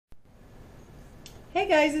Hey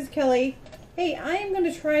guys, it's Kelly. Hey, I am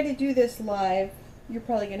going to try to do this live. You're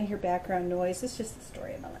probably going to hear background noise. It's just the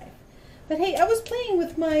story of my life. But hey, I was playing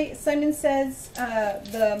with my Simon Says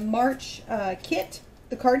the March kit,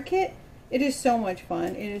 the card kit. It is so much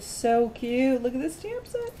fun. It is so cute. Look at this stamp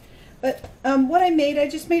set. But what I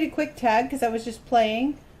just made a quick tag because I was just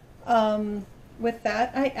playing with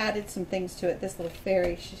that. I added some things to it. This little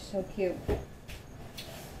fairy, she's so cute.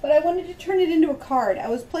 But I wanted to turn it into a card. I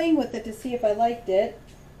was playing with it to see if I liked it,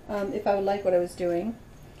 if I would like what I was doing.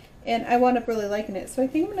 And I wound up really liking it. So I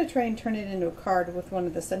think I'm going to try and turn it into a card with one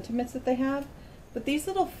of the sentiments that they have. But these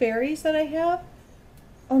little fairies that I have,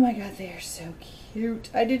 oh my god, they are so cute.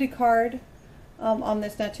 I did a card on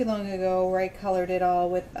this not too long ago where I colored it all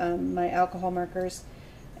with my alcohol markers.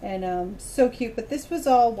 And so cute. But this was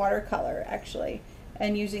all watercolor, actually,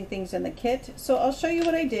 and using things in the kit. So I'll show you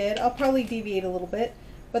what I did. I'll probably deviate a little bit.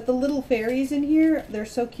 But the little fairies in here, they're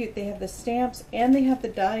so cute. They have the stamps and they have the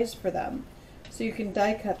dies for them. So you can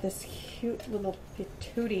die cut this cute little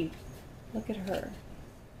patootie. Look at her.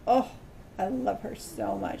 Oh, I love her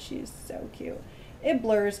so much. She's so cute. It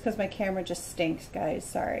blurs because my camera just stinks, guys.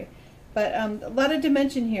 Sorry. But a lot of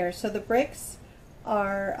dimension here. So the bricks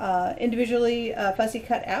are individually fussy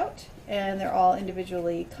cut out. And they're all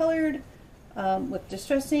individually colored with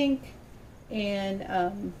distress ink.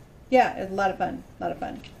 And yeah, it's a lot of fun. A lot of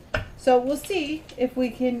fun. So we'll see if we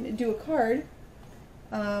can do a card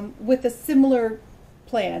with a similar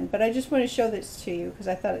plan, but I just want to show this to you because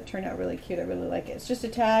I thought it turned out really cute. I really like it. It's just a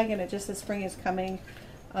tag and it just says spring is coming.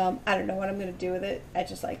 I don't know what I'm going to do with it. I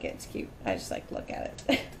just like it. It's cute. I just like to look at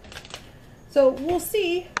it. So we'll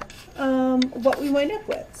see what we wind up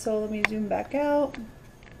with. So let me zoom back out.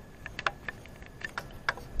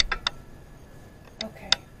 Okay.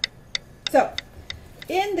 So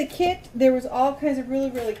in the kit, there was all kinds of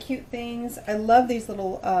really, really cute things. I love these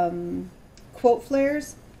little quote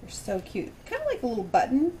flares. They're so cute. Kind of like a little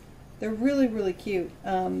button. They're really, really cute.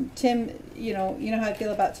 Tim, you know how I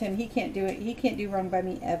feel about Tim. He can't do it. He can't do wrong by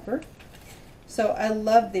me ever. So I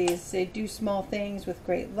love these. They do small things with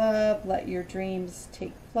great love. Let your dreams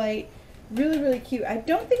take flight. Really, really cute. I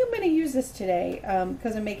don't think I'm going to use this today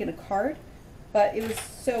because I'm making a card. But it was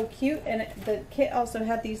so cute. And the kit also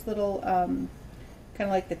had these little kind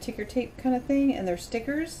of like the ticker tape kind of thing, and they're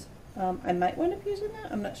stickers. I might wind up using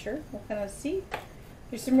that. I'm not sure. We'll kind of see.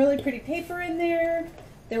 There's some really pretty paper in there.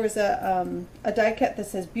 There was a die cut that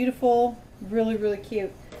says beautiful. Really, really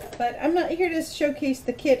cute. But I'm not here to showcase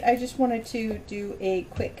the kit. I just wanted to do a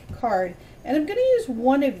quick card. And I'm going to use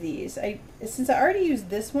one of these. Since I already used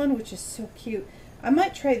this one, which is so cute, I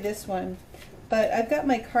might try this one. But I've got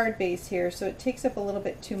my card base here, so it takes up a little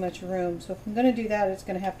bit too much room. So if I'm going to do that, it's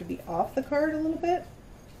going to have to be off the card a little bit.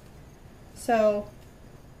 So,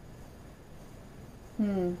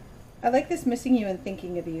 I like this missing you and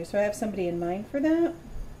thinking of you. So I have somebody in mind for that.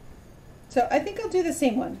 So I think I'll do the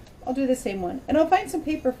same one. I'll do the same one. And I'll find some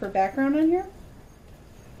paper for background on here.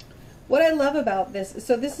 What I love about this,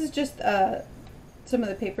 so this is just some of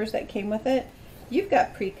the papers that came with it. You've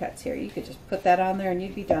got pre-cuts here. You could just put that on there and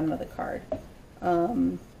you'd be done with a card.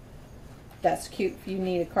 That's cute if you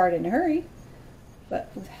need a card in a hurry. But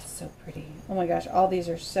ooh, that's so pretty. Oh my gosh, all these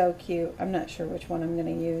are so cute. I'm not sure which one I'm going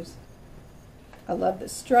to use. I love the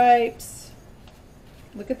stripes.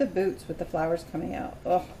 Look at the boots with the flowers coming out.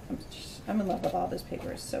 Oh, I'm in love with all this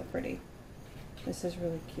paper. It's so pretty. This is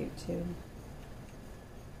really cute too.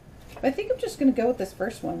 But I think I'm just going to go with this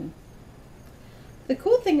first one. The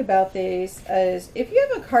cool thing about these is if you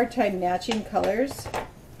have a hard time matching colors,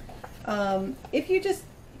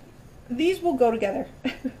 these will go together.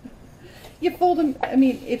 You fold them, I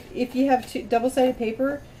mean, if you have double-sided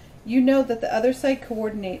paper, you know that the other side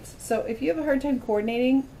coordinates. So if you have a hard time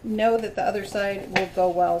coordinating, know that the other side will go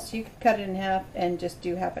well. So you can cut it in half and just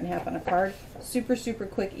do half and half on a card. Super, super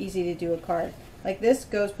quick, easy to do a card. Like this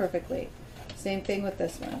goes perfectly. Same thing with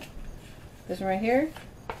this one. This one right here,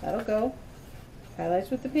 that'll go. Highlights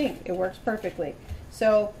with the pink. It works perfectly.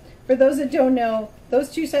 So for those that don't know, those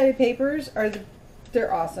two-sided papers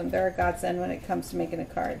they're awesome. They're a godsend when it comes to making a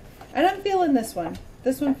card. And I'm feeling this one.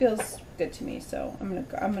 This one feels good to me, so I'm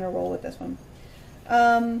gonna roll with this one.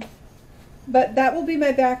 But that will be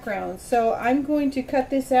my background. So I'm going to cut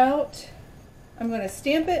this out. I'm going to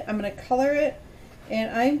stamp it. I'm going to color it, and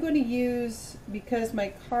I'm going to use, because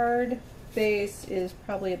my card base is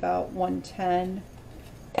probably about 110.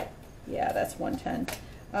 Yeah, that's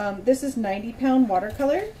 110. This is 90-pound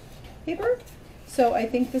watercolor paper. So I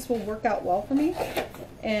think this will work out well for me.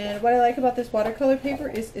 And what I like about this watercolor paper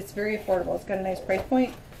is it's very affordable. It's got a nice price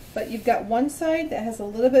point. but you've got one side that has a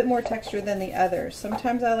little bit more texture than the other.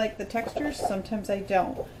 Sometimes I like the textures, sometimes I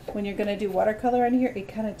don't. When you're going to do watercolor on here, it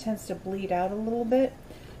kind of tends to bleed out a little bit.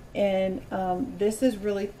 And this is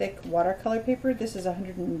really thick watercolor paper. This is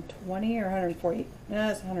 120 or 140. No,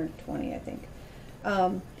 it's 120, I think.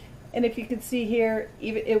 And if you can see here,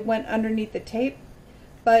 even it went underneath the tape,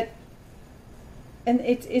 but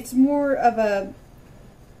it's more of a,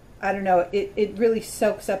 I don't know, it really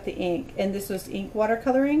soaks up the ink. And this was ink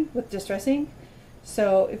watercoloring with distress ink.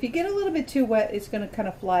 So if you get a little bit too wet, it's going to kind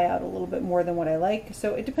of fly out a little bit more than what I like.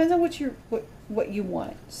 So it depends on what you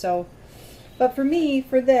want. So, but for me,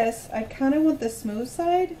 for this, I kind of want the smooth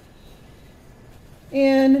side.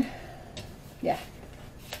 And yeah,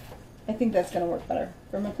 I think that's going to work better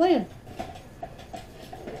for my plan.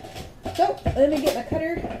 So let me get my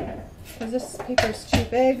cutter, because this paper is too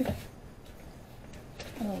big.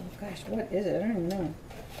 Oh gosh, what is it? I don't even know.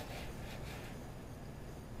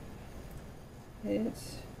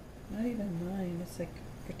 It's not even 9. It's like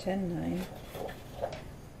pretend 9.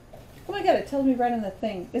 Oh my god, it tells me right on the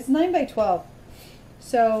thing. It's 9 by 12.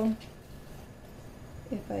 So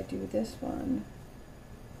if I do this one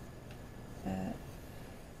at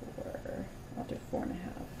 4, I'll do 4.5.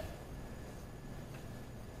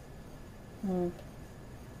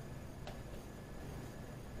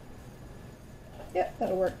 Yep,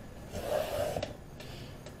 that'll work.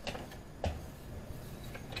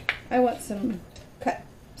 I want some cut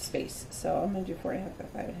space, so I'm going to do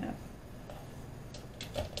 4.5 by 5.5.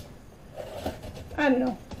 I don't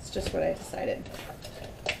know. It's just what I decided.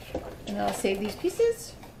 And I'll save these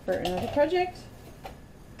pieces for another project.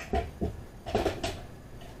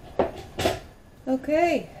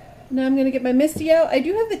 Okay, now I'm going to get my Misty out. I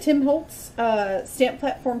do have the Tim Holtz stamp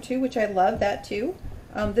platform too, which I love that too.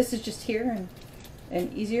 This is just here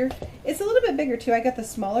and easier. It's a little bit bigger too. I got the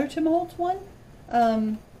smaller Tim Holtz one.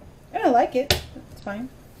 And I like it. It's fine.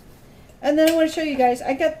 And then I want to show you guys,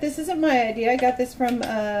 this isn't my idea. I got this from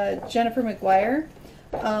Jennifer McGuire.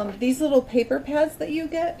 These little paper pads that you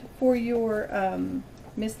get for your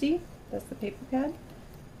Misty, that's the paper pad.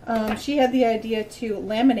 She had the idea to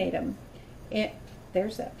laminate them. And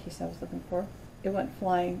there's that piece I was looking for. It went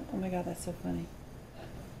flying. Oh my god, that's so funny.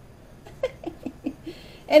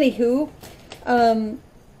 Anywho,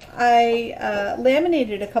 I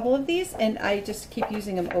laminated a couple of these, and I just keep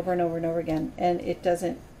using them over and over and over again, and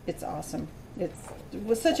it's awesome. It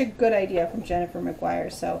was such a good idea from Jennifer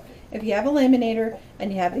McGuire. So if you have a laminator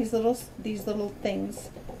and you have these little things,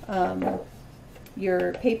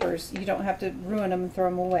 your papers, you don't have to ruin them and throw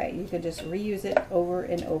them away. You can just reuse it over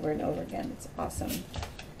and over and over again. It's awesome.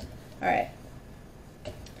 All right.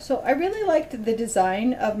 So I really liked the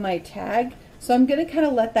design of my tag, so I'm going to kind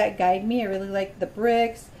of let that guide me. I really like the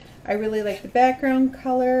bricks. I really like the background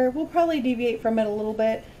color. We'll probably deviate from it a little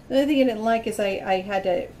bit. The other thing I didn't like is I had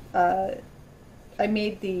to, I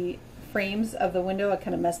made the frames of the window. I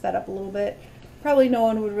kind of messed that up a little bit. Probably no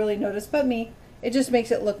one would really notice but me. It just makes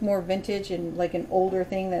it look more vintage and like an older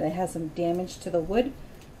thing, that it has some damage to the wood,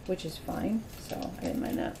 which is fine. So I didn't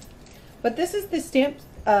mind that. But this is the stamp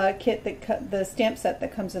kit the stamp set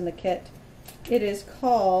that comes in the kit. It is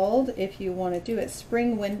called, if you want to do it,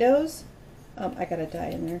 Spring Windows. I got a die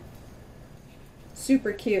in there.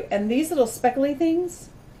 Super cute. And these little speckly things,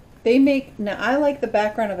 they make, now I like the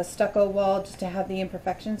background of a stucco wall just to have the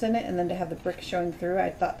imperfections in it, and then to have the brick showing through. I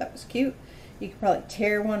thought that was cute. You could probably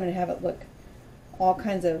tear one and have it look all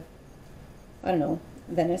kinds of, I don't know,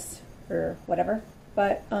 Venice or whatever.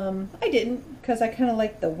 But I didn't, because I kind of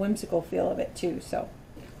like the whimsical feel of it too. So,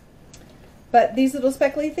 but these little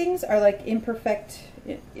speckly things are like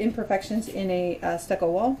imperfections in a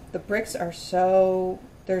stucco wall. The bricks are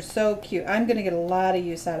they're so cute. I'm going to get a lot of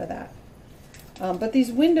use out of that. But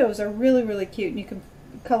these windows are really, really cute. And you can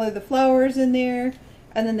color the flowers in there.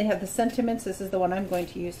 And then they have the sentiments. This is the one I'm going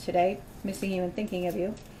to use today. Missing you and thinking of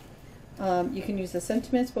you. You can use the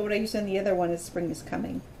sentiments, but what I use on the other one is Spring is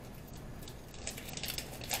Coming.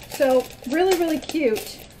 So really, really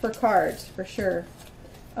cute for cards, for sure.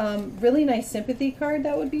 Really nice sympathy card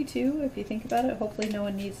that would be too, if you think about it. Hopefully no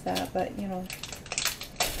one needs that, but you know,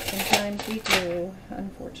 sometimes we do,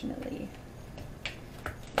 unfortunately.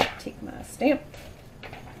 Take my stamp.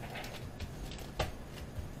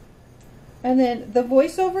 And then the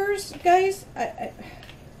voiceovers, guys,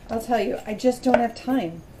 I'll tell you, I just don't have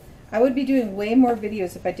time. I would be doing way more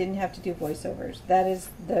videos if I didn't have to do voiceovers. That is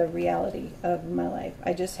the reality of my life.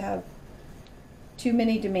 I just have too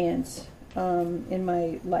many demands in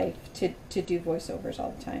my life to do voiceovers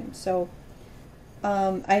all the time. So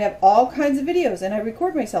I have all kinds of videos, and I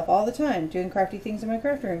record myself all the time doing crafty things in my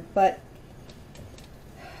craft room, but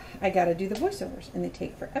I gotta do the voiceovers, and they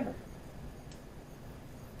take forever.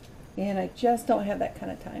 And I just don't have that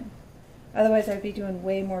kind of time. Otherwise, I'd be doing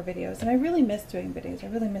way more videos. And I really miss doing videos. I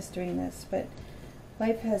really miss doing this. But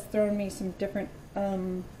life has thrown me some different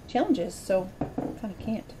challenges, so I kind of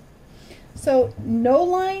can't. So, no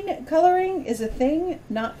line coloring is a thing,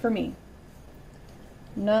 not for me.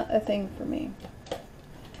 Not a thing for me.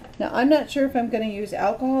 Now, I'm not sure if I'm going to use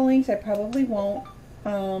alcohol inks. I probably won't.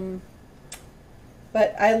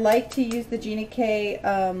 But I like to use the Gina K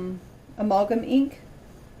amalgam ink.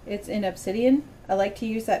 It's in Obsidian. I like to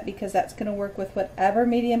use that because that's going to work with whatever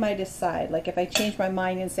medium I decide. Like if I change my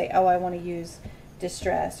mind and say, oh, I want to use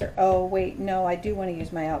Distress, or oh, wait, no, I do want to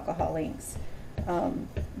use my alcohol inks.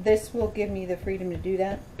 This will give me the freedom to do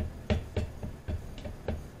that.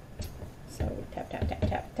 So tap, tap, tap,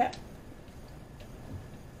 tap, tap.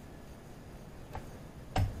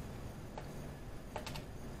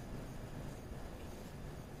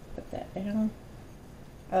 Put that down.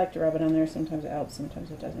 I like to rub it on there. Sometimes it helps,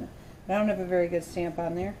 sometimes it doesn't. I don't have a very good stamp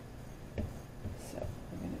on there. So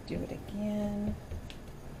we're going to do it again.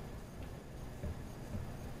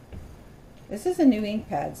 This is a new ink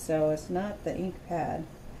pad, so it's not the ink pad.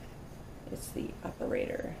 It's the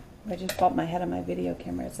operator. I just bumped my head on my video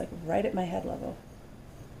camera. It's like right at my head level.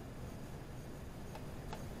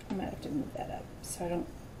 I might have to move that up so I don't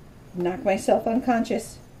knock myself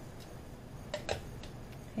unconscious.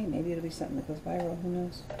 Hey, maybe it'll be something that goes viral. Who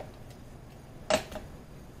knows?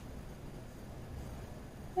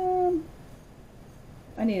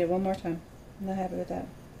 I need it one more time. I'm not happy with that.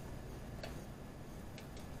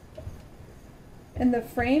 And the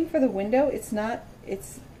frame for the window, it's not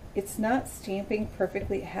stamping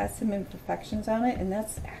perfectly. It has some imperfections on it, and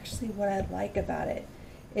that's actually what I like about it.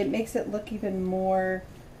 It makes it look even more,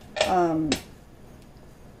 I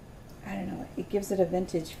don't know, it gives it a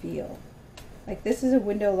vintage feel. Like this is a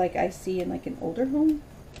window like I see in like an older home.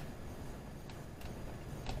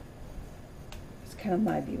 It's kind of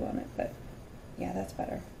my view on it, but yeah, that's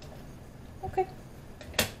better. Okay.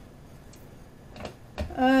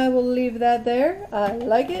 I will leave that there. I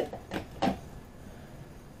like it.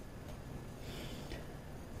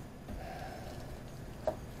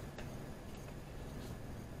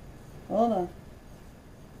 Hold on.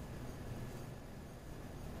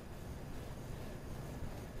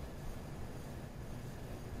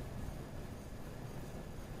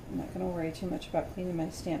 I'm not going to worry too much about cleaning my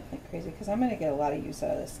stamp like crazy because I'm going to get a lot of use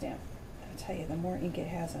out of this stamp. I'll tell you, the more ink it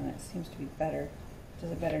has on it, it seems to be better. It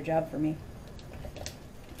does a better job for me.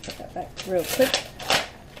 Put that back real quick.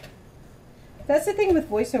 That's the thing with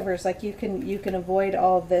voiceovers, like you can avoid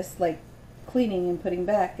all of this like cleaning and putting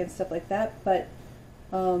back and stuff like that, but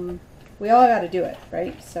we all got to do it,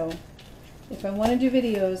 right? So if I want to do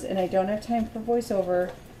videos and I don't have time for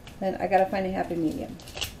voiceover, then I got to find a happy medium.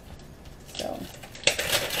 So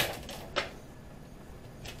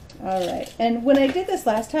all right, and when I did this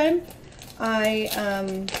last time,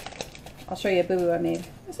 I'll show you a boo-boo I made.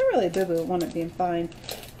 It's not really a boo-boo, it wound up being fine.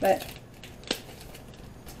 But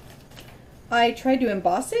I tried to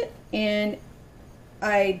emboss it and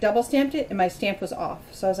I double stamped it and my stamp was off.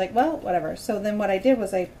 So I was like, well, whatever. So then what I did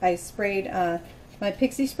was I sprayed my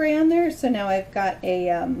pixie spray on there. So now I've got a,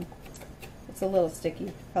 it's a little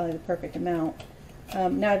sticky, probably the perfect amount.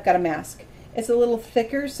 Now I've got a mask. It's a little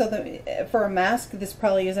thicker, so that for a mask, this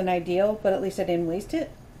probably isn't ideal, but at least I didn't waste it.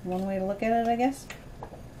 One way to look at it, I guess.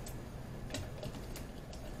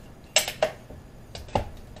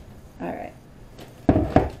 Alright.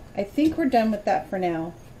 I think we're done with that for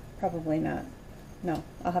now. Probably not. No,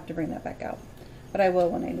 I'll have to bring that back out. But I will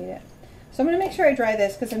when I need it. So I'm going to make sure I dry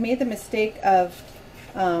this because I made the mistake of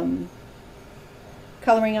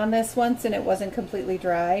coloring on this once and it wasn't completely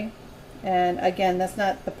dry. And again, that's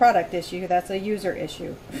not the product issue, that's a user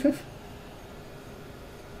issue.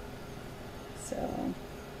 So,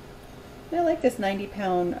 I like this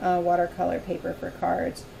 90-pound watercolor paper for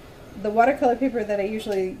cards. The watercolor paper that I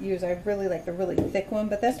usually use, I really like the really thick one,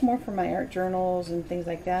 but that's more for my art journals and things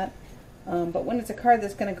like that. But when it's a card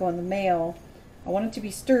that's going to go in the mail, I want it to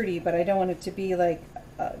be sturdy, but I don't want it to be like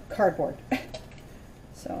cardboard.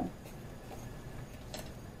 So,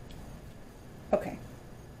 okay.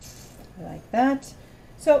 I like that.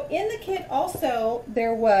 So in the kit also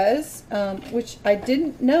there was, which I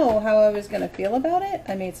didn't know how I was going to feel about it.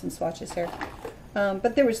 I made some swatches here.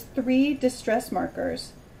 But there was 3 distress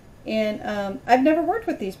markers. And I've never worked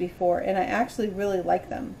with these before, and I actually really like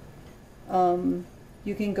them.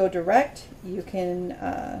 You can go direct. You can,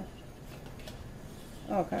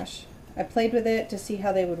 oh gosh. I played with it to see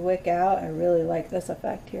how they would wick out. I really like this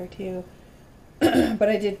effect here too. But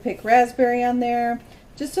I did pick raspberry on there.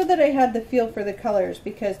 just so that I had the feel for the colors,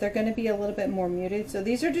 because they're going to be a little bit more muted. So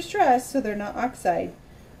these are distressed, so they're not oxide.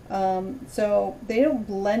 So they don't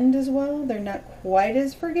blend as well. They're not quite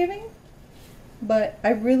as forgiving, but I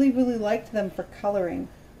really, really liked them for coloring.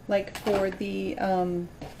 Like for the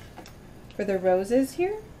roses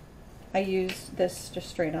here, I used this just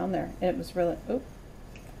straight on there, and it was really, oh,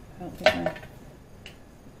 I don't think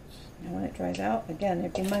now when it dries out, again,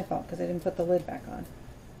 it'd be my fault because I didn't put the lid back on.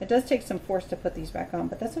 It does take some force to put these back on,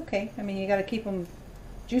 but that's okay. I mean, you got to keep them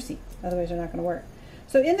juicy, otherwise they're not going to work.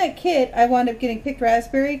 So in that kit, I wound up getting picked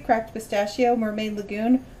raspberry, cracked pistachio, mermaid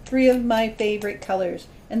lagoon, 3 of my favorite colors,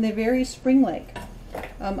 and they're very spring-like.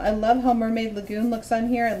 I love how mermaid lagoon looks on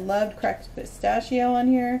here. I loved cracked pistachio on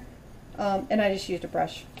here, and I just used a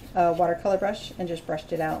brush, a watercolor brush, and just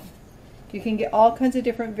brushed it out. You can get all kinds of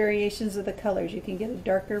different variations of the colors. You can get a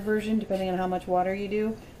darker version depending on how much water you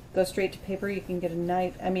do. Go straight to paper. You can get a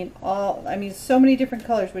night. I mean, so many different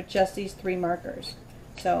colors with just these 3 markers.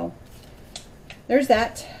 So there's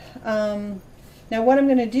that. Now what I'm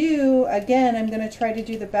going to do, again, I'm going to try to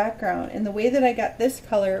do the background. And the way that I got this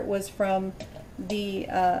color was from the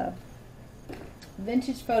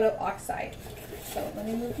Vintage Photo Oxide. So let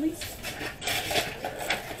me move these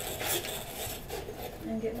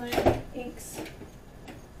and get my inks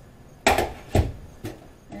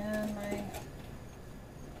and my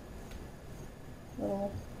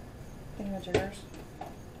little thingamajiggers.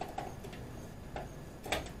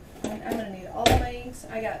 And I'm going to need all of my inks.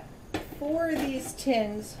 I got 4 of these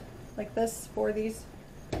tins, like this, 4 of these.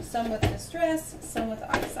 Some with distress, some with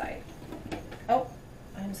oxide. Oh,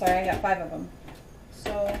 I'm sorry, I got 5 of them.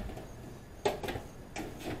 So,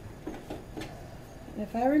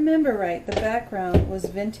 if I remember right, the background was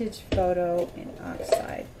Vintage Photo in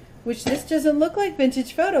Oxide, which this doesn't look like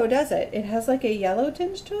Vintage Photo, does it? It has like a yellow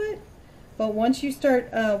tinge to it, but once you start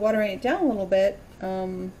watering it down a little bit,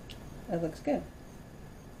 it looks good.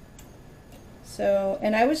 So,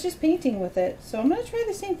 and I was just painting with it, so I'm going to try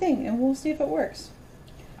the same thing and we'll see if it works.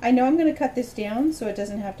 I know I'm going to cut this down so it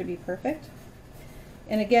doesn't have to be perfect.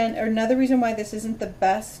 And again, another reason why this isn't the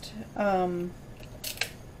best, I'm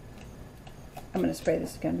going to spray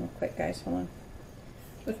this again real quick, guys. Hold on.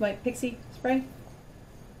 With my Pixie spray.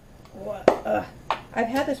 I've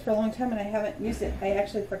had this for a long time and I haven't used it. I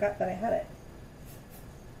actually forgot that I had it.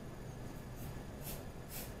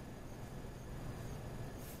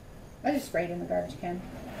 I just sprayed in the garbage can.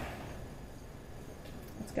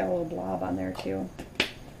 It's got a little blob on there too.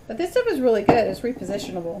 But this stuff is really good. It's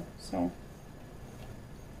repositionable, so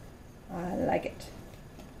I like it.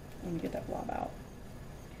 Let me get that blob out.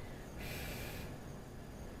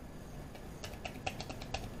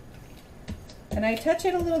 And I touch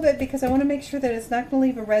it a little bit because I want to make sure that it's not going to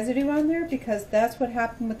leave a residue on there, because that's what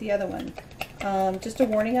happened with the other one. Just a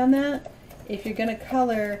warning on that. If you're going to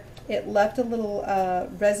color, it left a little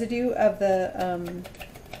residue of the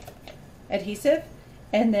adhesive,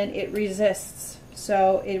 and then it resists,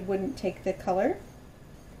 so it wouldn't take the color.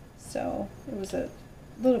 So it was a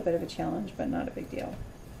little bit of a challenge, but not a big deal.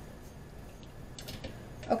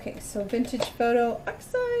 Okay, so Vintage Photo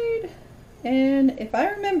Oxide, and if I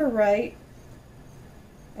remember right,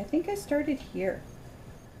 I think I started here.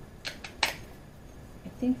 I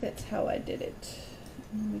think that's how I did it.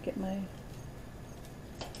 Let me get my...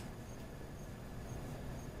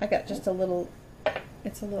 I got just a little,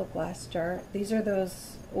 it's a little glass jar. These are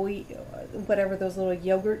those, whatever, those little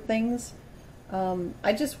yogurt things.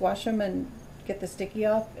 I just wash them and get the sticky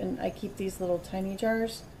off, and I keep these little tiny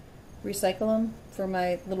jars, recycle them for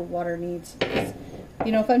my little water needs.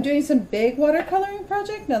 You know, if I'm doing some big watercoloring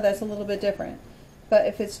project, no, that's a little bit different. But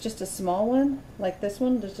if it's just a small one, like this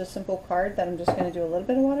one, just a simple card that I'm just going to do a little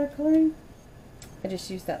bit of watercoloring, I just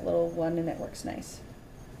use that little one and it works nice.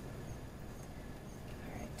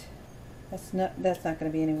 Alright, that's not going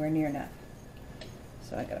to be anywhere near enough.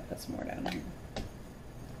 So I got to put some more down here.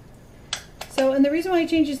 So, and the reason why it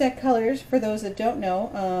changes that colors, for those that don't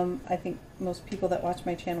know, I think most people that watch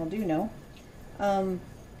my channel do know,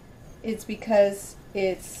 it's because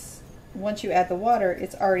it's, once you add the water,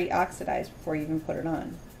 it's already oxidized before you even put it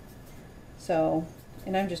on. So,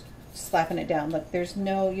 and I'm just slapping it down. Look, there's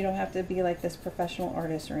no, you don't have to be like this professional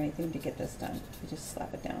artist or anything to get this done. You just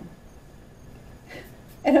slap it down.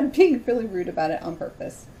 And I'm being really rude about it on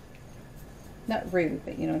purpose. Not rude,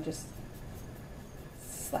 but you know, just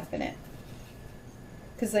slapping it.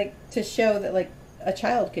 Because like, to show that like a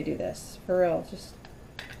child could do this, for real, just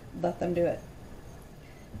let them do it.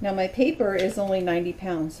 Now my paper is only 90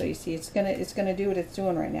 pounds, so you see it's gonna do what it's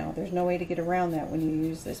doing right now. There's no way to get around that when you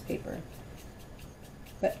use this paper.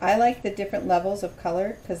 But I like the different levels of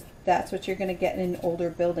color because that's what you're going to get in an older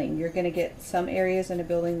building. You're going to get some areas in a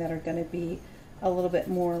building that are going to be a little bit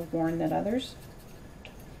more worn than others.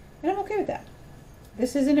 And I'm okay with that.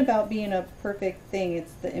 This isn't about being a perfect thing.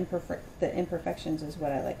 It's the imperfections is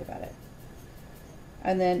what I like about it.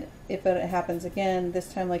 And then if it happens again,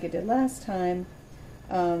 this time like it did last time,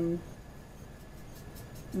 oh,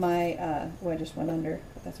 I just went under,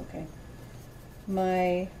 but that's okay.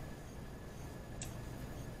 My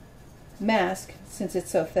mask, since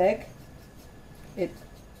it's so thick, it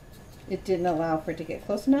didn't allow for it to get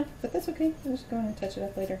close enough, but that's okay. I'll just go in and touch it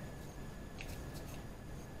up later.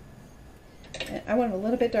 And I want it a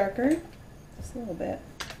little bit darker, just a little bit.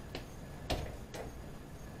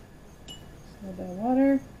 Just a little bit of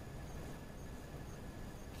water.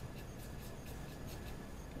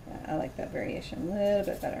 Yeah, I like that variation a little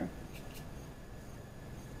bit better.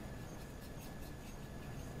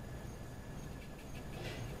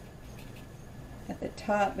 At the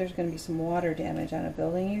top, there's going to be some water damage on a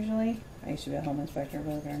building usually. I used to be a home inspector,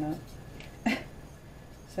 believe it or not.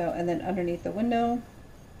 So, and then underneath the window,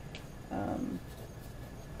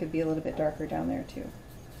 could be a little bit darker down there too.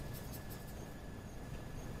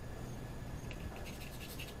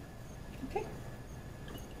 Okay,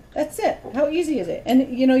 that's it. How easy is it?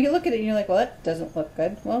 And you know, you look at it and you're like, well, that doesn't look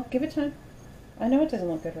good. Well, give it time. I know it doesn't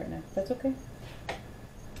look good right now. That's okay.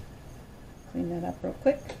 Clean that up real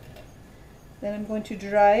quick. Then I'm going to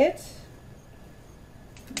dry it.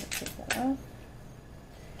 Take that off.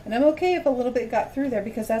 And I'm okay if a little bit got through there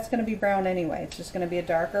because that's going to be brown anyway. It's just going to be a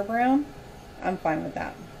darker brown. I'm fine with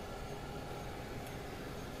that.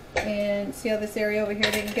 And see how this area over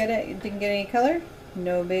here didn't get it? It didn't get any color?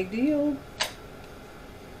 No big deal.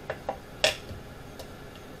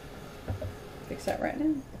 Fix that right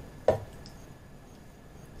now.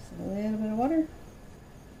 Just a little bit of water.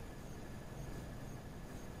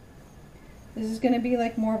 This is going to be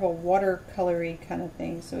like more of a watercolory kind of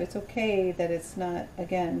thing, so it's okay that it's not,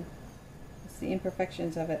 again, it's the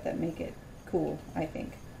imperfections of it that make it cool, I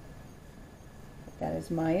think. But that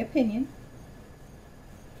is my opinion.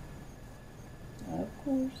 Of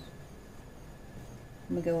course.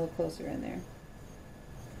 I'm going to get a little closer in there.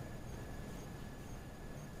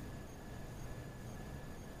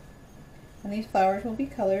 And these flowers will be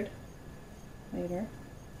colored later.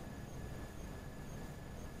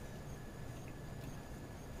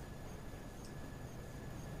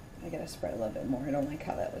 I gotta spread a little bit more. I don't like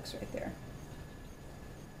how that looks right there.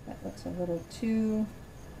 That looks a little too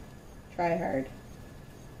try hard.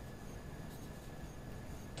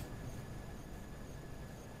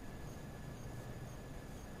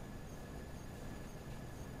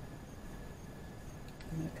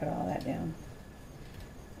 I'm gonna cut all that down.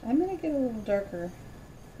 I'm gonna get a little darker,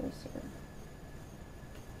 closer.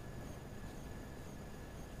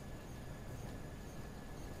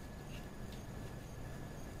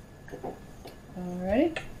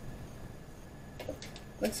 Alrighty.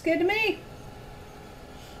 Looks good to me.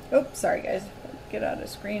 Oops, sorry guys. Get out of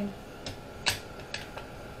screen.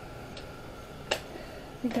 I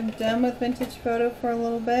think I'm done with vintage photo for a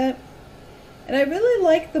little bit. And I really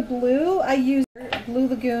like the blue. I use Blue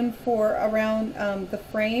Lagoon for around the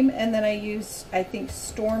frame, and then I use, I think,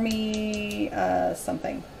 Stormy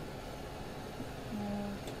something.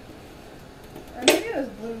 Or maybe it was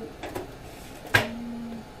blue.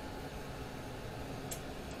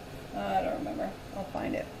 I don't remember. I'll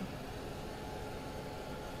find it.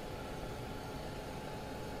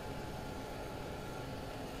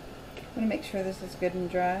 I'm going to make sure this is good and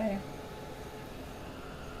dry.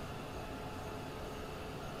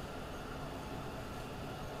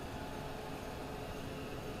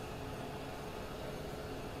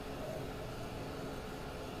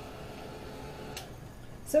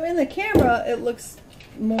 So in the camera, it looks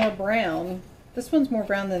more brown. This one's more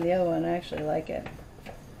brown than the other one. I actually like it.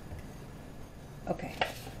 Okay,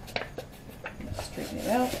 let's straighten it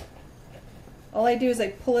out. All I do is I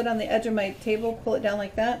pull it on the edge of my table, pull it down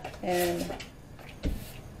like that, and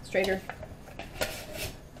straighter.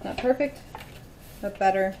 Not perfect, but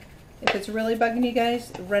better. If it's really bugging you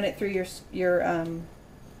guys, run it through your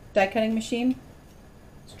die cutting machine.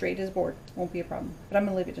 Straight as board, won't be a problem. But I'm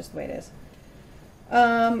gonna leave it just the way it is.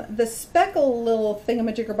 The speckle little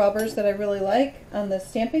thingamajigger bobbers that I really like on the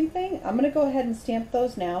stamping thing, I'm going to go ahead and stamp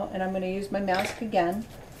those now, and I'm going to use my mask again.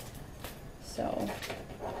 So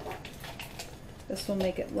this will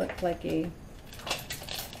make it look like a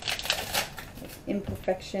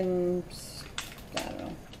imperfection, I don't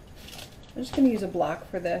know. I'm just going to use a block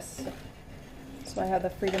for this, so I have the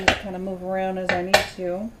freedom to kind of move around as I need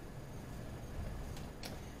to.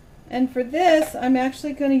 And for this, I'm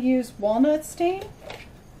actually going to use walnut stain.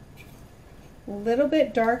 little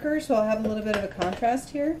bit darker, so I'll have a little bit of a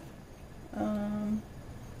contrast here. Go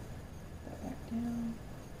back down.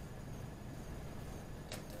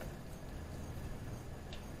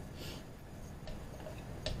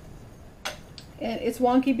 And it's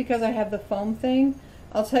wonky because I have the foam thing.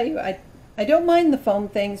 I'll tell you, I don't mind the foam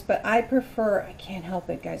things, but I can't help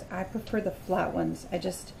it, guys. I prefer the flat ones.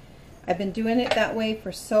 I've been doing it that way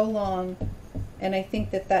for so long, and I think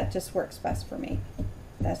that just works best for me.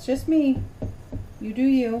 That's just me. You do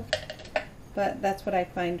you, but that's what I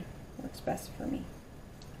find works best for me.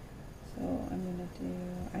 So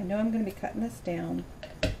I know I'm gonna be cutting this down,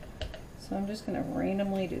 so I'm just gonna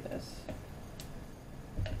randomly do this.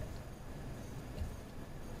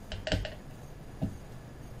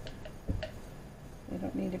 They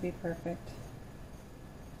don't need to be perfect.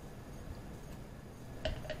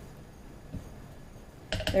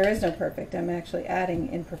 There is no perfect. I'm actually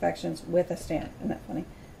adding imperfections with a stamp. Isn't that funny?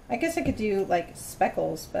 I guess I could do like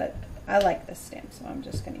speckles, but I like this stamp, so I'm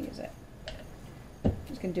just going to use it. I'm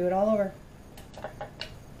just going to do it all over. I'm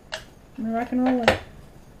going to rock and roll with it.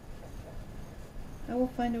 I will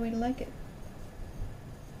find a way to like it.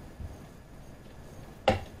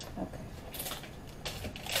 Okay.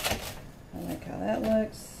 I like how that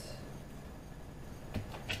looks.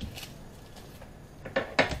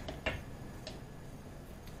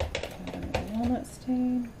 Walnut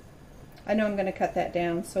stain. I know I'm going to cut that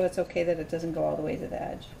down, so it's okay that it doesn't go all the way to the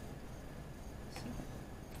edge. So,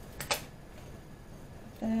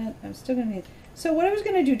 that I'm still going to need. So what I was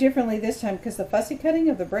going to do differently this time, because the fussy cutting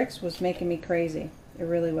of the bricks was making me crazy. It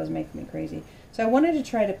really was making me crazy. So I wanted to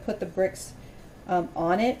try to put the bricks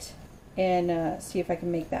on it and see if I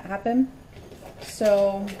can make that happen.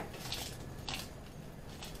 So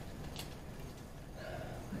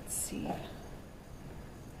let's see. I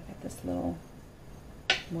got this little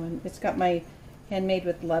one. It's got my handmade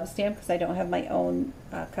with love stamp because I don't have my own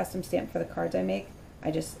custom stamp for the cards I make. I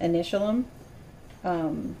just initial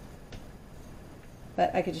them.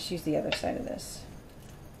 But I could just use the other side of this.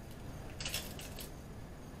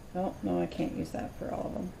 Oh, no, I can't use that for all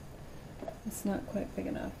of them. It's not quite big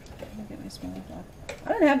enough. Let me get my smaller block.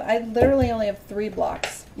 I literally only have 3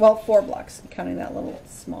 blocks. Well, 4 blocks, counting that little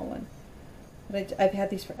small one. But I've had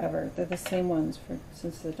these forever. They're the same ones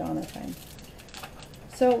since the dawn of time.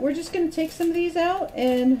 So we're just going to take some of these out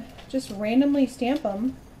and just randomly stamp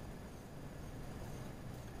them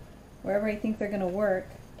wherever I think they're going to work.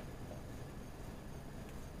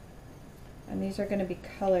 And these are going to be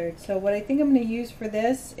colored. So what I think I'm going to use for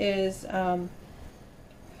this is, because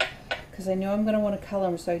I know I'm going to want to color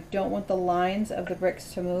them, so I don't want the lines of the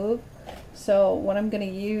bricks to move. So what I'm going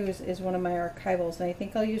to use is one of my archivals, and I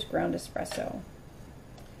think I'll use ground espresso.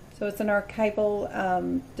 So it's an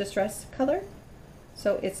archival distress color,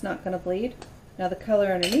 so it's not going to bleed. Now the color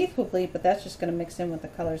underneath will bleed, but that's just going to mix in with the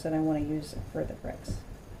colors that I want to use for the bricks.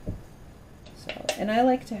 So, and I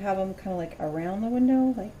like to have them kind of like around the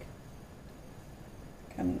window, like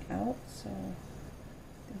coming out, so I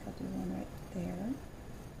think I'll do one right there.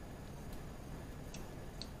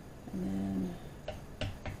 And then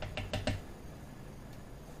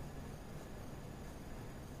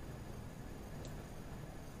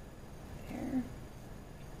there.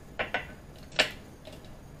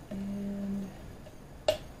 And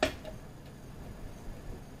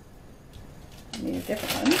I need a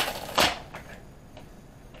different one.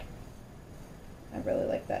 I really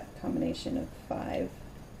like that combination of 5.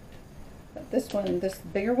 But this one, this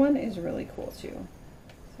bigger one, is really cool too.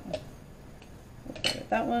 So we'll play with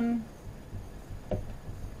that one.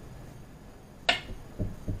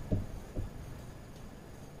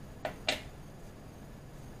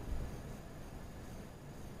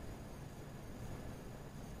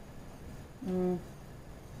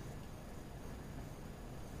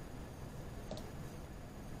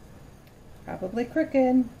 Probably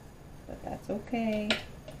crooked, but that's okay.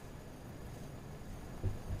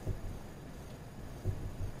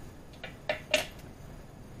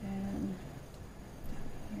 And down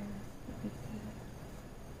here would be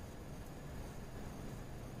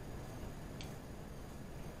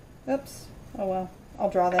good. Oops. Oh well.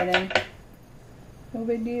 I'll draw that in. No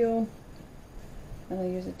big deal. And I'll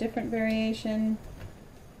use a different variation.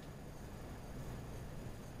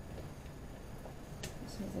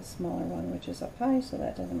 The smaller one, which is up high, so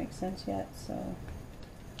that doesn't make sense yet, so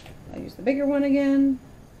I'll use the bigger one again.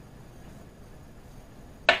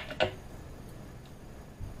 And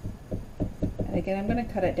again, I'm going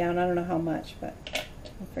to cut it down. I don't know how much, but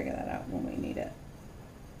we'll figure that out when we need it.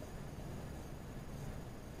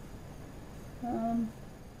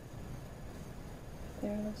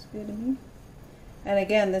 There, looks good to me. And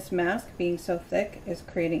again, this mask being so thick is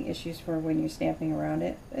creating issues for when you're stamping around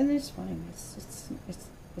it. And it's fine. It's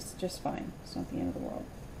just fine. It's not the end of the world.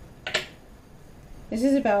 This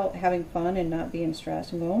is about having fun and not being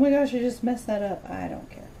stressed and going, oh my gosh, I just messed that up. I don't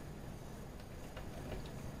care.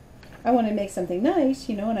 I want to make something nice,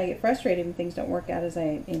 you know, and I get frustrated when things don't work out as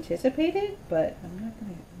I anticipated, but I'm not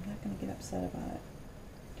gonna get upset about it.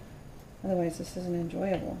 Otherwise, this isn't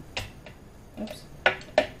enjoyable. Oops,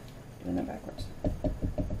 doing that backwards. I'll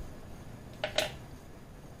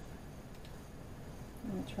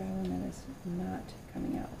try one that is not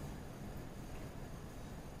coming out.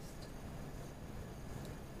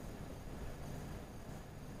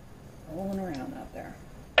 Rolling around out there.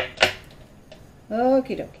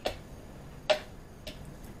 Okie dokie. I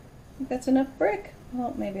think that's enough brick.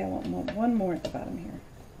 Well, maybe I want one more at the bottom here.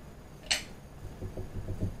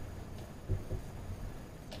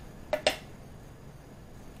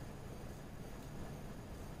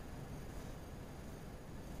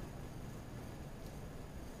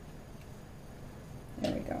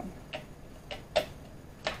 There we go.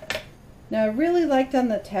 Now I really liked on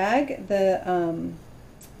the tag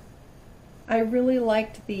I really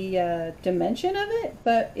liked the dimension of it,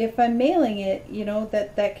 but if I'm mailing it, you know,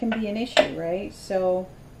 that can be an issue, right? So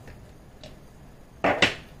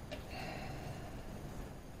alright,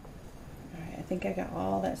 I think I got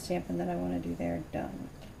all that stamping that I want to do there done.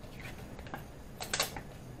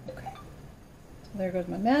 Okay, so there goes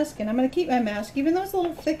my mask, and I'm going to keep my mask, even though it's a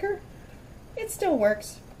little thicker, it still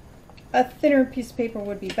works. A thinner piece of paper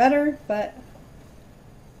would be better, but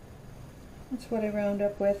that's what I round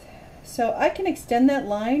up with. So I can extend that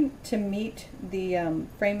line to meet the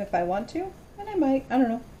frame if I want to, and I might. I don't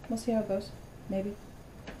know. We'll see how it goes. Maybe.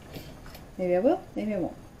 Maybe I will. Maybe I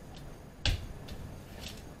won't.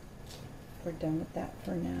 We're done with that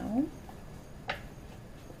for now.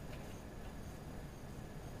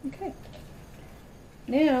 Okay.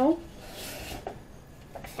 Now,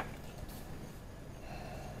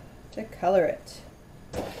 to color it.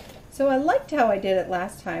 So I liked how I did it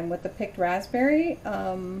last time with the picked raspberry.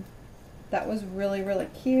 That was really, really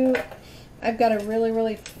cute. I've got a really,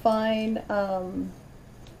 really fine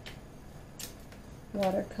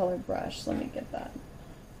watercolor brush. Let me get that.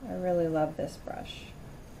 I really love this brush.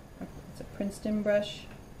 It's a Princeton brush,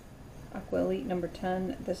 Aqua Elite number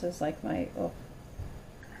 10. This is like my, oh,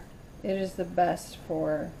 it is the best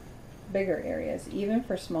for bigger areas. Even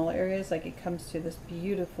for smaller areas, like it comes to this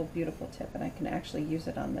beautiful, beautiful tip, and I can actually use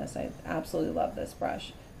it on this. I absolutely love this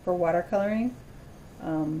brush. For watercoloring,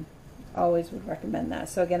 always would recommend that.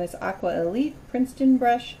 So again, it's Aqua Elite Princeton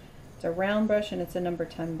brush. It's a round brush and it's a number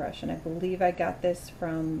 10 brush, and I believe I got this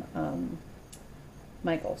from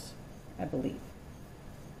Michael's, I believe.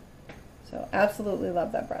 So absolutely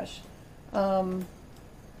love that brush. I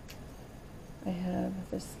have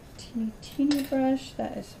this teeny brush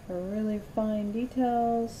that is for really fine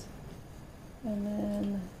details, and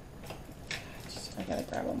then I gotta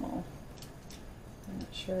grab them all. I'm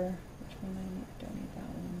not sure which one I need. Don't need that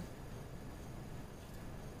one.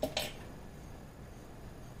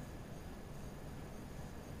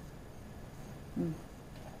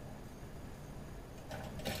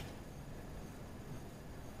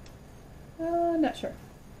 Not sure.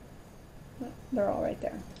 But they're all right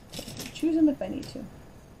there. So I can choose them if I need to.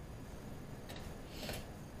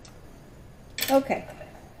 Okay,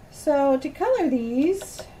 so to color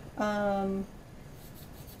these, trying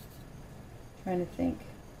to think.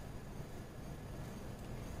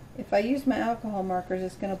 If I use my alcohol markers,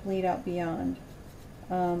 it's going to bleed out beyond.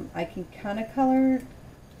 I can kind of color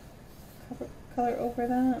over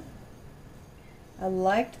that. I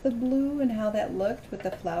liked the blue and how that looked with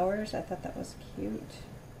the flowers. I thought that was cute.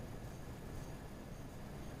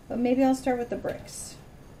 But maybe I'll start with the bricks.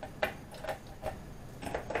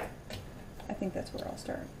 I think that's where I'll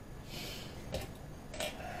start.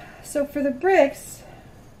 So for the bricks,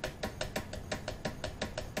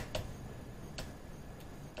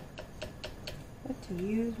 what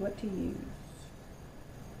to use,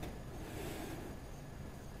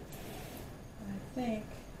 I think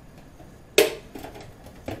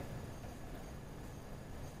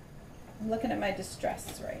I'm looking at my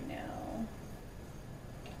distress right now.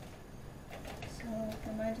 So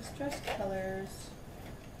for my distress colors,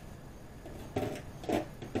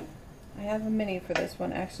 I have a mini for this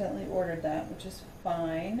one. Accidentally ordered that, which is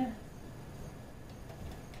fine.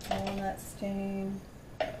 Walnut stain.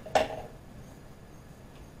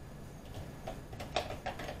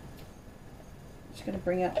 Just going to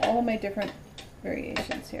bring out all my different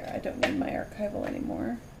variations here. I don't need my archival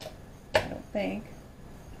anymore, I don't think.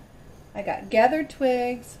 I got gathered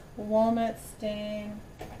twigs, walnut stain,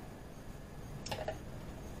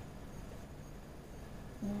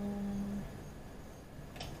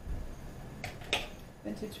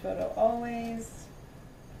 Vintage photo always.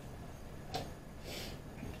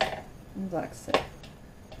 And black soap.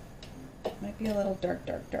 Might be a little dark,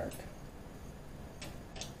 dark, dark.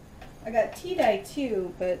 I got tea dye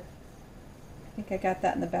too, but I think I got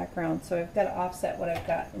that in the background, so I've got to offset what I've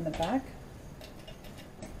got in the back.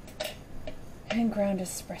 And ground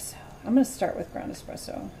espresso. I'm going to start with ground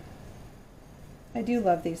espresso. I do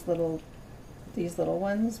love these little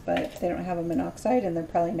ones, but they don't have a monoxide, and they're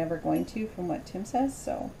probably never going to, from what Tim says,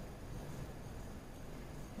 so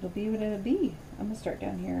it'll be what it'll be. I'm going to start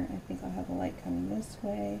down here. I think I'll have the light coming this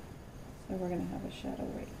way, so we're going to have a shadow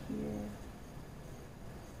right here.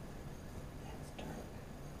 That's dark.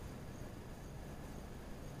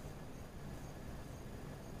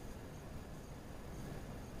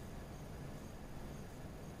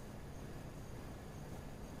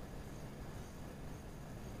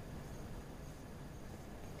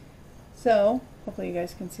 So, hopefully you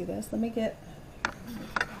guys can see this. Let me get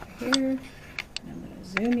over here, and I'm going to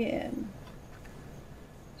zoom you in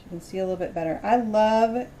so you can see a little bit better. I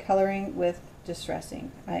love coloring with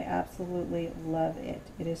distressing. I absolutely love it.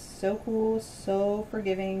 It is so cool, so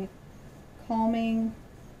forgiving, calming.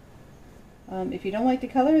 If you don't like to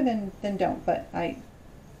color, then don't, but I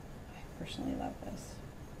personally love this.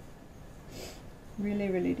 Really,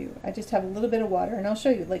 really do. I just have a little bit of water, and I'll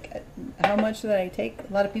show you like how much that I take.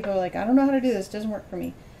 A lot of people are like, I don't know how to do this, it doesn't work for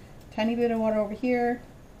me. Tiny bit of water over here,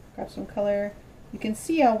 grab some color. You can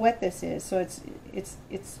see how wet this is, so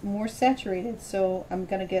it's more saturated, so I'm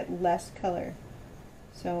gonna get less color.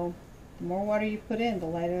 So the more water you put in, the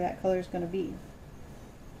lighter that color is gonna be.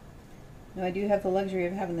 Now I do have the luxury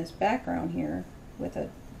of having this background here with a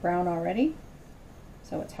brown already,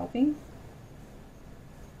 so it's helping.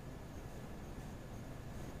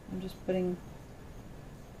 I'm just putting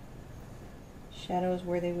shadows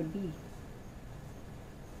where they would be.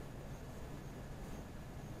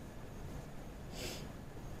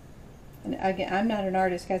 And again, I'm not an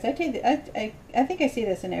artist, guys. I think I say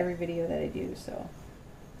this in every video that I do, so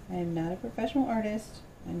I am not a professional artist.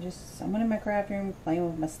 I'm just someone in my craft room playing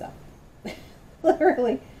with my stuff.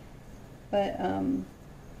 Literally. But I'll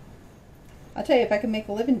tell you, if I could make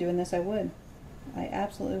a living doing this, I would. I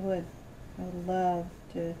absolutely would. I would love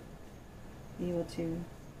to be able to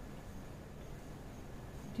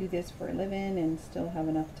do this for a living and still have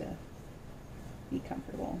enough to be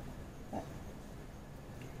comfortable. But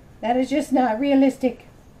that is just not realistic.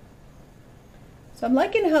 So I'm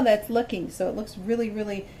liking how that's looking. So it looks really,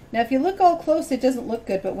 really. Now, if you look all close, it doesn't look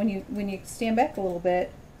good. But when you stand back a little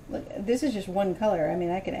bit, look. This is just one color. I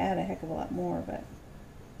mean, I could add a heck of a lot more, but.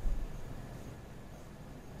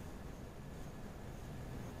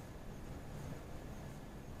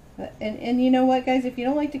 And you know what, guys, if you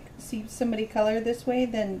don't like to see somebody color this way,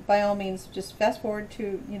 then by all means just fast forward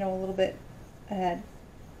to, you know, a little bit ahead,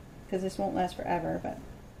 because this won't last forever.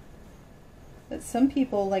 But some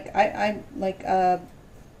people, like I like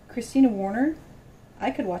Christina Warner,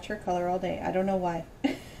 I could watch her color all day. I don't know why.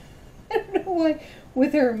 I don't know why.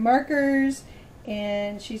 With her markers,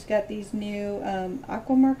 and she's got these new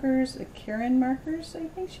aqua markers, Karen markers, I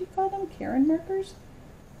think she called them, Karen markers.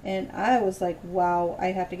 And I was like, wow, I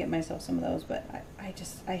have to get myself some of those, but I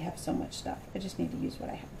have so much stuff. I just need to use what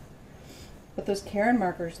I have. But those Karen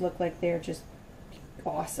markers look like they're just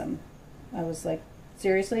awesome. I was like,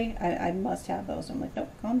 seriously? I must have those. I'm like, nope,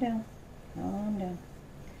 calm down. Calm down.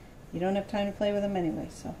 You don't have time to play with them anyway,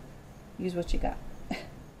 so use what you got.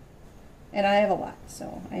 And I have a lot,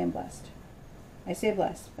 so I am blessed. I say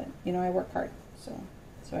blessed, but, you know, I work hard, so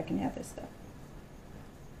I can have this stuff.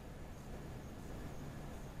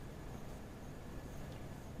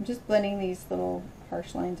 I'm just blending these little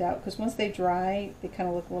harsh lines out, because once they dry, they kind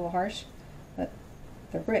of look a little harsh, but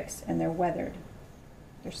they're bricks and they're weathered.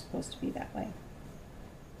 They're supposed to be that way.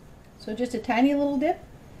 So just a tiny little dip,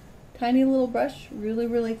 tiny little brush, really,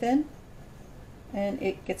 really thin, and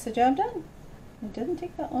it gets the job done. It doesn't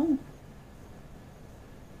take that long.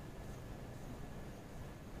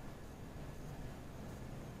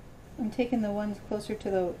 I'm taking the ones closer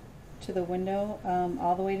to the window,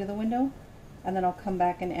 all the way to the window. And then I'll come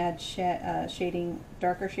back and add shading,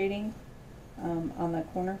 darker shading on the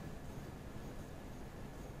corner.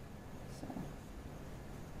 So.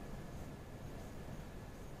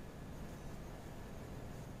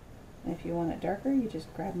 And if you want it darker, you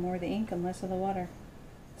just grab more of the ink and less of the water.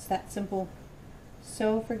 It's that simple.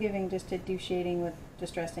 So forgiving just to do shading with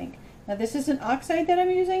distress ink. Now this isn't oxide that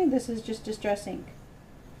I'm using, this is just distress ink.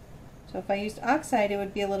 So if I used oxide, it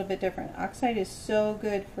would be a little bit different. Oxide is so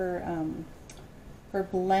good for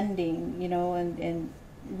blending, you know, and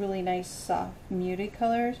really nice, soft, muted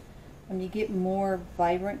colors. You get more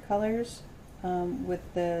vibrant colors with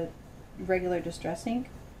the regular distress ink.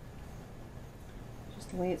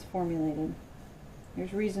 Just the way it's formulated.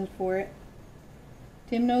 There's reasons for it.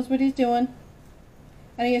 Tim knows what he's doing.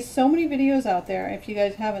 And he has so many videos out there, if you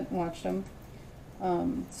guys haven't watched them.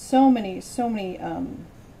 So many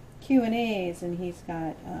Q&As, and he's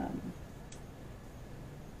got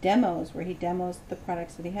demos where he demos the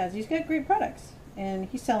products that he has. He's got great products, and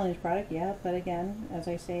he's selling his product, yeah, but again, as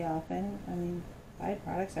I say often, I mean, if I had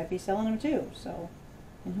products, I'd be selling them too, so,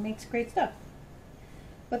 and he makes great stuff.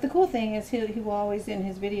 But the cool thing is he will always in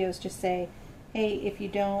his videos just say, hey, if you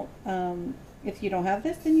don't have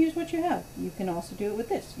this, then use what you have. You can also do it with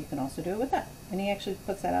this. You can also do it with that. And he actually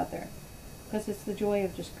puts that out there because it's the joy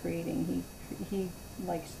of just creating. He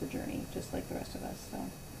likes the journey just like the rest of us. So.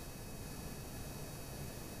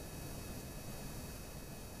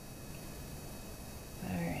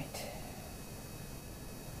 All right.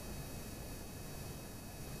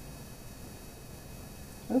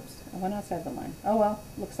 Oops, I went outside the line. Oh well,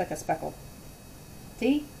 looks like a speckle.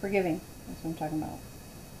 See? Forgiving. That's what I'm talking about.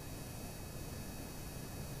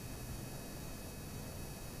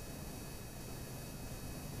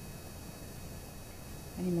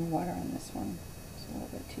 I need more water on this one. It's a little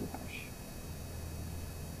bit too harsh.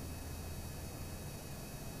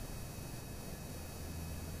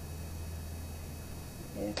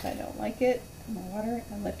 If I don't like it, more water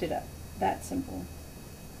and lift it up. That simple.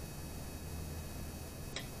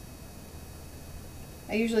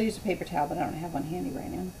 I usually use a paper towel, but I don't have one handy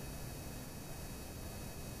right now.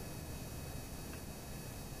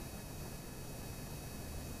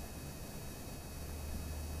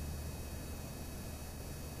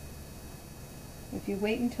 If you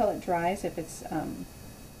wait until it dries, if it's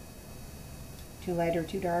too light or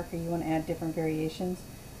too dark, or you want to add different variations,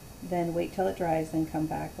 then wait till it dries, then come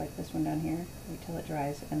back like this one down here. Wait till it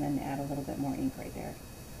dries, and then add a little bit more ink right there.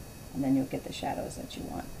 And then you'll get the shadows that you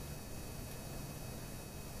want.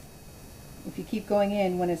 If you keep going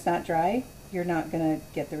in when it's not dry, you're not going to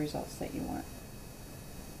get the results that you want.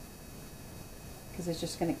 Because it's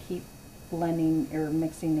just going to keep blending or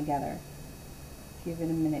mixing together. Give it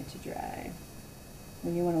a minute to dry.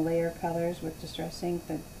 When you want to layer colors with distress ink,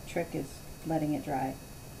 the trick is letting it dry.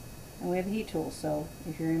 And we have a heat tool, so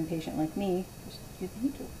if you're impatient like me, just use the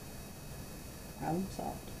heat tool. Problem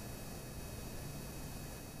solved.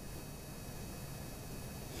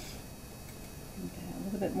 Okay, a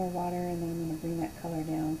little bit more water, and then I'm going to bring that color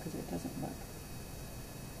down because it doesn't look.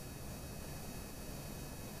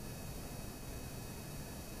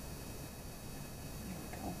 There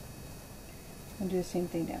we go. I'm going to do the same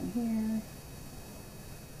thing down here.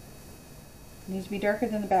 It needs to be darker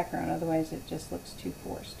than the background, otherwise it just looks too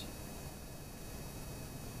forced.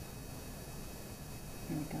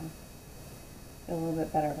 There we go. Feel a little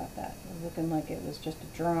bit better about that. It was looking like it was just a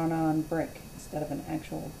drawn on brick instead of an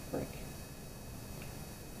actual brick.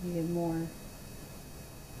 Needed more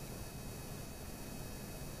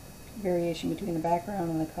variation between the background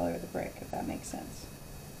and the color of the brick, if that makes sense.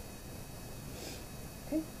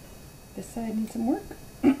 Okay, this side needs some work.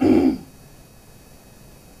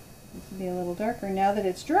 This will be a little darker. Now that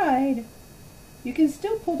it's dried, you can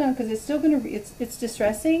still pull down because it's still gonna. It's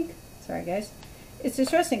distress ink. Sorry, guys. It's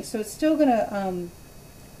distress ink, so it's still gonna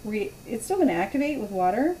it's still gonna activate with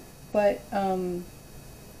water, but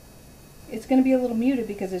it's gonna be a little muted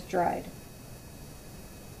because it's dried.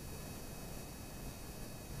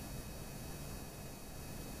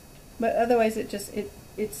 But otherwise,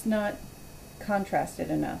 it's not contrasted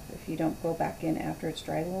enough if you don't go back in after it's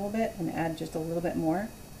dried a little bit and add just a little bit more.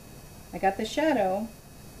 I got the shadow,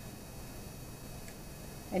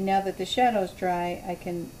 and now that the shadow's dry, I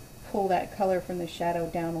can pull that color from the shadow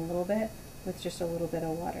down a little bit with just a little bit of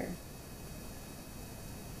water.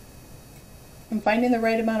 And finding the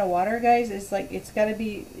right amount of water, guys, is like it's got to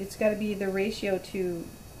be the ratio to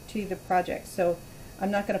the project. So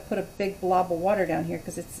I'm not going to put a big blob of water down here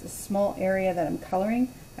because it's a small area that I'm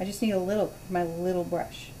coloring. I just need a little for my little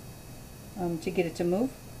brush to get it to move.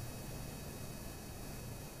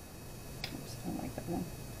 Oops, I don't like that one.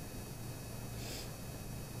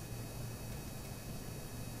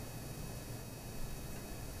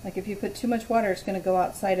 Like if you put too much water, it's going to go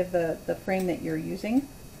outside of the frame that you're using,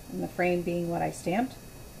 and the frame being what I stamped.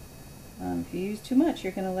 If you use too much,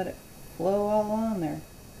 you're going to let it flow all on there.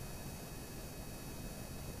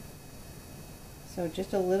 So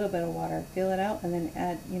just a little bit of water, fill it out, and then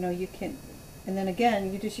add, you know, you can, and then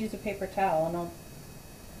again, you just use a paper towel, and I'll,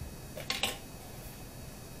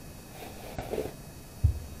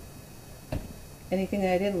 anything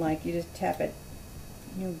that I didn't like, you just tap it,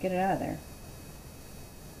 you get it out of there.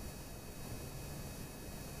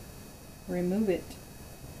 Remove it.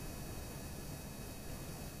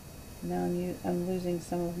 Now I'm losing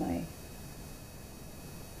some of my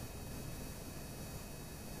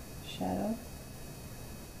shadow,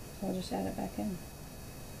 so I'll just add it back in.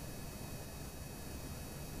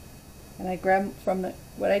 And I grab from the,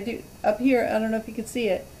 what I do up here, I don't know if you can see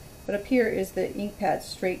it, but up here is the ink pad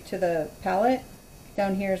straight to the palette.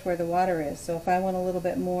 Down here is where the water is. So if I want a little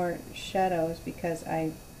bit more shadows because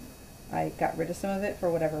I got rid of some of it for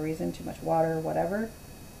whatever reason, too much water or whatever,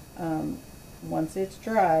 once it's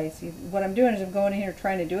dry, see what I'm doing is I'm going in here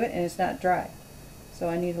trying to do it and it's not dry. So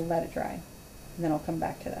I need to let it dry and then I'll come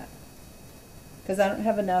back to that. Because I don't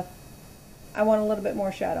have enough, I want a little bit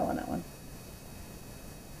more shadow on that one.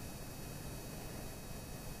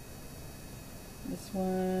 This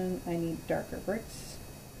one, I need darker bricks.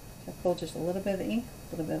 So I pull just a little bit of the ink,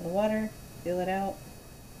 a little bit of the water, fill it out.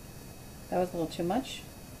 That was a little too much,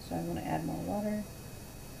 so I want to add more water.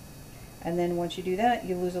 And then once you do that,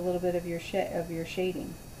 you lose a little bit of your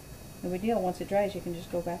shading. No big deal. Once it dries, you can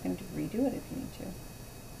just go back and redo it if you need to.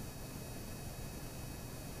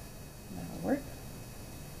 That'll work.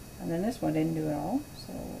 And then this one didn't do it all,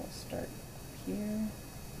 so we'll start here.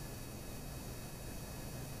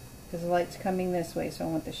 Because the light's coming this way, so I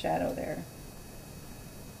want the shadow there.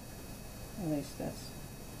 At least that's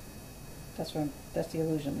the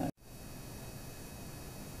illusion though.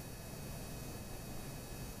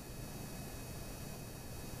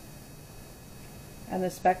 And the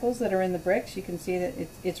speckles that are in the bricks, you can see that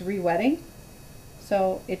it's re-wetting,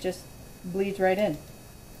 so it just bleeds right in,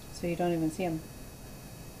 so you don't even see them.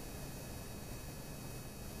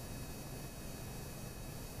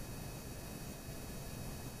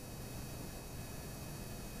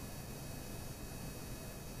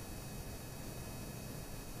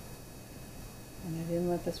 And I didn't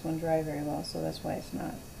let this one dry very well, so that's why it's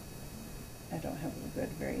not, I don't have a good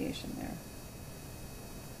variation there.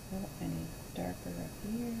 So I need darker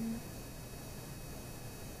up here.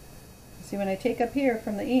 See, when I take up here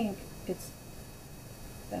from the ink,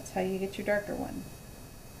 that's how you get your darker one.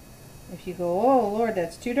 If you go, oh Lord,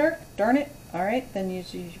 that's too dark, darn it, alright, then you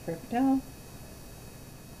use your paper towel.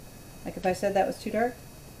 Like if I said that was too dark,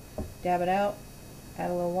 dab it out, add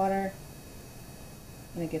a little water,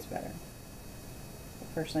 and it gets better.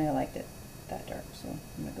 But personally, I liked it that dark, so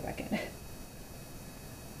I'm going to go back in.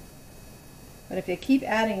 But if you keep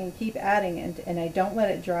adding and keep adding and I don't let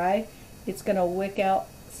it dry, it's going to wick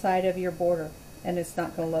outside of your border and it's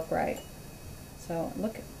not going to look right. So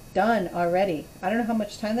look, done already. I don't know how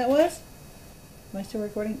much time that was. Am I still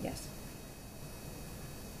recording? Yes.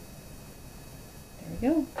 There we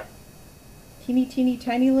go. Teeny, teeny,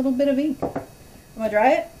 tiny little bit of ink. I'm going to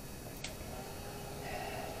dry it.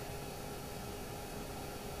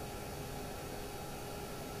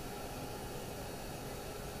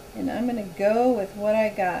 And I'm going to go with what I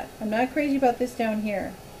got. I'm not crazy about this down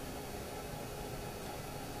here.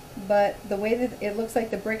 But the way that it looks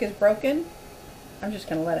like the brick is broken, I'm just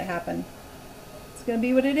going to let it happen. It's going to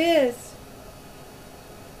be what it is.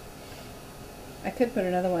 I could put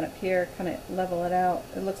another one up here, kind of level it out.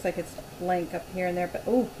 It looks like it's blank up here and there, but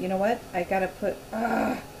oh, you know what? I got to put,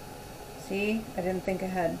 see, I didn't think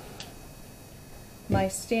ahead. My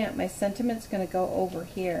stamp, my sentiment's going to go over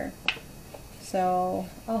here. So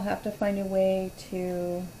I'll have to find a way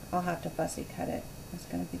to, I'll have to fussy cut it. That's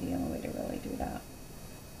going to be the only way to really do that.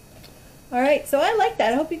 Alright, so I like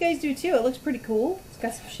that. I hope you guys do too. It looks pretty cool. It's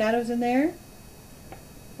got some shadows in there.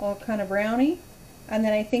 All kind of browny. And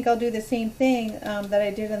then I think I'll do the same thing that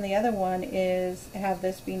I did on the other one, is have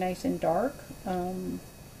this be nice and dark.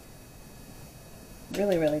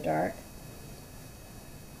 Really, really dark.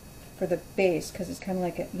 For the base, because it's kind of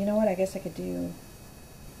like a, you know what, I guess I could do,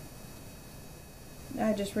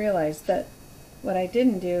 I just realized that what I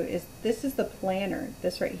didn't do is, this is the planter,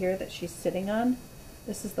 this right here that she's sitting on.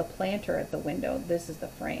 This is the planter at the window. This is the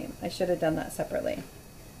frame. I should have done that separately.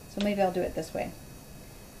 So maybe I'll do it this way.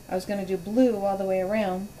 I was going to do blue all the way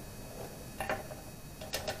around.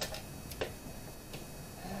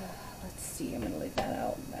 Let's see, I'm going to leave that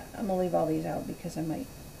out. I'm going to leave all these out because I might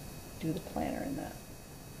do the planter in that.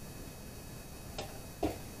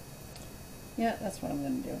 Yeah, that's what I'm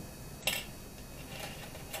going to do.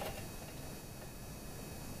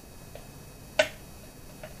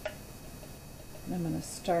 I'm going to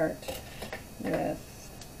start with,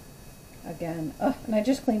 again, oh, and I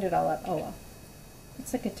just cleaned it all up. Oh well.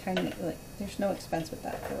 It's like a tiny, like, there's no expense with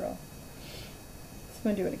that for real. So I'm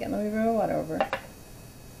going to do it again. Let me roll water over.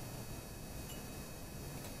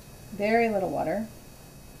 Very little water,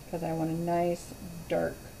 because I want a nice,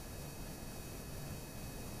 dark.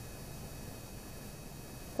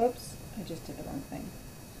 Oops, I just did the wrong thing.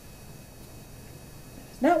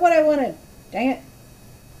 It's not what I wanted. Dang it.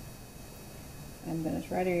 I'm going to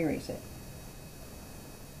try to erase it.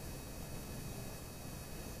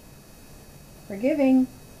 Forgiving.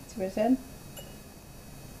 See what I said?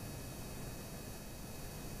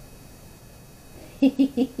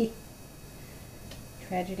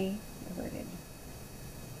 Tragedy averted.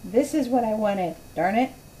 This is what I wanted. Darn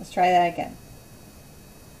it. Let's try that again.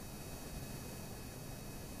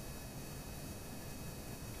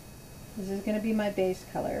 This is going to be my base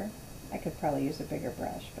color. I could probably use a bigger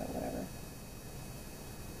brush, but whatever.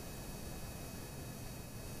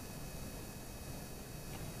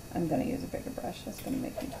 I'm going to use a bigger brush. That's going to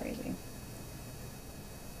make me crazy.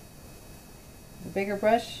 The bigger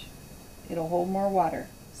brush, it'll hold more water.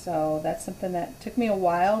 So that's something that took me a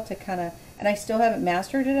while to kind of, and I still haven't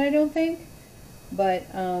mastered it, I don't think,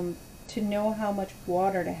 but to know how much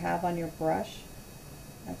water to have on your brush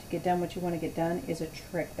to get done what you want to get done is a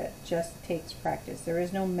trick that just takes practice. There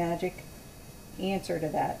is no magic answer to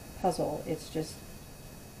that puzzle. It's just,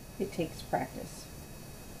 it takes practice.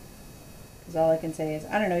 Because all I can say is,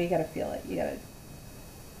 I don't know, you got to feel it. You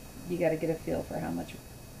got to get a feel for how much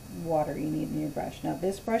water you need in your brush. Now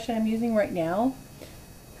this brush that I'm using right now,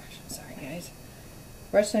 gosh, I'm sorry guys,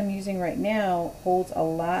 brush that I'm using right now holds a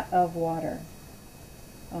lot of water,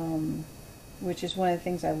 which is one of the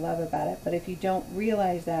things I love about it. But if you don't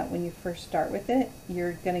realize that when you first start with it,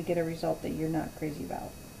 you're going to get a result that you're not crazy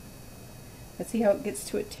about. Let's see how it gets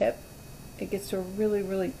to a tip. It gets to a really,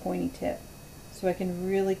 really pointy tip. So I can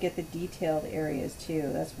really get the detailed areas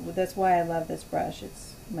too. That's why I love this brush.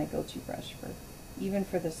 It's my go-to brush for even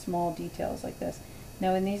for the small details like this.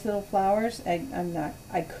 Now in these little flowers,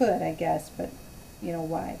 I could, I guess, but you know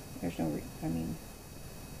why? There's no, I mean,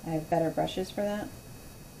 I have better brushes for that.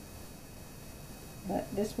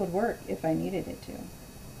 But this would work if I needed it to.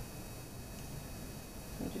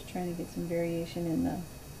 So just trying to get some variation in the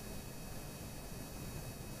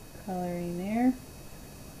coloring there.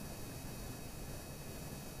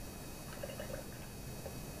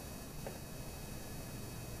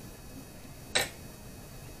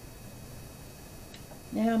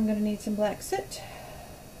 Now I'm going to need some black soot.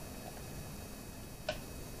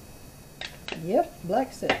 Yep,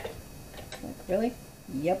 black soot. Like, really?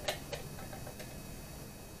 Yep.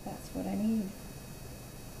 That's what I need.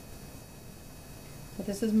 So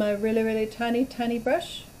this is my really, really tiny, tiny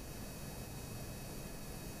brush.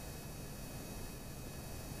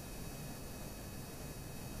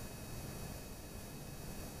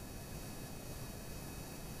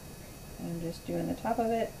 And I'm just doing the top of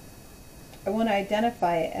it. I want to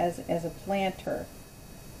identify it as a planter.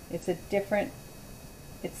 It's a different,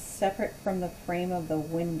 it's separate from the frame of the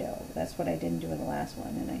window. That's what I didn't do in the last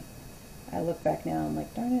one, and I look back now and I'm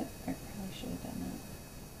like, darn it, I probably should have done that.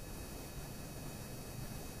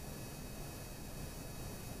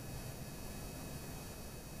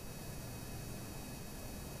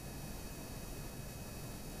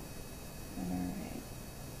 Alright.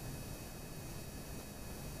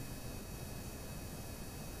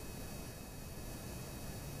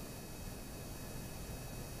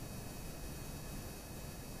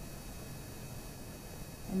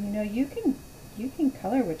 And you know, you can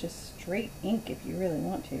color with just straight ink if you really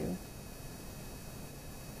want to.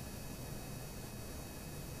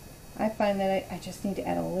 I find that I just need to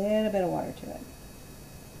add a little bit of water to it.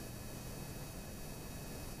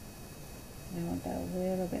 And I want that a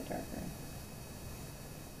little bit darker.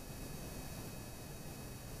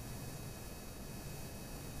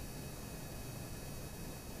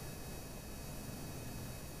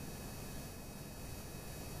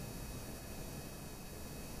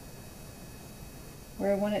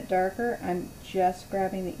 Where I want it darker, I'm just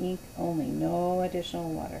grabbing the ink only, no additional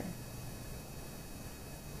water.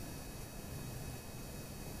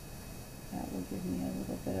 That will give me a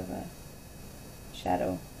little bit of a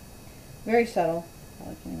shadow. Very subtle.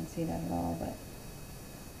 Probably can't even see that at all, but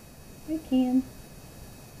I can.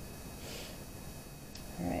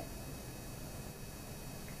 Alright.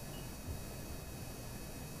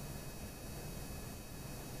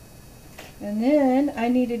 And then I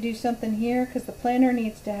need to do something here because the planner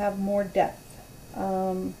needs to have more depth.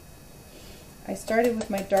 I started with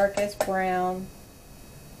my darkest brown.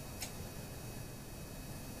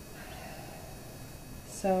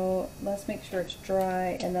 So let's make sure it's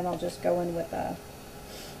dry, and then I'll just go in with a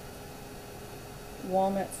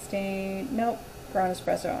walnut stain. Nope, ground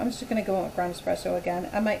espresso. I'm just going to go in with ground espresso again.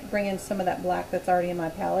 I might bring in some of that black that's already in my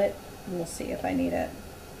palette, and we'll see if I need it.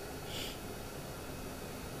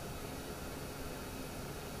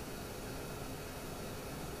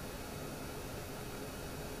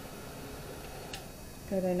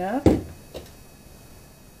 Good enough. I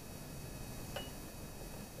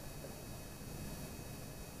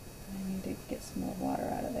need to get some more water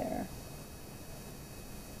out of there.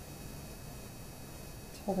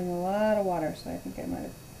 It's holding a lot of water, so I think I might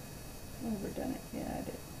have overdone it. Yeah, I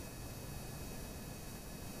did.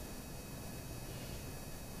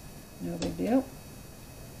 No big deal.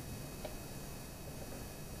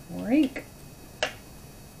 More ink.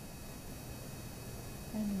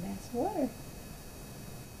 And that's water.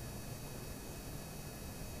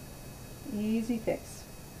 Easy fix.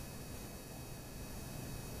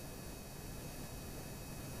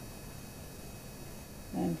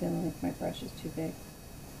 I'm feeling like my brush is too big.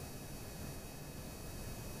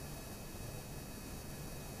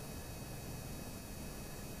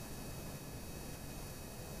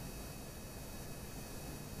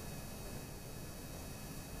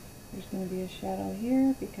 There's going to be a shadow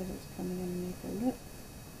here because it's coming underneath the lip.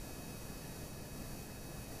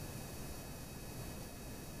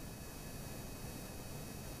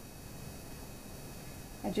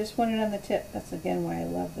 I just want it on the tip. That's again why I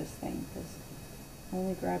love this thing, because I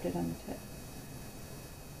only grabbed it on the tip.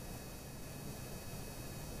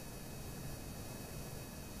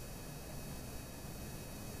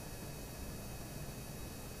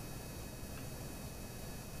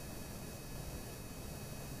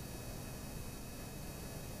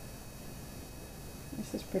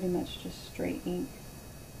 This is pretty much just straight ink.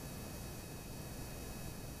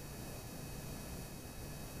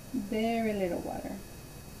 Very little water.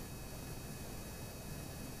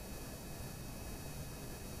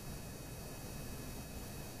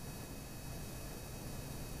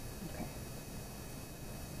 Okay.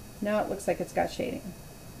 Now it looks like it's got shading.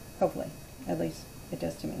 Hopefully. At least it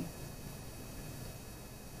does to me.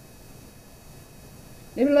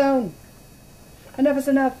 Leave it alone! Enough is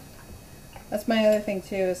enough! That's my other thing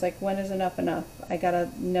too, is like, when is enough enough? I gotta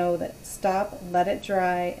know that stop, let it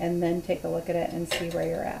dry, and then take a look at it and see where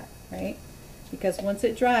you're at, right? Because once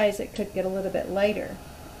it dries, it could get a little bit lighter,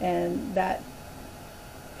 and that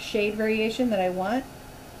shade variation that I want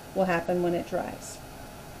will happen when it dries.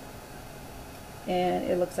 And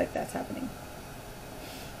it looks like that's happening.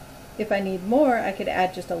 If I need more, I could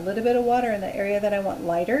add just a little bit of water in the area that I want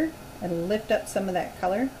lighter and lift up some of that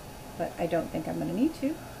color, but I don't think I'm going to need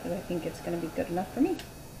to, because I think it's going to be good enough for me.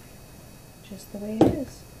 Just the way it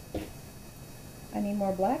is. I need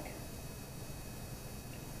more black.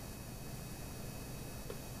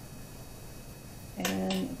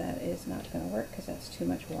 And that is not going to work because that's too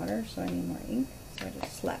much water, so I need more ink. So I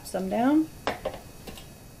just slap some down.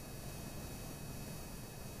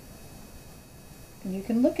 And you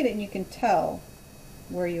can look at it and you can tell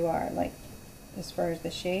where you are, like as far as the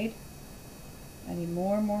shade. I need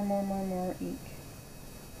more ink.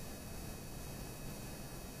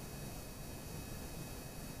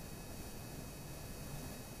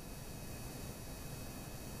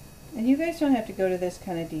 And you guys don't have to go to this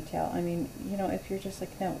kind of detail. I mean, you know, if you're just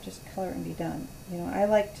like, no, just color and be done. You know, I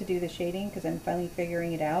like to do the shading because I'm finally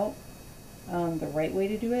figuring it out, the right way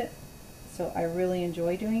to do it. So I really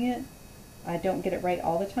enjoy doing it. I don't get it right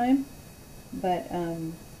all the time, but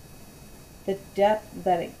the depth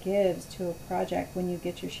that it gives to a project when you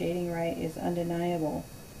get your shading right is undeniable,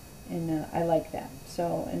 and I like that.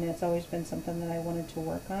 So, and it's always been something that I wanted to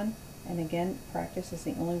work on, and again, practice is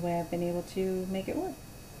the only way I've been able to make it work.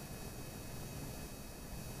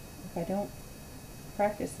 If I don't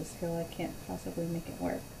practice the skill, I can't possibly make it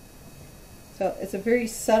work. So it's a very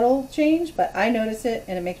subtle change, but I notice it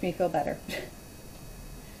and it makes me feel better.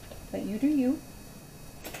 But you do you.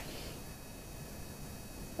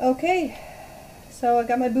 Okay, so I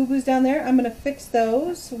got my boo-boos down there. I'm going to fix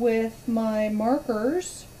those with my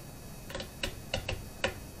markers.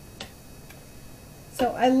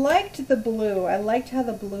 So I liked the blue. I liked how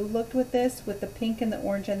the blue looked with this, with the pink and the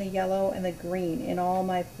orange and the yellow and the green in all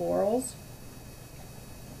my florals.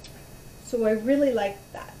 So I really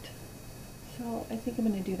liked that. So I think I'm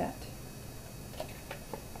going to do that.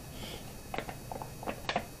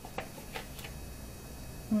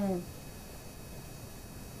 I don't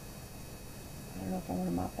know if I want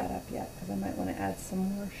to mop that up yet, because I might want to add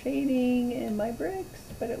some more shading in my bricks,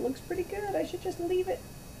 but it looks pretty good. I should just leave it.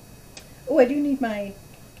 Oh, I do need my,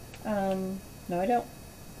 no I don't.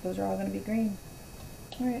 Those are all going to be green.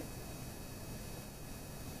 Alright.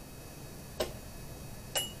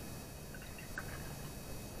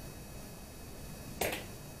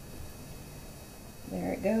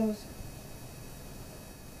 There it goes.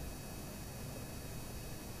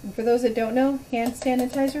 And for those that don't know, hand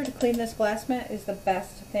sanitizer to clean this glass mat is the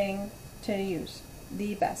best thing to use.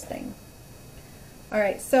 The best thing.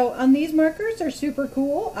 Alright, so on these markers, they're super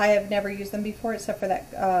cool. I have never used them before except for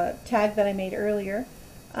that tag that I made earlier.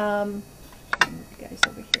 I'll move you guys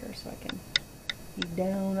over here so I can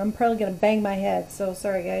down. I'm probably going to bang my head, so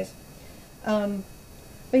sorry guys.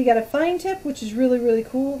 But you got a fine tip, which is really, really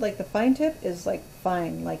cool. Like the fine tip is like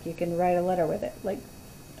fine, like you can write a letter with it. Like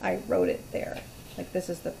I wrote it there. Like this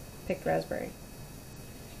is the picked raspberry.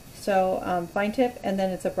 So fine tip, and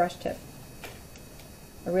then it's a brush tip.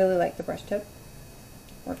 I really like the brush tip.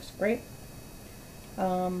 Works great.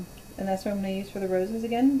 And that's what I'm going to use for the roses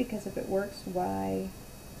again, because if it works, why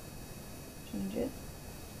change it?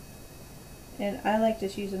 And I like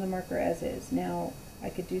just using the marker as is. Now, I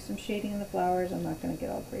could do some shading in the flowers. I'm not going to get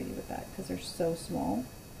all crazy with that because they're so small.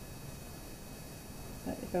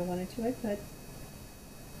 But if I wanted to, I could.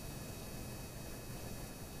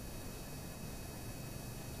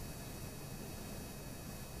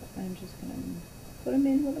 But I'm just going to put them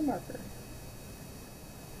in with a marker.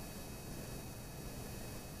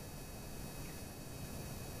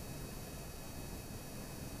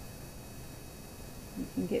 You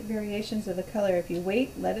can get variations of the color. If you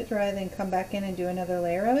wait, let it dry, then come back in and do another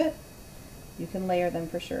layer of it, you can layer them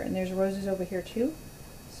for sure. And there's roses over here too,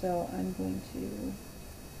 so I'm going to do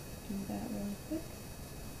that really quick.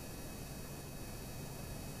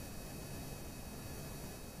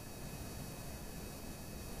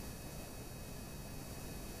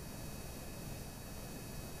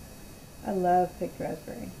 I love picked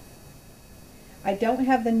raspberry. I don't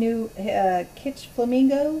have the new Kitsch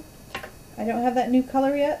Flamingo. I don't have that new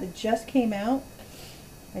color yet. It just came out.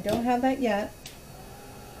 I don't have that yet.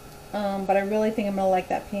 But I really think I'm going to like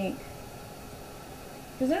that pink.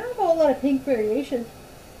 Because I don't have a whole lot of pink variations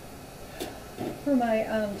for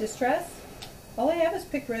my distress. All I have is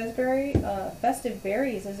picked raspberry. Festive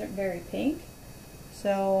berries isn't very pink.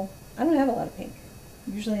 So I don't have a lot of pink.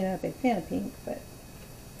 Usually not a big fan of pink, but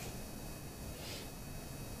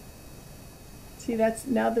see, that's,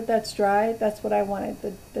 now that that's dry, that's what I wanted,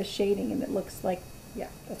 the shading, and it looks like, yeah,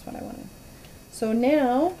 that's what I wanted. So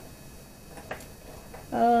now,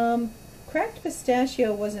 cracked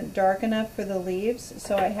pistachio wasn't dark enough for the leaves,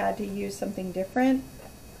 so I had to use something different.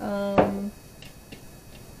 I'll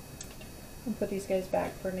put these guys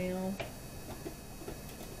back for now.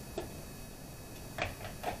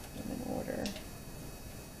 In order.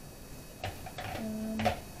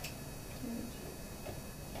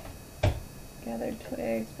 Gathered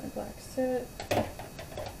twigs, my black soot,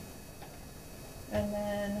 and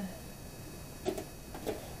then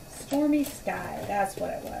Stormy Sky, that's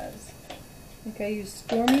what it was. I think I used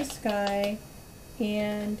Stormy Sky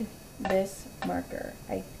and this marker,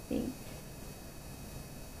 I think.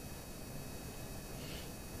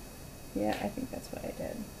 Yeah, I think that's what I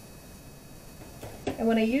did. And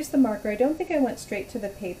when I used the marker, I don't think I went straight to the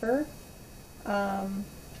paper. I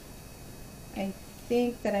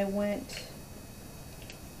think that I went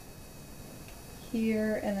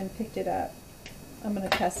here and then picked it up. I'm going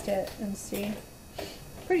to test it and see.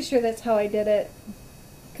 Pretty sure that's how I did it,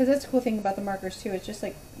 because that's the cool thing about the markers too. It's just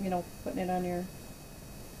like, you know, putting it on your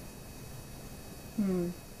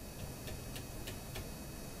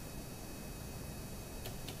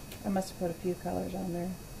I must have put a few colors on there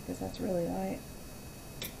because that's really light.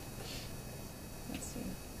 Let's see.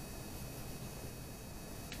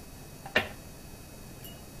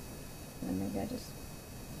 And maybe I just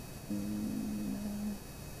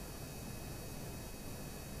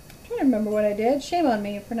trying to remember what I did. Shame on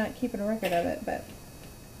me for not keeping a record of it, but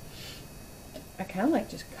I kind of like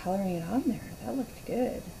just coloring it on there. That looked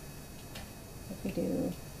good. If we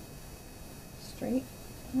do straight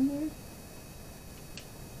on there.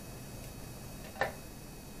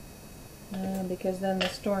 Because then the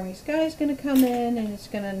Stormy Sky is going to come in and it's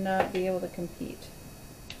going to not be able to compete.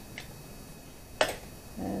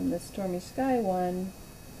 And the Stormy Sky one,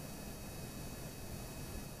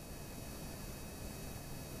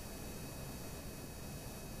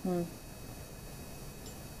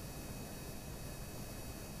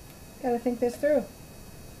 gotta think this through.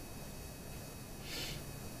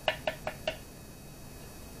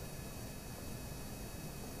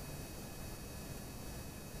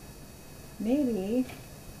 Maybe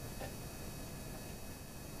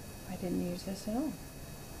I didn't use this at all.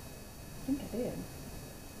 I think I did.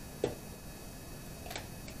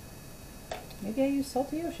 Maybe I used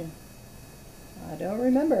Salty Ocean. I don't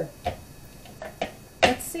remember.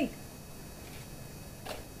 Let's see.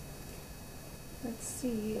 Let's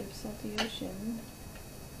see if Salty Ocean...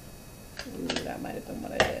 Ooh, that might have done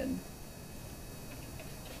what I did.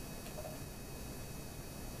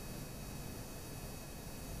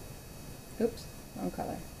 Oops, wrong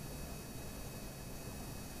color.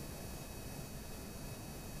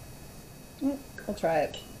 I'll try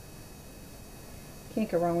it. Can't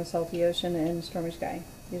go wrong with Salty Ocean and Stormy Sky.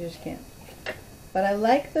 You just can't. But I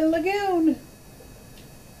like the lagoon.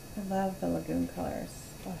 I love the lagoon colors.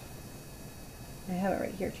 Oh, I have it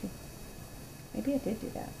right here too. Maybe I did do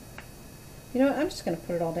that. You know what? I'm just going to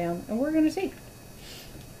put it all down and we're going to see.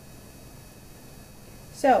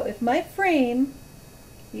 So if my frame,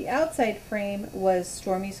 the outside frame was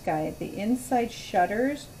Stormy Sky, the inside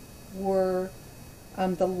shutters were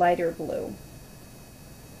the lighter blue.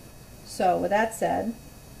 So with that said,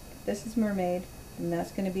 this is Mermaid, and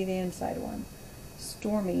that's going to be the inside one.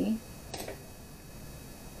 Stormy.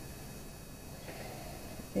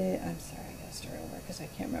 I'm sorry, I gotta start over because I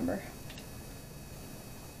can't remember.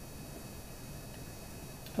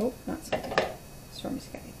 Oh, not something. Stormy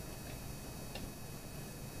Sky.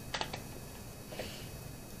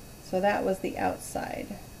 So that was the outside.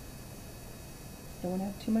 Don't want to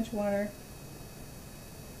have too much water.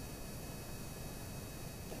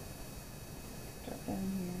 Drop down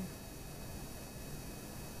here.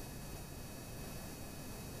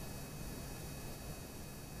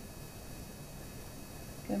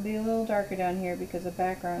 Gonna be a little darker down here because the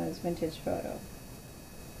background is vintage photo.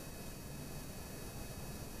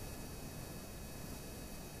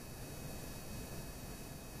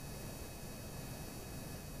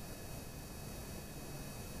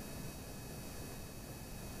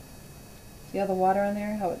 See all the water on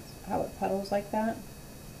there, how it puddles like that?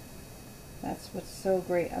 That's what's so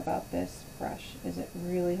great about this brush, is it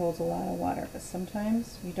really holds a lot of water, but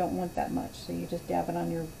sometimes you don't want that much, so you just dab it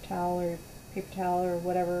on your towel or paper towel or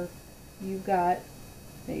whatever you've got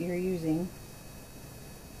that you're using.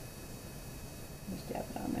 Just dab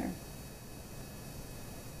it on there.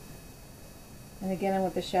 And again, I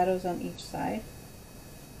want the shadows on each side.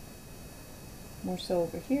 More so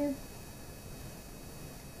over here.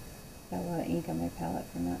 Got a lot of ink on my palette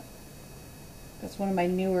from that. That's one of my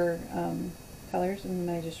newer colors in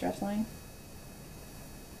my Distress line.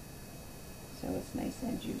 So it's nice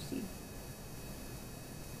and juicy.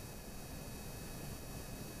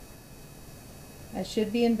 I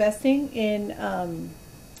should be investing in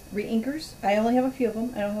re-inkers. I only have a few of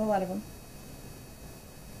them. I don't have a lot of them.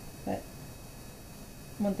 But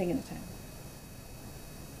one thing at a time.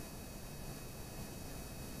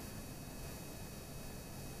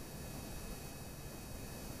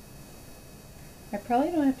 I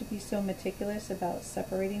probably don't have to be so meticulous about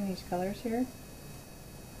separating these colors here.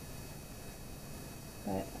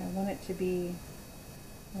 But I want it to be,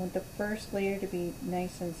 I want the first layer to be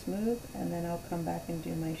nice and smooth, and then I'll come back and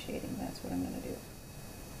do my shading. That's what I'm going to do.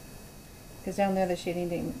 Because down there the shading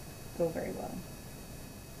didn't go very well.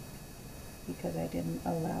 Because I didn't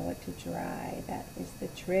allow it to dry. That is the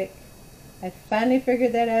trick. I finally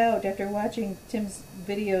figured that out after watching Tim's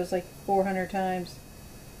videos like 400 times.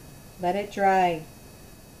 Let it dry.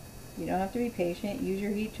 You don't have to be patient. Use your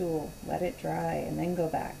heat tool. Let it dry and then go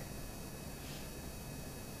back.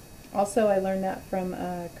 Also, I learned that from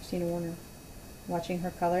Christina Warner. Watching her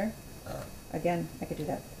color. Again, I could do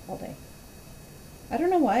that all day. I don't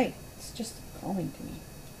know why. It's just calming to me.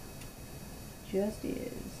 Just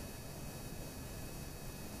is.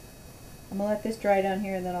 I'm going to let this dry down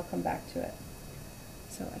here and then I'll come back to it.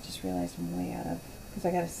 So I just realized I'm way out of, because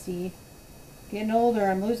I got to see. Getting older,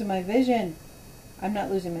 I'm losing my vision. I'm not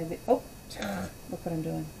losing my vision. Oh, look what I'm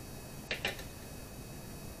doing.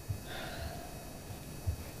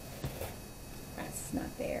 That's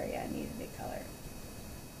not there. Yeah, I need a big color.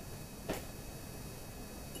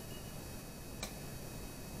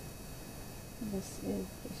 This is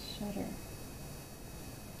the shutter.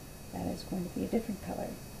 That is going to be a different color.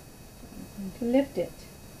 So I'm going to lift it.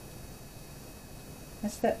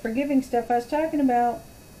 That's that forgiving stuff I was talking about.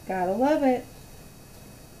 Gotta love it.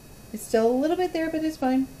 It's still a little bit there, but it's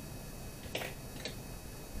fine.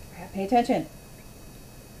 Pay attention.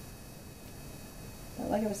 But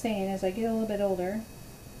like I was saying, as I get a little bit older,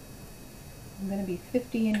 I'm going to be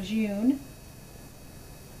 50 in June.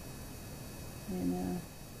 And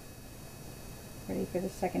ready for the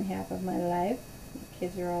second half of my life. The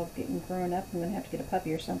kids are all getting grown up. I'm going to have to get a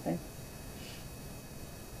puppy or something.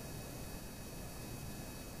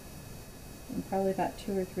 In probably about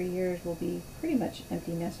 2 or 3 years, we'll be pretty much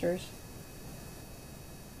empty nesters.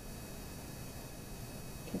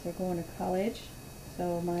 Kids are going to college.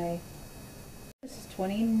 So this is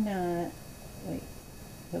 29, wait,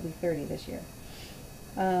 he'll be 30 this year.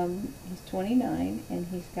 He's 29 and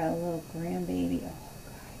he's got a little grandbaby. Oh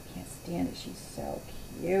God, I can't stand it. She's so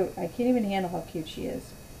cute. I can't even handle how cute she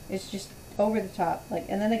is. It's just over the top. Like,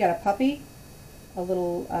 and then they got a puppy, a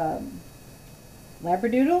little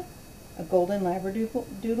Labradoodle. A golden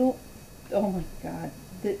Labradoodle. Oh my God.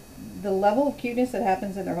 The level of cuteness that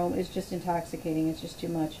happens in their home is just intoxicating. It's just too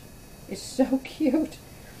much. It's so cute.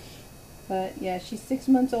 But yeah, she's 6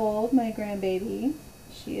 months old, my grandbaby.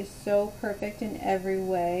 She is so perfect in every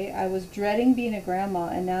way. I was dreading being a grandma,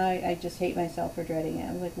 and now I just hate myself for dreading it.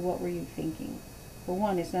 I'm like, what were you thinking? For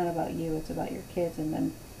one, it's not about you, it's about your kids and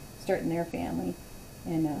them starting their family.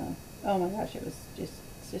 And oh my gosh, it was just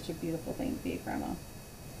such a beautiful thing to be a grandma.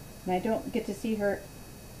 And I don't get to see her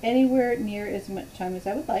anywhere near as much time as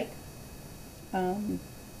I would like.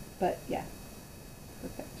 But yeah,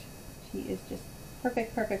 perfect. She is just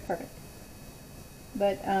perfect, perfect, perfect.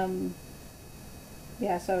 But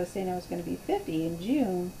yeah, so I was saying I was going to be 50 in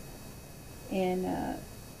June, and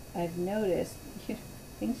I've noticed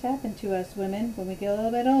things happen to us women when we get a little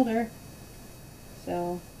bit older.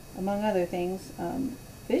 So, among other things,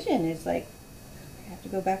 vision is like, I have to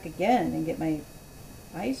go back again and get my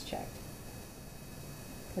eyes checked.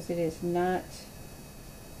 Because it is not,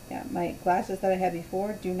 yeah, my glasses that I had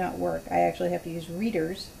before do not work. I actually have to use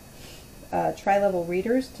readers, tri-level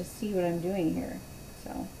readers, to see what I'm doing here.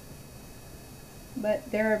 So,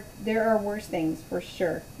 but there are worse things for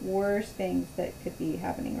sure. Worse things that could be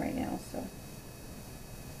happening right now. So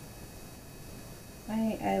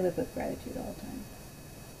I live with gratitude all the time.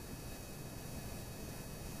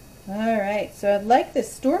 All right, so I like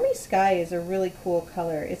this. Stormy Sky is a really cool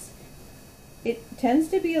color. It tends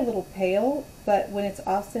to be a little pale, but when it's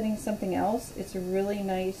offsetting something else, it's a really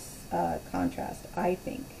nice contrast, I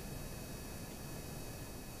think.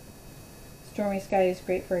 Stormy Sky is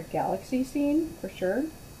great for a galaxy scene, for sure.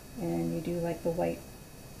 And you do like the white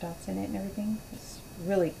dots in it and everything. It's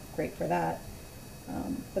really great for that.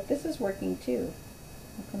 But this is working too.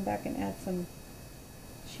 I'll come back and add some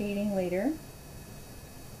shading later.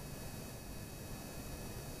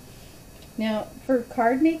 Now, for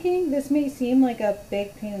card making, this may seem like a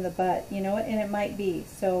big pain in the butt, you know what? And it might be.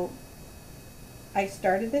 So I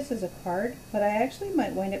started this as a card, but I actually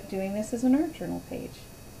might wind up doing this as an art journal page.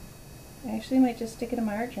 I actually might just stick it in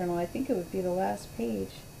my art journal. I think it would be the last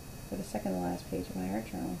page, or the second to last page of my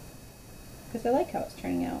art journal, because I like how it's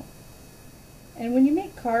turning out. And when you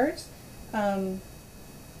make cards, I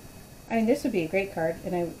mean, this would be a great card,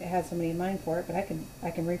 and I had somebody in mind for it, but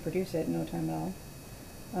I can reproduce it in no time at all.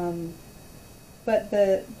 But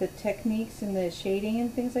the techniques and the shading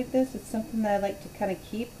and things like this, it's something that I like to kind of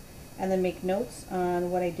keep, and then make notes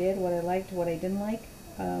on what I did, what I liked, what I didn't like,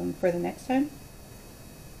 for the next time.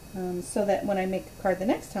 So that when I make a card the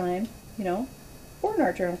next time, you know, or an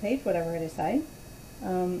art journal page, whatever I decide,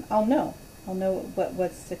 I'll know what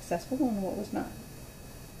was successful and what was not.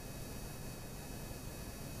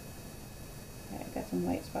 Okay, I got some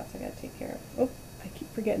white spots I gotta take care of. Oh, I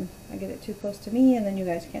keep forgetting. I get it too close to me and then you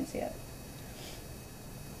guys can't see it.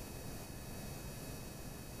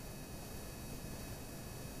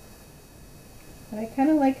 But I kind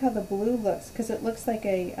of like how the blue looks, because it looks like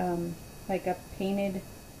a painted,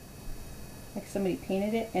 like somebody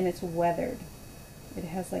painted it, and it's weathered. It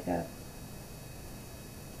has like a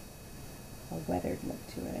weathered look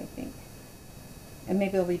to it, I think. And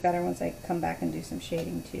maybe it'll be better once I come back and do some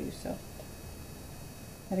shading too. So,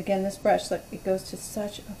 and again, this brush, look, it goes to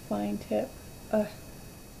such a fine tip. Ugh.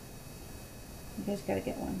 You guys gotta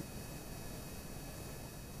get one.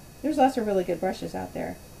 There's lots of really good brushes out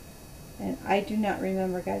there. And I do not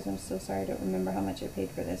remember, guys, I'm so sorry, I don't remember how much I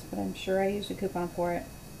paid for this, but I'm sure I used a coupon for it.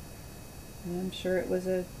 And I'm sure it was,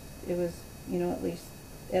 you know, at least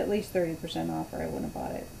 30% off, or I wouldn't have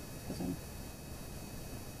bought it. Because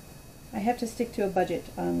I have to stick to a budget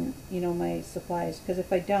on, you know, my supplies, because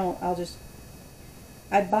if I don't,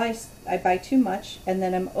 I buy too much, and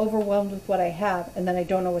then I'm overwhelmed with what I have, and then I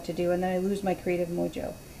don't know what to do, and then I lose my creative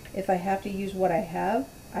mojo. If I have to use what I have,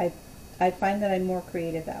 I find that I'm more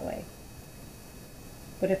creative that way.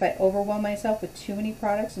 But if I overwhelm myself with too many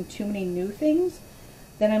products and too many new things,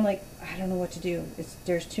 then I'm like, I don't know what to do.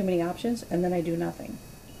 There's too many options, and then I do nothing.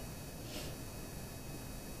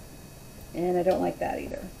 And I don't like that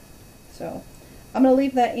either. So I'm going to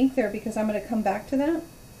leave that ink there because I'm going to come back to that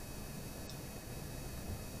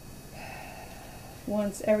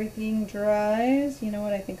once everything dries. You know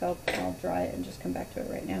what, I think I'll dry it and just come back to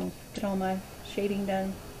it right now. Get all my shading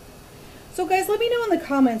done. So guys, let me know in the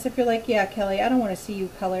comments if you're like, yeah, Kelly, I don't want to see you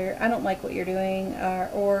color. I don't like what you're doing.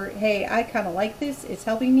 Or, hey, I kind of like this. It's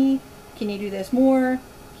helping me. Can you do this more?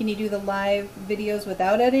 Can you do the live videos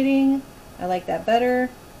without editing? I like that better.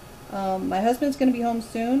 My husband's going to be home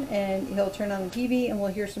soon, and he'll turn on the TV, and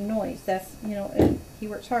we'll hear some noise. That's, you know, and he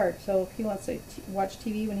works hard. So if he wants to watch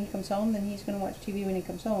TV when he comes home, then he's going to watch TV when he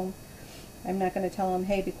comes home. I'm not going to tell him,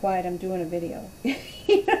 hey, be quiet, I'm doing a video.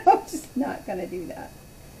 You know, I'm just not going to do that.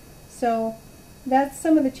 So that's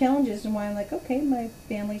some of the challenges and why I'm like, okay, my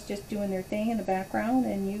family's just doing their thing in the background,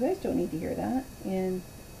 and you guys don't need to hear that, and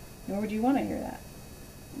nor would you want to hear that.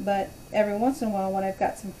 But every once in a while when I've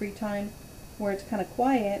got some free time where it's kind of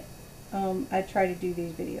quiet, I try to do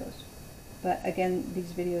these videos. But again,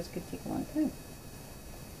 these videos could take a long time.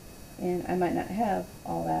 And I might not have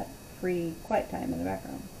all that free quiet time in the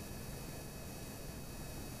background.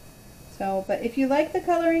 So, but if you like the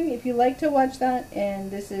coloring, if you like to watch that,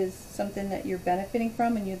 and this is something that you're benefiting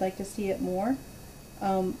from and you'd like to see it more,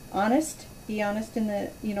 be honest in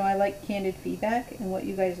the, I like candid feedback and what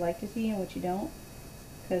you guys like to see and what you don't.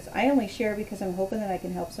 Because I only share because I'm hoping that I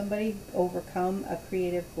can help somebody overcome a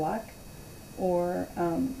creative block. Or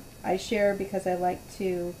I share because I like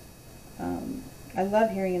to, I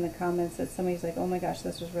love hearing in the comments that somebody's like, oh my gosh,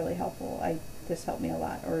 this was really helpful. This helped me a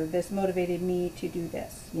lot. Or this motivated me to do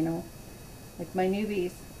this, Like my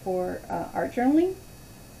newbies for art journaling,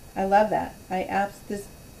 I love that.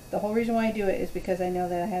 The whole reason why I do it is because I know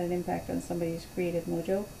that I had an impact on somebody's creative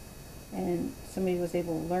mojo, and somebody was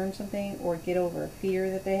able to learn something or get over a fear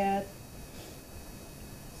that they had.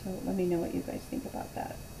 So let me know what you guys think about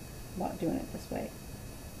that, about doing it this way.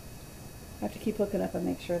 I have to keep looking up and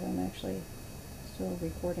make sure that I'm actually still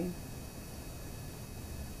recording.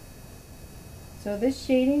 So this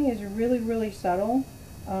shading is really, really subtle.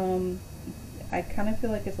 I kind of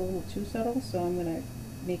feel like it's a little too subtle, so I'm going to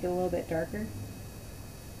make it a little bit darker.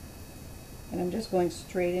 And I'm just going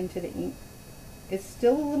straight into the ink. It's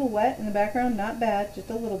still a little wet in the background, not bad, just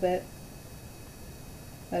a little bit.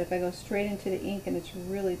 But if I go straight into the ink and it's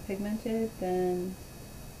really pigmented, then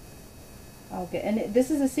I'll get, and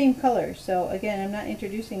this is the same color, so again, I'm not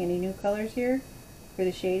introducing any new colors here for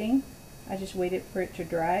the shading. I just waited for it to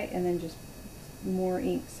dry and then just more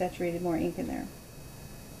ink, saturated more ink in there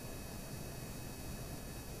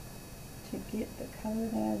to get the color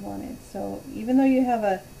that I wanted. So even though you have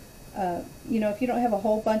if you don't have a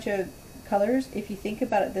whole bunch of colors, if you think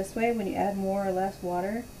about it this way, when you add more or less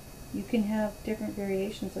water, you can have different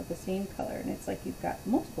variations of the same color, and it's like you've got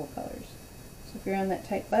multiple colors. So if you're on that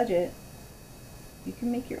tight budget, you can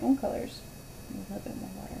make your own colors. A little bit more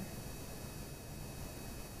water.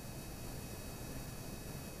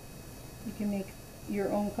 You can make your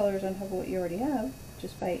own colors on top of what you already have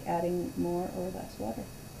just by adding more or less water.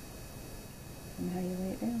 And how you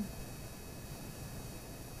lay it down.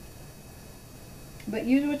 But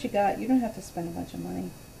use what you got. You don't have to spend a bunch of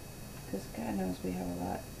money, because God knows we have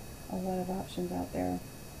a lot of options out there.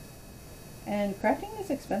 And crafting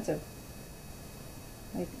is expensive.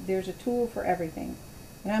 Like, there's a tool for everything.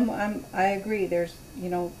 And I agree, there's,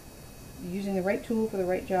 using the right tool for the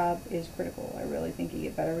right job is critical. I really think you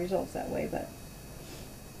get better results that way, but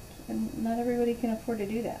not everybody can afford to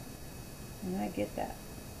do that. And I get that.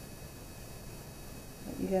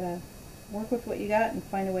 But you gotta work with what you got and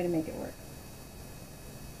find a way to make it work.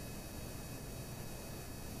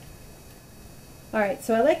 Alright,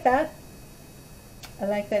 so I like that. I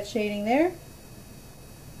like that shading there.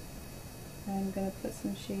 I'm going to put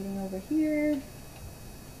some shading over here.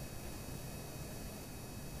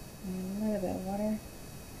 And a little bit of water.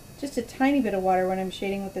 Just a tiny bit of water when I'm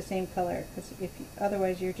shading with the same color, because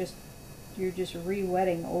otherwise you're just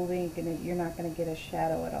re-wetting old ink, and you're not going to get a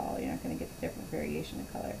shadow at all. You're not going to get a different variation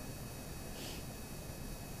of color.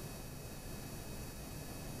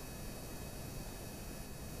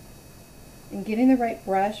 And getting the right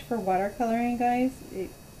brush for watercoloring, guys, it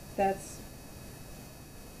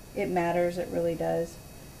matters. It really does.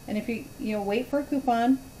 And if you wait for a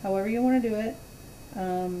coupon, however you want to do it,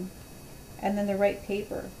 and then the right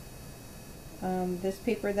paper. This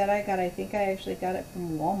paper that I got, I think I actually got it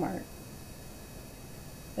from Walmart.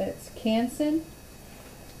 It's Canson.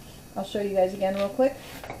 I'll show you guys again real quick.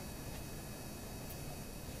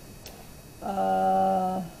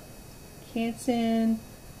 Canson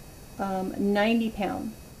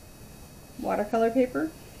 90-pound watercolor paper,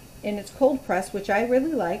 and it's cold press, which I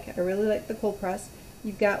really like. I really like the cold press.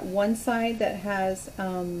 You've got one side that has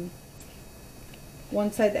a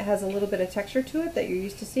little bit of texture to it that you're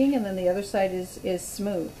used to seeing, and then the other side is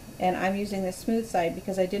smooth. And I'm using the smooth side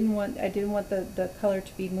because I didn't want the color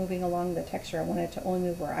to be moving along the texture. I wanted it to only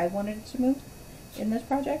move where I wanted it to move in this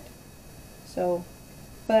project. So,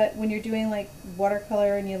 but when you're doing like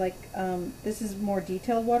watercolor and you like, this is more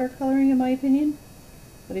detailed watercoloring in my opinion.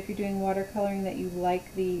 But if you're doing watercoloring that you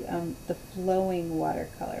like the flowing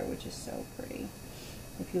watercolor, which is so pretty,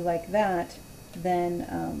 if you like that,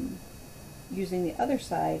 then using the other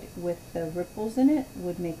side with the ripples in it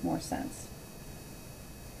would make more sense,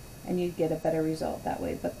 and you'd get a better result that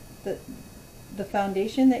way. But the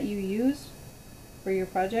foundation that you use for your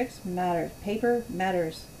projects matters. Paper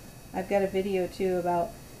matters. I've got a video too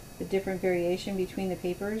about the different variation between the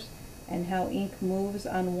papers, and how ink moves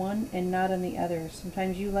on one and not on the other.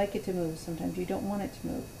 Sometimes you like it to move, sometimes you don't want it to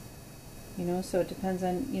move. You know, so it depends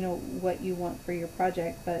on, you know, what you want for your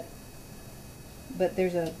project, but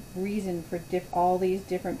there's a reason for all these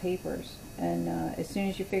different papers, and as soon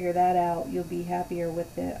as you figure that out, you'll be happier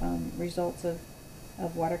with the results of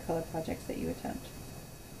watercolor projects that you attempt.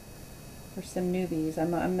 For some newbies,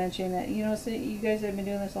 I'm mentioning that, you know, so you guys have been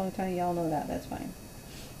doing this a long time, y'all know that, that's fine.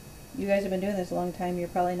 You guys have been doing this a long time, you're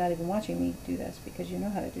probably not even watching me do this because you know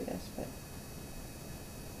how to do this, but.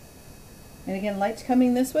 And again, light's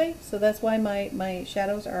coming this way, so that's why my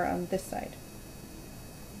shadows are on this side.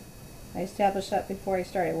 I established that before I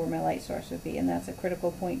started where my light source would be, and that's a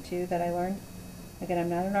critical point too that I learned. Again, I'm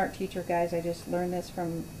not an art teacher, guys, I just learned this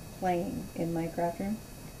from playing in my craft room.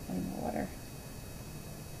 I need more water.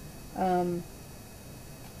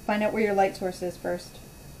 Find out where your light source is first.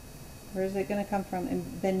 Where is it going to come from?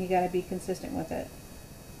 And then you got to be consistent with it.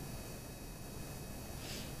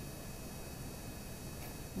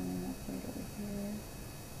 And I'll put it over here.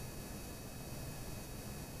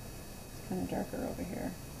 It's kind of darker over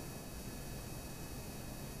here.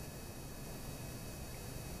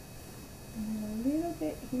 And a little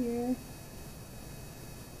bit here.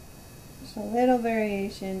 Just a little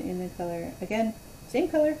variation in the color. Again, same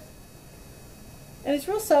color. And it's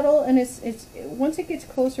real subtle, and it's once it gets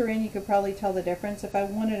closer in, you could probably tell the difference. If I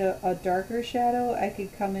wanted a darker shadow, I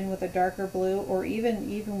could come in with a darker blue, or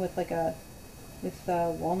even with like a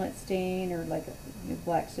walnut stain, or like a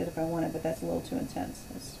black soot if I wanted, but that's a little too intense.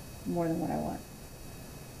 That's more than what I want.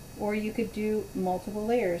 Or you could do multiple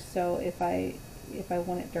layers. So if I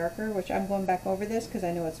want it darker, which I'm going back over this because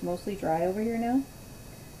I know it's mostly dry over here now.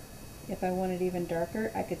 If I want it even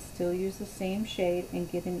darker, I could still use the same shade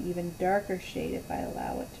and get an even darker shade if I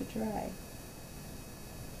allow it to dry.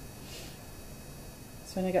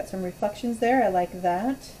 So I got some reflections there. I like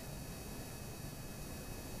that.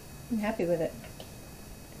 I'm happy with it.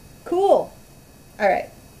 Cool. All right.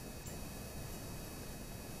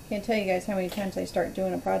 Can't tell you guys how many times I start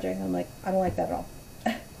doing a project and I'm like, I don't like that at all.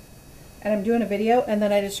 And I'm doing a video and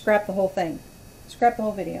then I just scrap the whole thing. Scrap the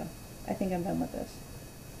whole video. I think I'm done with this.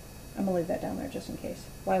 I'm going to leave that down there just in case.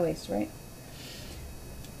 Why waste, right?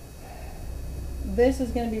 This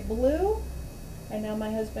is going to be blue, and now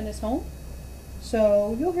my husband is home.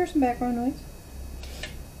 So you'll hear some background noise.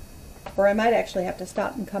 Or I might actually have to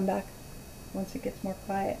stop and come back once it gets more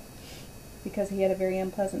quiet, because he had a very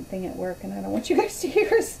unpleasant thing at work, and I don't want you guys to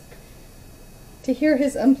hear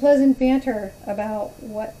his unpleasant banter about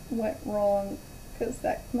what went wrong, because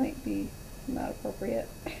that might be not appropriate.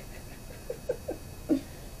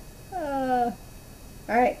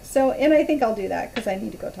 Alright, so, and I think I'll do that because I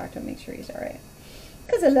need to go talk to him, make sure he's alright.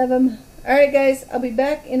 Because I love him. Alright guys, I'll be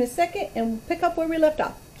back in a second and we'll pick up where we left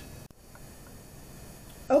off.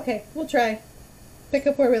 Okay, we'll try. Pick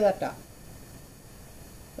up where we left off.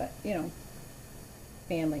 But, you know,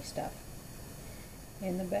 family stuff.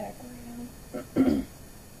 In the background.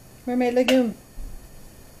 Mermaid Lagoon.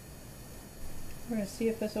 We're going to see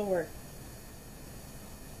if this will work.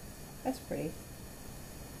 That's pretty.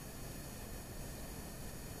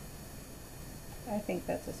 I think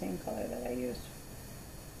that's the same color that I used.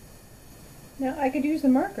 Now I could use the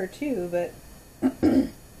marker too, but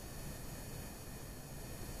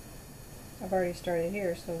I've already started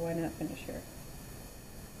here, so why not finish here?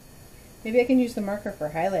 Maybe I can use the marker for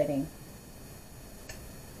highlighting.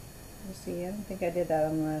 We'll see. I don't think I did that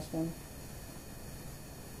on the last one.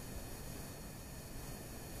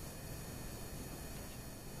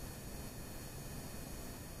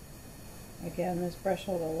 Again, this brush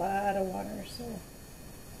holds a lot of water, so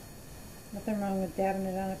nothing wrong with dabbing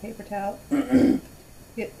it on a paper towel.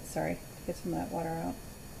 Get some of that water out.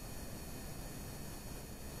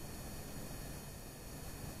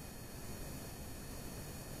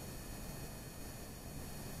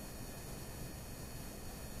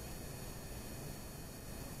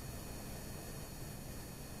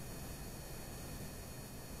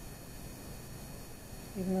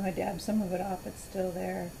 Even though I dabbed some of it off, it's still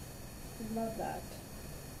there. Love that.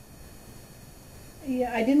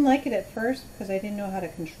 Yeah, I didn't like it at first because I didn't know how to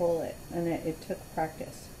control it, and it took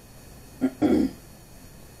practice. Because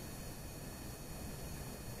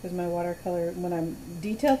my watercolor, when I'm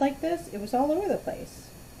detailed like this, it was all over the place.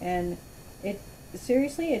 And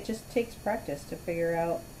seriously, it just takes practice to figure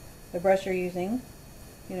out the brush you're using,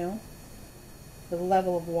 you know, the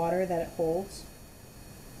level of water that it holds.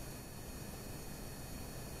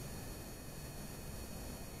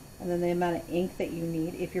 And then the amount of ink that you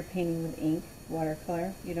need if you're painting with ink,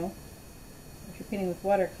 watercolor, you know. If you're painting with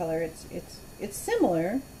watercolor, it's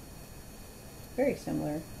similar, very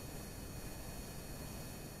similar.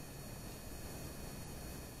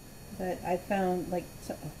 But I found like,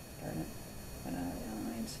 oh, darn it, went out of the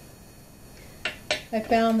lines. I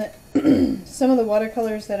found that some of the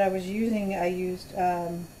watercolors that I was using, I used,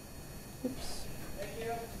 oops.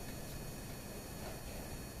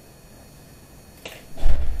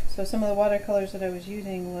 So some of the watercolors that I was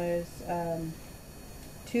using was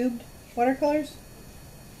tubed watercolors.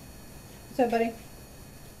 What's up, buddy?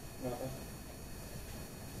 Nothing.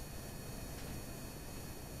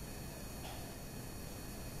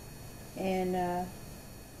 And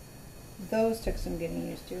those took some getting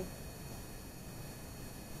used to.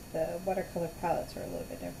 The watercolor palettes are a little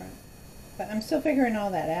bit different. But I'm still figuring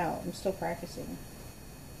all that out. I'm still practicing.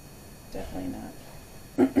 Definitely not.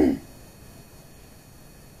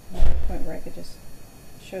 At a point where I could just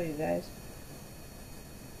show you guys.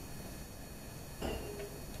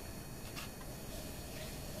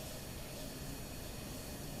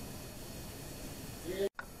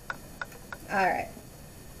 Alright.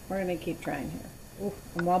 We're going to keep trying here. Ooh,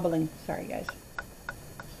 I'm wobbling. Sorry, guys.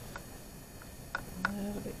 A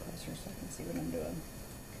little bit closer so I can see what I'm doing.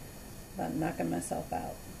 Without knocking myself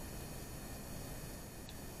out.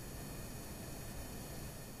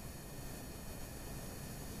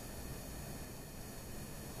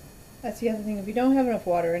 That's the other thing. If you don't have enough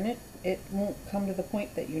water in it, it won't come to the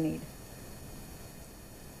point that you need.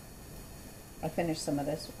 I finished some of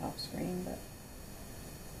this off screen, but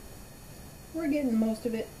we're getting most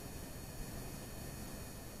of it.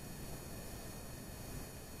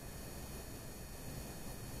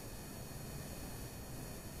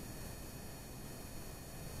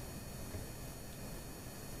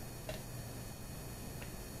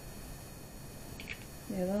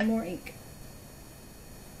 A little more ink.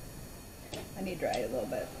 I need to dry it a little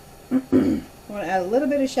bit. I want to add a little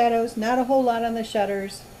bit of shadows, not a whole lot on the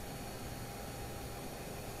shutters.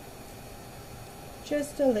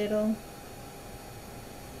 Just a little.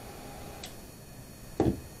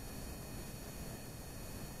 There's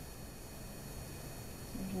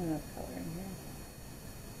not enough color in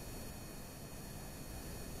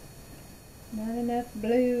here. Not enough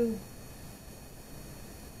blue.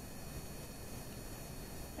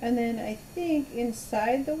 And then I think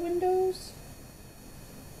inside the windows,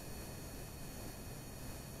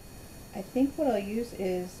 I think what I'll use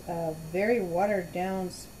is a very watered down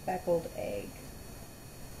speckled egg.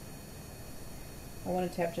 I want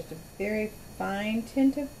it to have just a very fine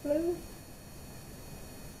tint of blue.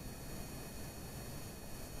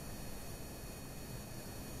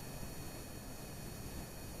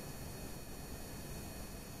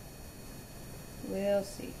 We'll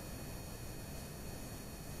see.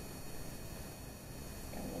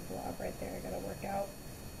 Got a little blob right there I gotta work out.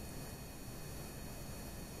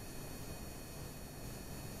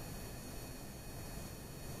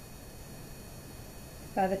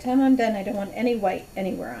 By the time I'm done, I don't want any white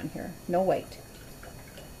anywhere on here. No white.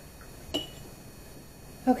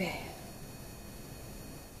 Okay.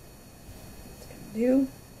 That's gonna do.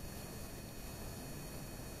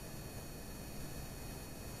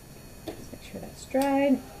 Just make sure that's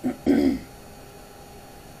dried. And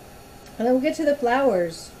then we'll get to the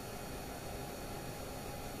flowers.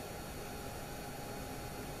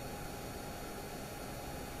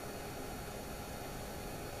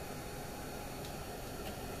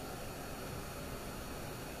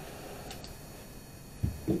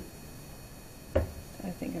 I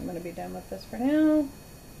think I'm going to be done with this for now.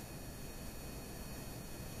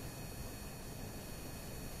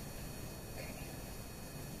 Okay.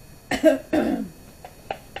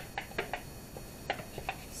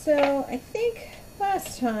 So I think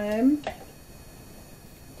last time,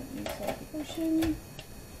 don't need salty ocean.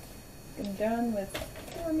 I'm done with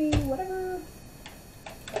for me, whatever.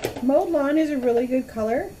 Mowed lawn is a really good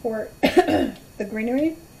color for the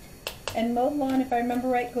greenery. And mowed lawn, if I remember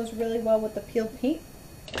right, goes really well with the peeled paint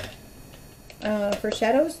for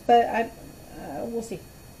shadows, but we'll see.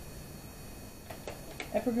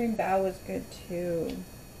 Evergreen bough is good too.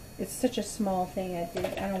 It's such a small thing, I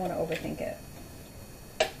don't want to overthink it.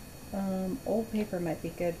 Old paper might be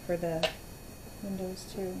good for the windows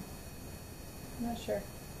too. I'm not sure.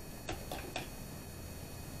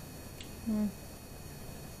 Oh,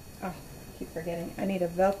 I keep forgetting. I need a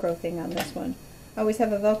Velcro thing on this one. I always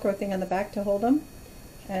have a Velcro thing on the back to hold them,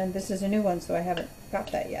 and this is a new one, so I haven't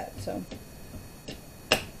got that yet. So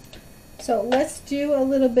let's do a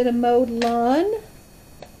little bit of mowed lawn. Oh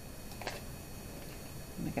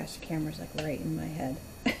my gosh, the camera's like right in my head.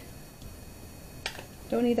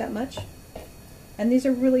 Don't need that much. And these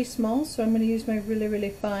are really small, so I'm going to use my really, really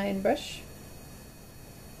fine brush.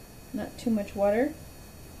 Not too much water.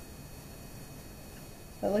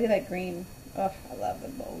 But look at that green. Oh, I love the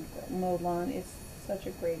mowed lawn. It's Such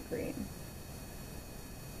a great green.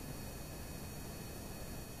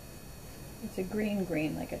 It's a green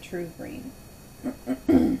green, like a true green.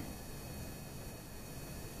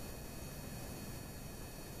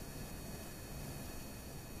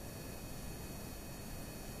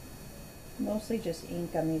 Mostly just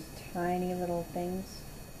ink on these tiny little things.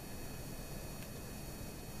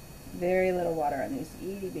 Very little water on these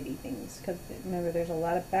itty bitty things, because remember there's a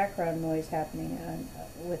lot of background noise happening on,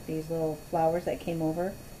 with these little flowers that came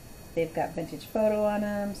over. They've got vintage photo on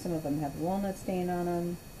them, some of them have walnut stain on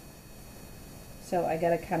them. So I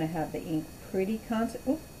gotta kind of have the ink pretty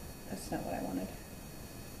oh, that's not what I wanted.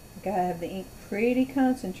 I gotta have the ink pretty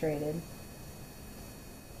concentrated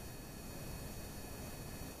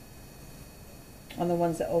on the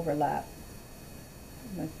ones that overlap.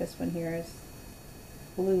 Like this one here is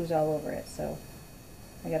blues all over it, so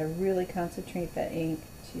I gotta really concentrate that ink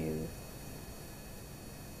to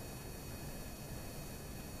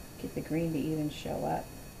get the green to even show up.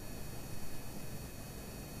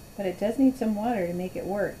 But it does need some water to make it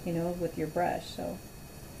work, you know, with your brush, so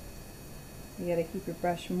you gotta keep your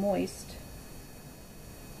brush moist.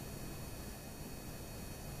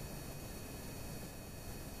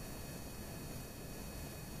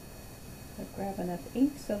 So grab enough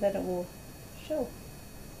ink so that it will show.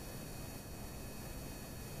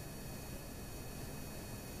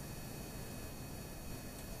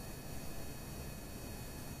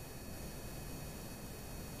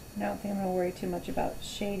 I don't think I'm going to worry too much about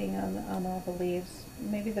shading on all the leaves.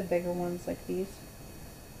 Maybe the bigger ones like these.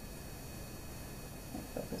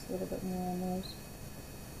 I'll focus a little bit more on those.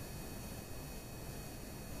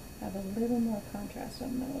 Have a little more contrast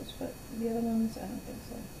on those, but the other ones, I don't think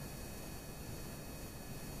so.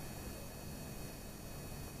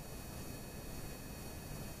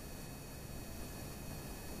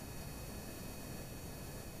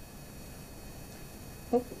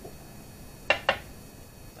 Oh.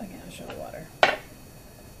 Again, I'll show the water.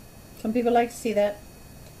 Some people like to see that.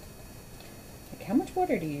 Like, how much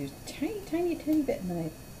water do you use? Tiny, tiny, tiny bit. And then I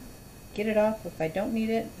get it off. If I don't need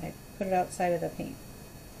it, I put it outside of the paint.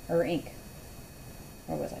 Or ink.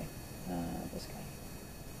 Where was I? This guy.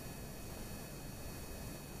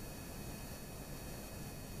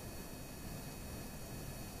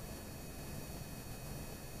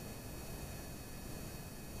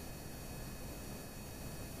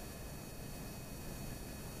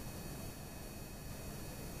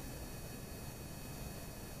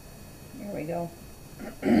 There we go.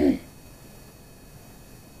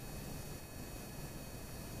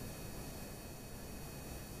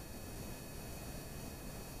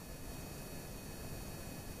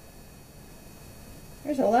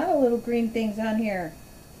 There's a lot of little green things on here.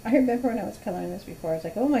 I remember when I was coloring this before, I was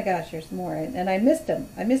like, oh my gosh, there's more. And I missed them.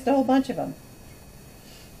 I missed a whole bunch of them.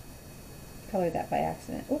 Colored that by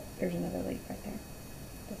accident. Oh, there's another leaf right there.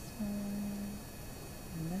 This one.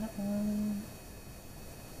 And that one.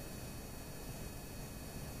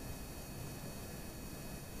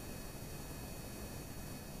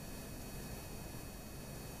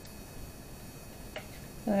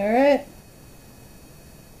 All right.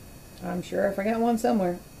 I'm sure I forgot one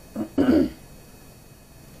somewhere. Let's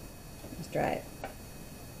try it.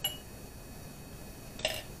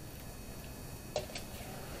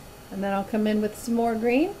 And then I'll come in with some more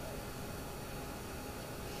green.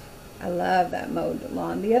 I love that mowed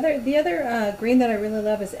lawn. The other green that I really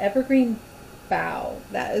love is Evergreen Bough.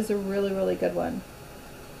 That is a really, really good one.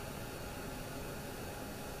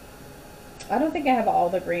 I don't think I have all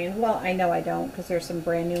the greens. Well, I know I don't, because there's some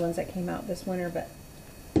brand new ones that came out this winter, but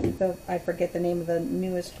I forget the name of the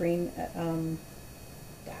newest green. I don't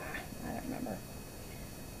remember.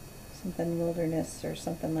 Something Wilderness or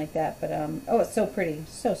something like that. But oh, it's so pretty,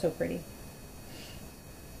 so pretty.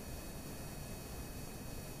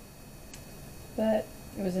 But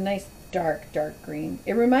it was a nice dark green.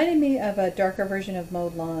 It reminded me of a darker version of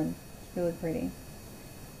Mowed Lawn. It's really pretty.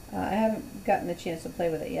 I haven't gotten the chance to play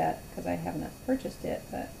with it yet because I have not purchased it,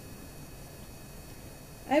 but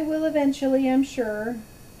I will eventually, I'm sure.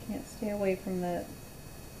 Can't stay away from the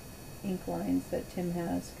ink lines that Tim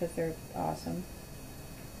has because they're awesome.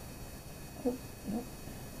 Oh, nope.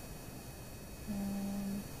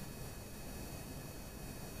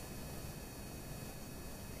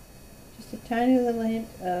 Just a tiny little hint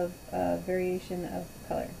of variation of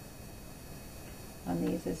color on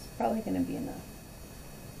these is probably going to be enough.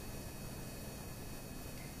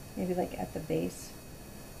 Maybe like at the base.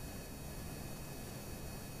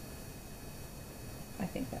 I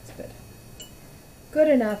think that's good. Good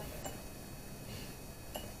enough.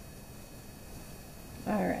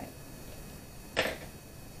 All right.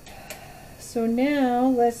 So now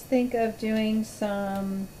let's think of doing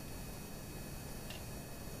some,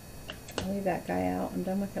 I'll leave that guy out. I'm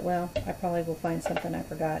done with it. Well, I probably will find something I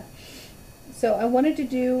forgot. So I wanted to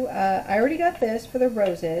do, I already got this for the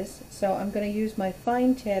roses, so I'm going to use my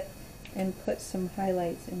fine tip and put some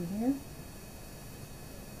highlights in here.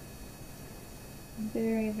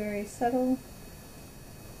 Very, very subtle.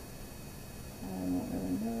 I won't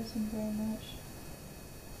really notice them very much.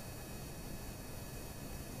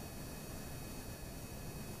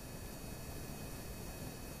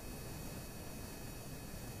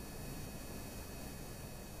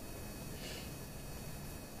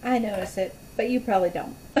 I notice it, but you probably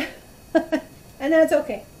don't. And that's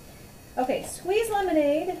okay. Okay, squeeze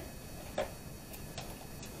lemonade.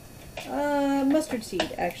 Mustard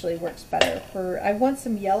seed actually works better for, I want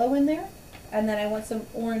some yellow in there, and then I want some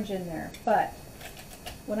orange in there. But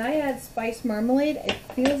when I add spice marmalade, it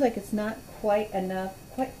feels like it's not quite enough,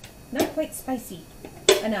 not quite spicy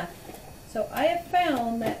enough. So I have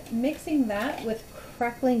found that mixing that with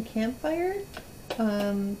crackling campfire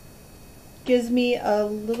gives me a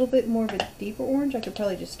little bit more of a deeper orange. I could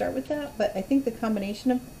probably just start with that, but I think the combination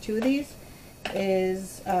of two of these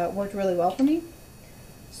is worked really well for me.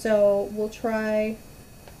 So we'll try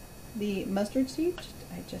the mustard seed.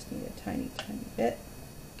 I just need a tiny, tiny bit.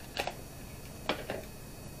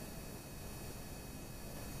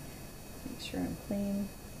 Make sure I'm clean.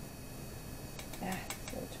 Ah,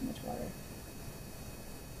 it's a little too much water.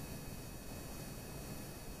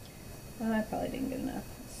 I probably didn't get enough.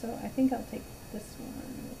 So I think I'll take this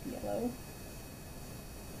one with yellow.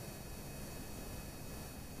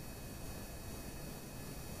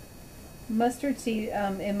 Mustard seed,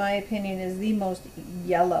 in my opinion, is the most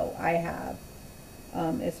yellow I have,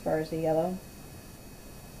 as far as the yellow.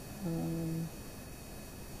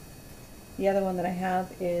 The other one that I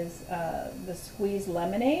have is the squeezed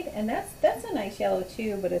lemonade, and that's a nice yellow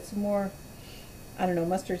too, but it's more, I don't know,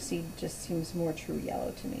 mustard seed just seems more true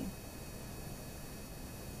yellow to me.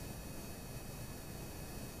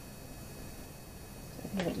 So I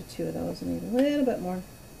think I'll do two of those and maybe a little bit more.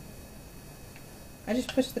 I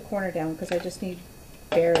just pushed the corner down because I just need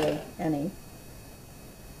barely any.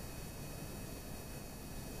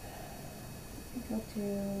 I think we'll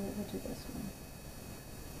do this one.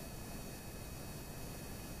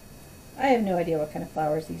 I have no idea what kind of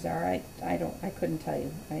flowers these are. I couldn't tell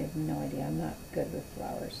you. I have no idea. I'm not good with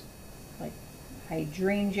flowers. Like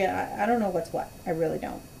hydrangea, I don't know what's what. I really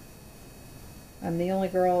don't. I'm the only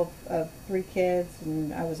girl of 3 kids,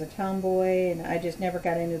 and I was a tomboy, and I just never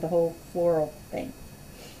got into the whole floral thing.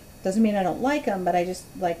 Doesn't mean I don't like them, but I just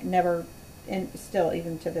like never, and still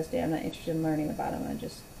even to this day I'm not interested in learning about them.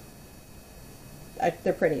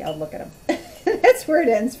 They're pretty, I'll look at them. That's where it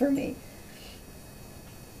ends for me.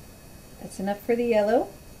 That's enough for the yellow.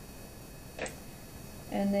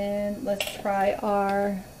 And then let's try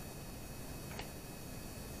our,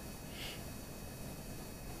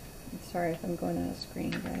 I'm sorry if I'm going out of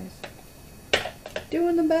screen, guys.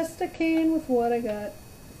 Doing the best I can with what I got.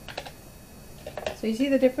 So you see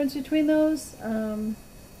the difference between those?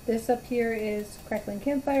 This up here is crackling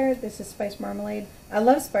campfire. This is spice marmalade. I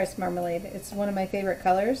love spice marmalade. It's one of my favorite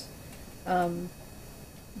colors.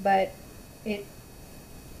 But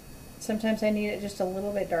sometimes I need it just a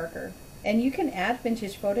little bit darker. And you can add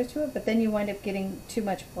vintage photo to it, but then you wind up getting too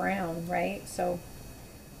much brown, right? So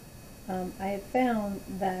I have found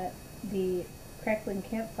that the crackling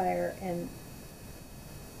campfire and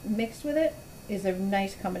mixed with it is a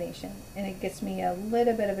nice combination, and it gets me a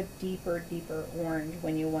little bit of a deeper orange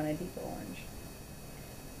when you want a deeper orange.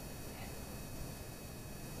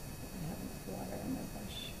 I have enough water in my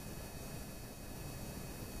brush.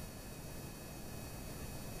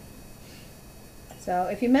 So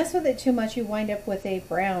if you mess with it too much, you wind up with a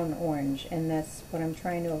brown orange, and that's what I'm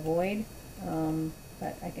trying to avoid.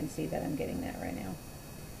 But I can see that I'm getting that right now.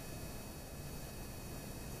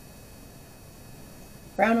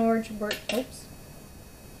 Brown orange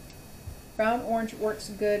works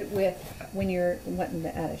good with when you're wanting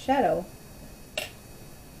to add a shadow. I'm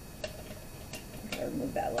gonna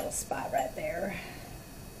remove that little spot right there.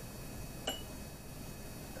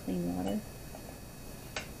 Clean water.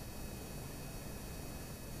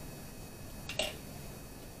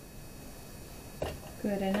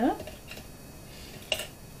 Good enough.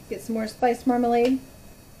 Get some more spice marmalade.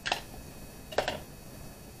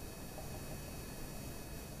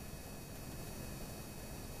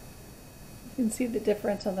 You can see the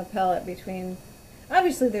difference on the palette between,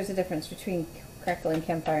 obviously there's a difference between crackling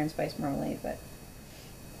campfire and spice marmalade, but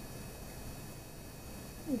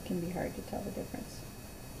it can be hard to tell the difference.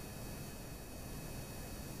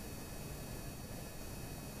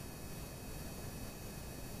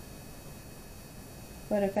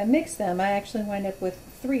 But if I mix them, I actually wind up with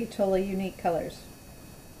 3 totally unique colors.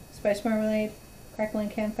 Spice marmalade, crackling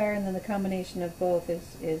campfire, and then the combination of both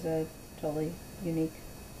is a totally unique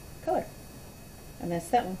color. And that's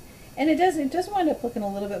that one. And it does wind up looking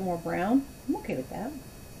a little bit more brown. I'm okay with that.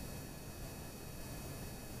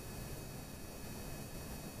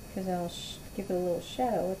 Because I'll give it a little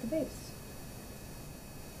shadow at the base.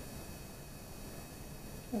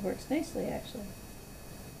 It works nicely, actually.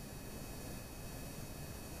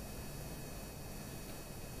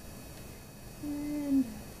 And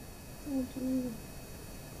I'll do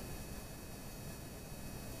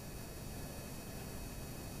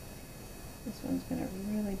this one's going to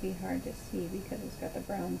really be hard to see because it's got the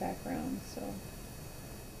brown background, so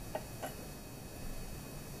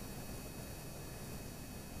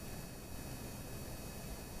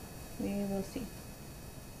we will see.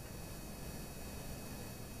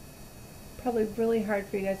 Probably really hard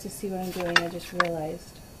for you guys to see what I'm doing, I just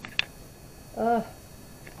realized. Ugh.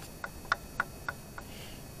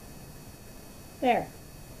 There.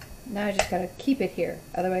 Now I just gotta keep it here.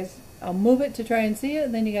 Otherwise, I'll move it to try and see it,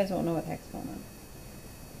 and then you guys won't know what the heck's going on.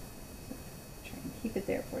 So, try and keep it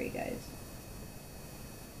there for you guys.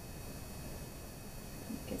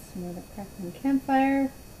 Get some more of the crackling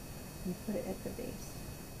campfire and put it at the base.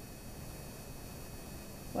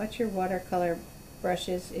 Watch your watercolor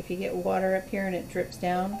brushes. If you get water up here and it drips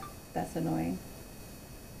down, that's annoying.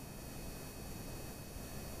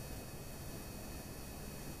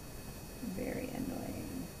 Very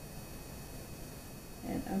annoying.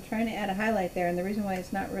 And I'm trying to add a highlight there, and the reason why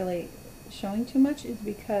it's not really showing too much is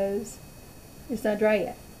because it's not dry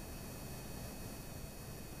yet.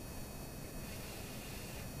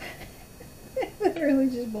 Literally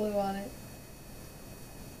just blew on it.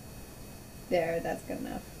 There, that's good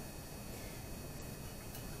enough.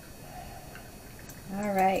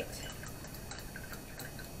 All right.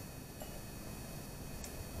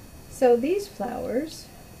 So these flowers,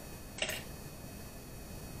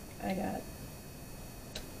 I got,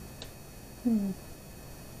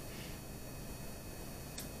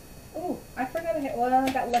 oh, I forgot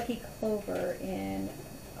I got Lucky Clover in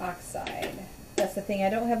Oxide. That's the thing, I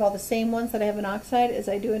don't have all the same ones that I have in Oxide as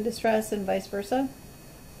I do in Distress and vice versa.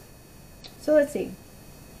 So let's see.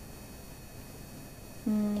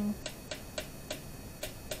 I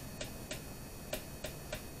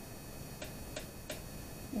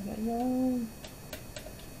got yellow.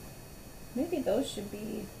 Maybe those should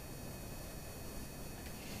be.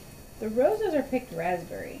 The roses are picked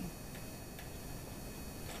raspberry.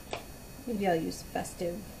 Maybe I'll use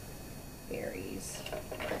Festive Berries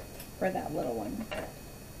for that little one.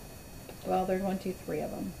 Well, there's 1, 2, 3 of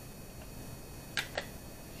them.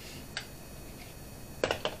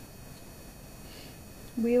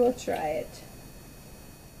 We will try it.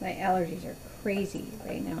 My allergies are crazy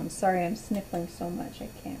right now. I'm sorry I'm sniffling so much. I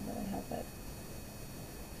can't really help it.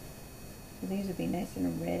 So these would be nice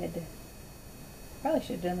and red. Probably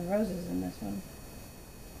should have done the roses in this one.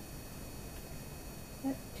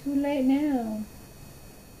 Not too late now.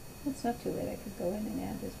 It's not too late. I could go in and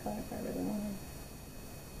add this color if I really wanted.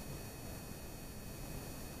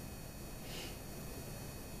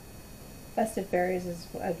 Festive Berries is,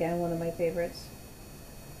 again, one of my favorites.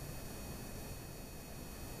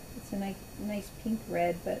 It's a nice pink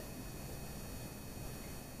red, but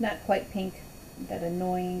not quite pink, that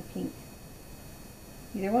annoying pink.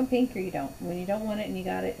 You either want pink or you don't. When you don't want it and you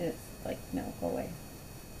got it, it's like, no, go away.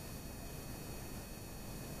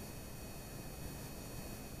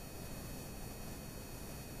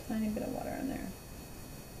 Tiny bit of water on there.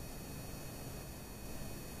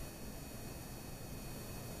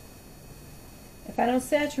 If I don't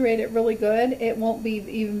saturate it really good, it won't be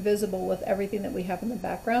even visible with everything that we have in the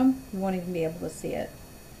background. You won't even be able to see it.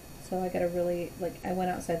 So I gotta really, like, I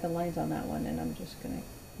went outside the lines on that one, and I'm just gonna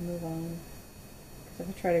move on. Because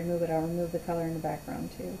if I try to remove it, I'll remove the color in the background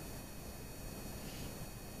too.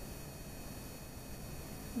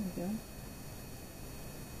 There we go.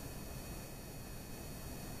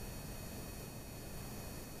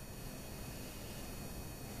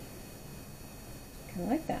 Kind of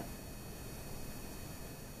like that.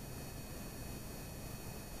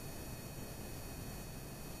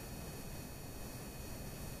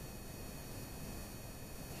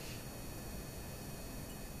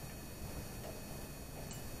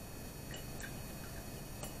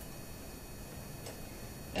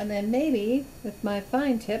 And then maybe, with my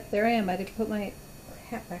fine tip, there I am. I did put my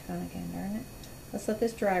hat back on again, darn it. Let's let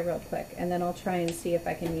this dry real quick, and then I'll try and see if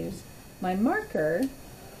I can use my marker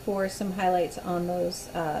for some highlights on those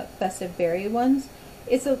Festive Berry ones.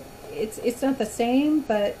 It's it's not the same,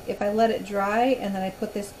 but if I let it dry and then I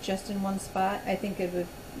put this just in one spot, I think it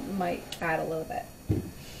might add a little bit.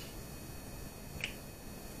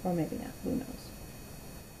 Or maybe not, who knows.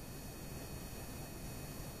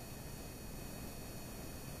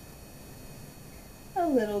 A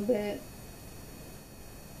little bit.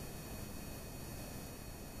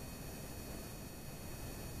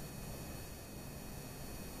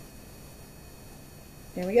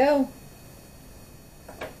 There we go.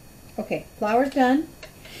 Okay, flower's done.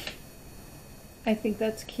 I think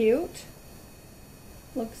that's cute.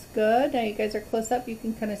 Looks good. Now you guys are close up, you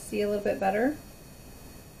can kind of see a little bit better.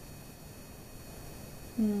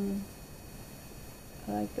 I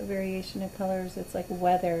like the variation of colors. It's like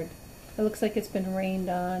weathered. It looks like it's been rained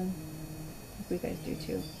on. I hope you guys do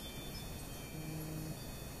too.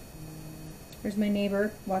 There's my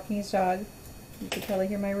neighbor walking his dog. You can probably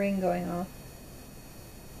hear my rain going off.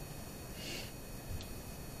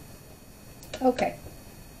 Okay.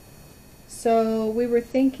 So we were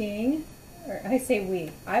thinking, or I say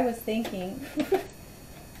we, I was thinking,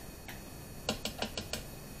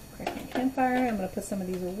 cracking a campfire. I'm going to put some of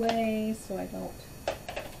these away so I don't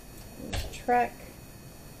lose track.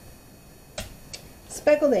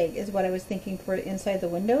 Speckled egg is what I was thinking for inside the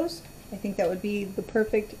windows. I think that would be the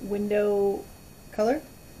perfect window color.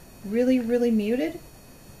 Really, really muted.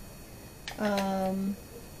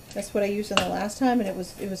 That's what I used in the last time, and it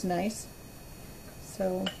was nice.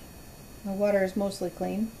 So my water is mostly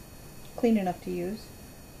clean enough to use.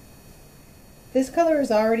 This color is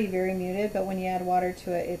already very muted, but when you add water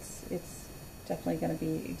to it, it's definitely going to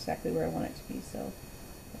be exactly where I want it to be. So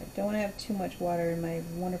I don't want to have too much water in my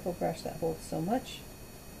wonderful brush that holds so much.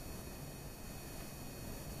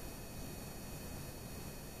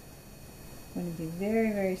 I'm going to be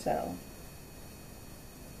very, very subtle.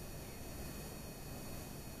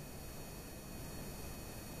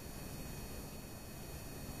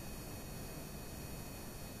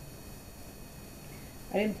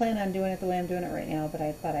 I didn't plan on doing it the way I'm doing it right now, but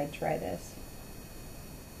I thought I'd try this.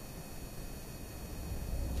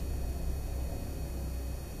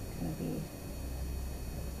 Gonna be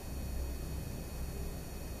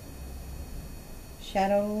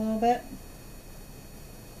shadowed a little bit.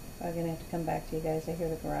 I'm gonna have to come back to you guys. I hear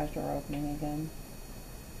the garage door opening again.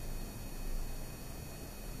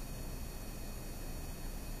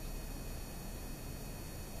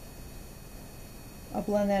 I'll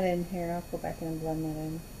blend that in here. I'll go back in and blend that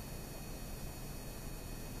in.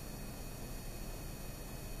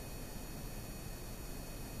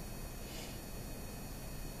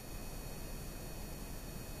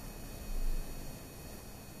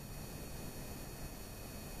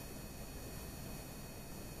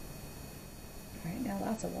 All right, now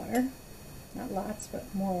lots of water. Not lots,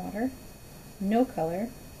 but more water. No color.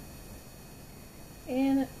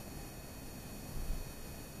 And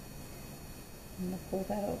I'm going to pull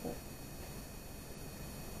that over.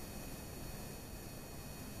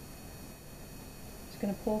 Just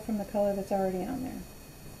going to pull from the color that's already on there.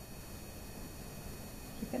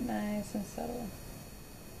 Keep it nice and subtle.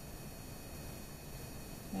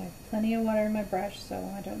 I have plenty of water in my brush,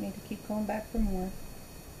 so I don't need to keep going back for more.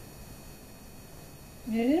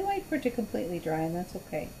 And I didn't wait for it to completely dry, and that's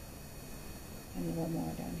okay. I need a little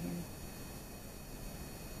more down here.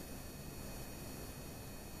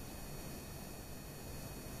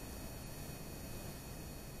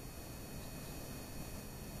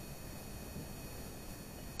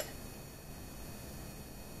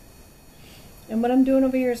 And what I'm doing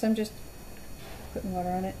over here is I'm just putting water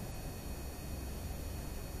on it.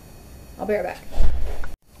 I'll be right back.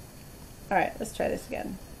 Alright, let's try this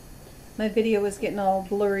again. My video was getting all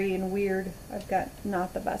blurry and weird. I've got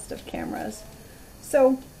not the best of cameras.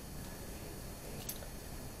 So,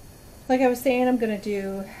 like I was saying, I'm going to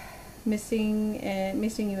do missing you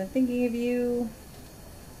and thinking of you.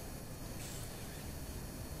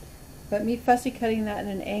 But me fussy cutting that at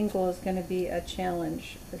an angle is going to be a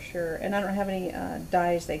challenge for sure. And I don't have any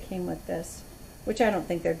dies that came with this, which I don't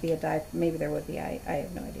think there'd be a die. Maybe there would be. I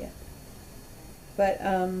have no idea. But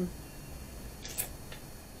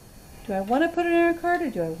do I want to put it in a card, or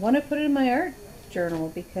do I want to put it in my art journal?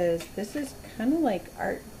 Because this is kind of like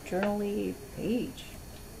art journal-y page.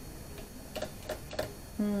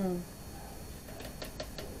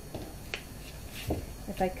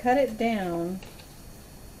 If I cut it down,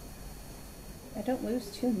 I don't lose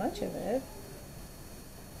too much of it.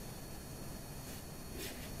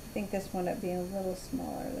 I think this wound up being a little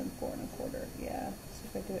smaller than 4 1/4. Yeah. So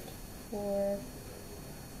if I do it to 4.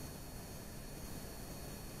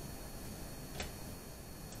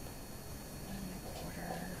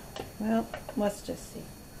 Well, let's just see.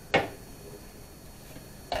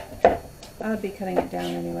 I'll be cutting it down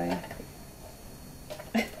anyway.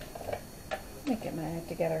 Let me get my act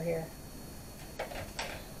together here.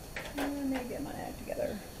 Let me get my act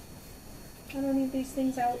together. I don't need these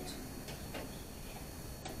things out.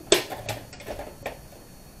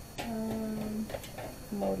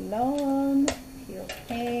 Mow lawn, peel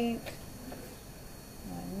paint,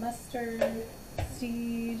 my mustard,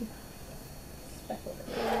 seed, speckle.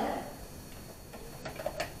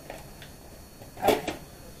 Okay.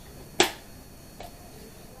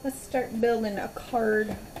 Let's start building a card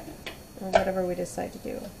or whatever we decide to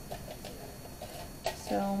do.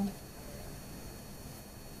 So,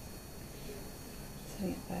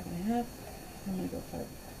 setting at 5.5. I'm going to go 5,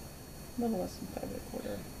 a little less than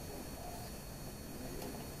 5.25.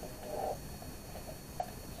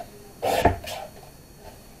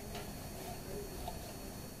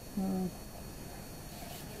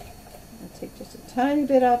 I'll take just a tiny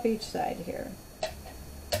bit off each side here.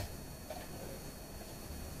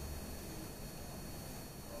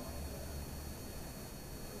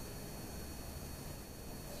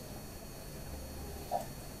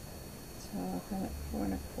 So if I'm at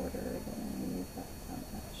 4.25, then I need about that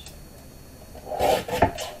much.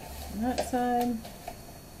 On that side.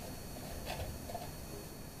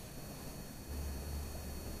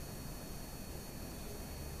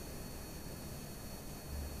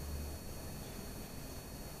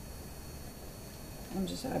 I'm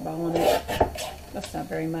just eyeballing it. That's not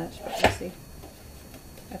very much, but we'll see.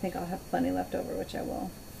 I think I'll have plenty left over, which I will.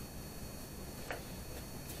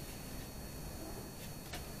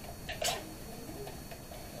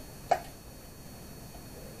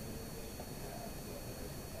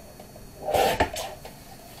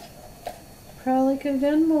 Probably could have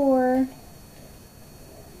done more.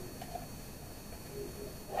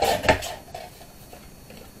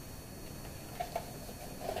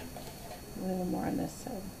 A little more on this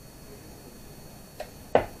side.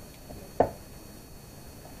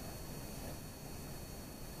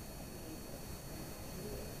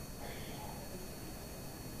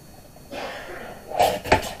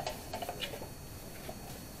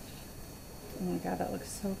 Oh my god, that looks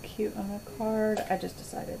so cute on a card. I just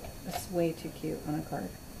decided it's way too cute on a card.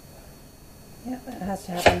 Yeah, that has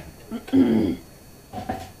to happen.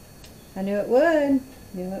 I knew it would.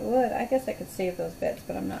 Knew it would. I guess I could save those bits,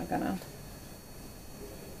 but I'm not gonna.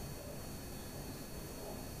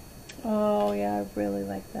 Oh yeah, I really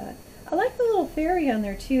like that. I like the little fairy on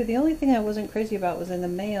there too. The only thing I wasn't crazy about was in the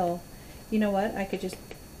mail. You know what? I could just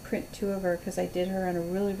print 2 of her because I did her on a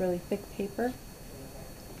really, really thick paper.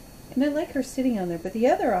 And I like her sitting on there. But the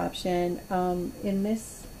other option in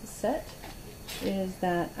this set is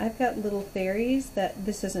that I've got little fairies that,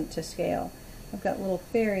 this isn't to scale, I've got little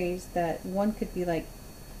fairies that one could be like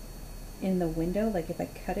in the window, like if I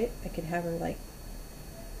cut it, I could have her like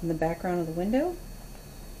in the background of the window.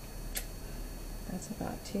 That's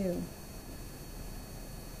about 2.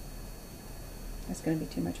 That's going to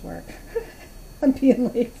be too much work. I'm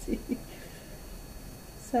being lazy.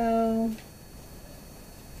 So,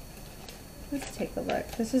 let's take a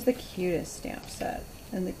look. This is the cutest stamp set.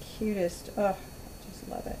 And the cutest, oh, I just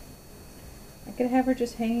love it. I could have her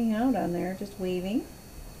just hanging out on there, just waving.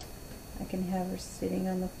 I can have her sitting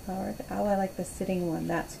on the flower. Oh, I like the sitting one.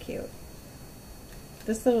 That's cute.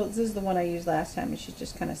 This is the one I used last time, and she's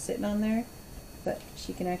just kind of sitting on there. But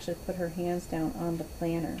she can actually put her hands down on the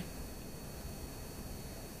planner.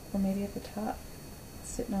 Or maybe at the top.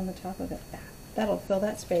 Sitting on the top of it. That'll fill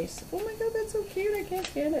that space. Oh my god, that's so cute. I can't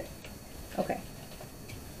stand it. Okay.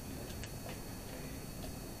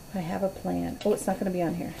 I have a plan. Oh, it's not going to be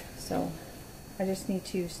on here. So I just need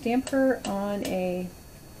to stamp her on a,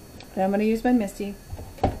 and I'm going to use my Misty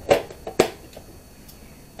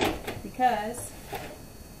because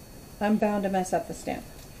I'm bound to mess up the stamp.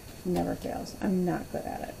 Never fails. I'm not good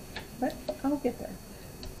at it, but I'll get there.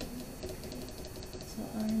 So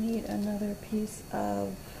I need another piece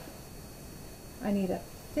of, I need a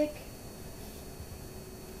thick,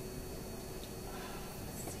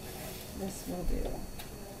 this will do.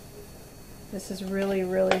 This is really,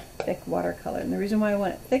 really thick watercolor. And the reason why I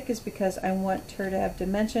want it thick is because I want her to have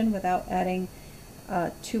dimension without adding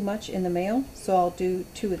too much in the mail. So I'll do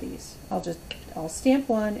 2 of these. I'll stamp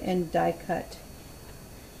 1 and die cut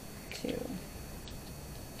 2.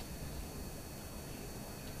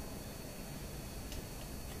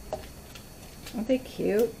 Aren't they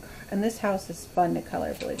cute? And this house is fun to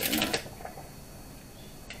color, believe it or not.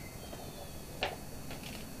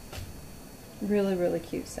 Really, really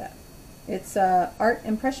cute set. It's Art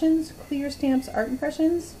Impressions, Clear Stamps Art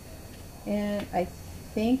Impressions. And I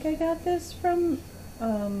think I got this from,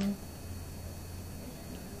 I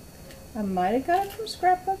might have got it from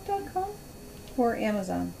scrapbook.com. or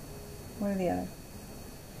Amazon. One or the other.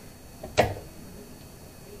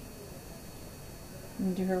 I'm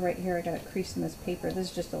going to do her right here. I got a crease in this paper. This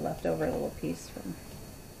is just a leftover little piece from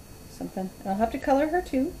something. And I'll have to color her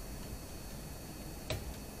too.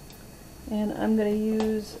 And I'm going to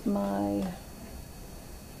use my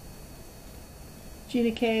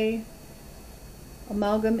Gina K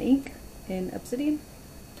Amalgam ink in Obsidian.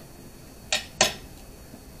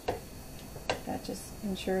 That just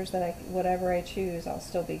ensures that whatever I choose, I'll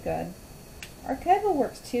still be good. Archival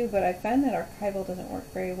works too, but I find that archival doesn't work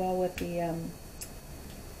very well with the ink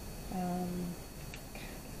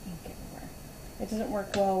everywhere. It doesn't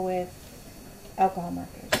work well with alcohol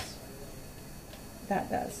markers. That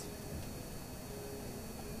does.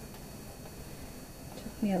 It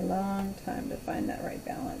took me a long time to find that right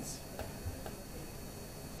balance.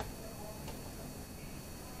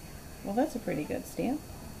 Well, that's a pretty good stamp.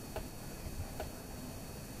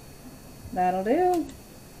 That'll do.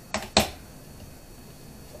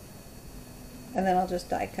 And then I'll just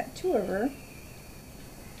die cut 2 of her.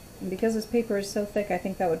 And because this paper is so thick, I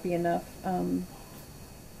think that would be enough to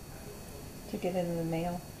get it in the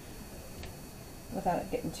mail without it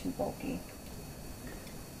getting too bulky.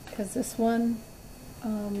 Because this one,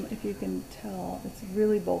 if you can tell, it's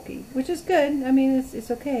really bulky, which is good. I mean, it's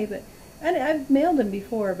okay, but and I've mailed them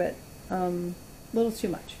before, but a little too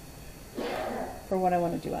much for what I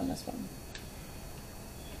want to do on this one.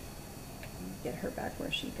 Get her back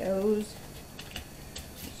where she goes.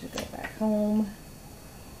 She should go back home.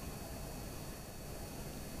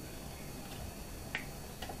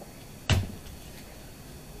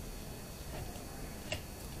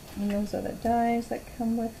 And those are the dies that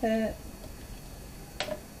come with it.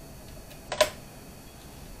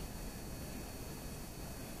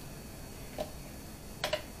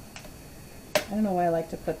 I don't know why I like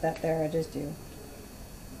to put that there, I just do.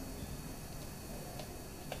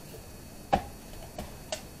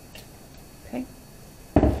 Okay.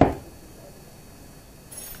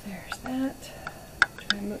 There's that.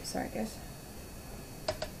 Try and move, sorry guys.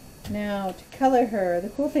 Now to color her, the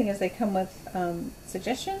cool thing is they come with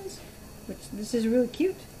suggestions, which this is really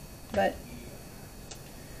cute, but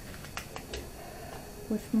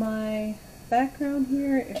with my background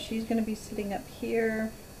here, if she's going to be sitting up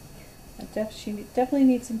here, she definitely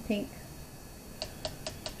needs some pink.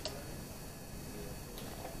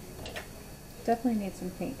 Definitely needs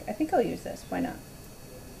some pink. I think I'll use this, why not?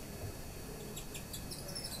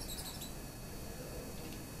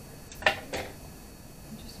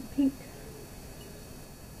 Just some pink.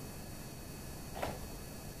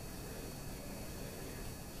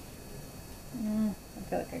 I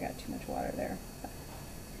feel like I got too much water there.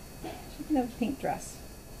 She can have a pink dress.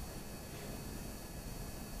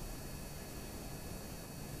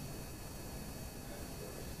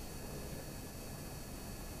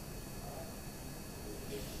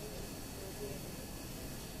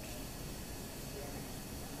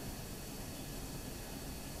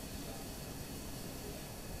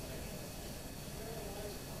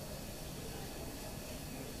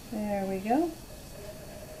 There we go.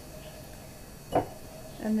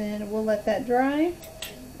 And then we'll let that dry,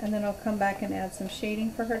 and then I'll come back and add some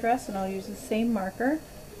shading for her dress, and I'll use the same marker.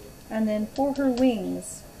 And then for her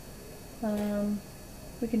wings,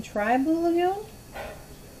 we can try Blue Lagoon,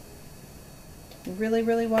 really,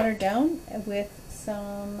 really watered down with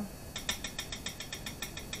some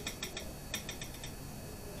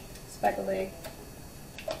speckled egg.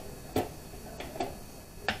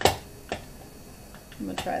 I'm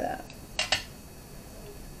going to try that.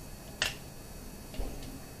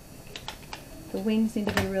 The wings need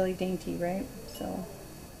to be really dainty, right? So.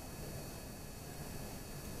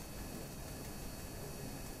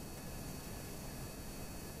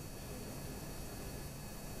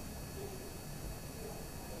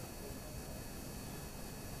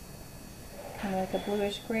 Kind of like a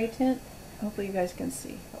bluish gray tint. Hopefully you guys can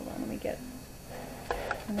see. Hold on, let me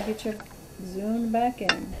get your zoom back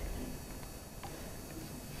in.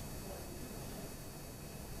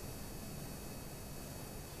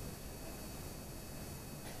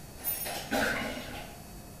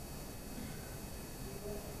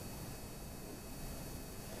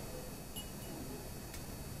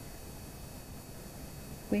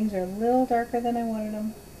 Wings are a little darker than I wanted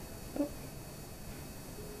them. Oh.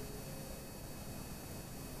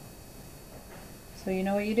 So you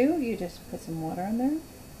know what you do? You just put some water on there,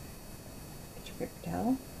 get your paper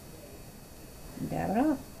towel, and dab it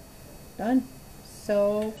off. Done.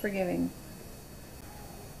 So forgiving.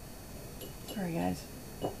 Sorry guys.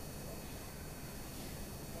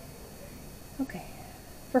 Okay.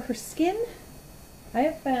 For her skin, I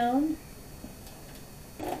have found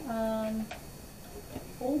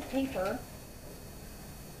old paper.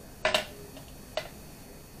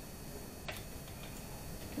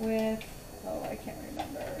 With, oh, I can't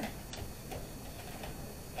remember.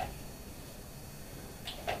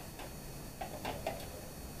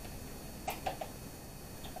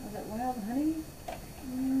 Was it wild honey?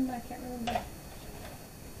 I can't remember.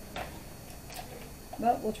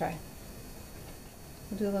 Well, we'll try.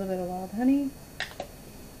 We'll do a little bit of wild honey.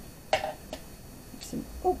 Some,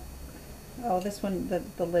 oh, this one,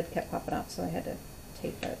 the lid kept popping off, so I had to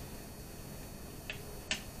tape it.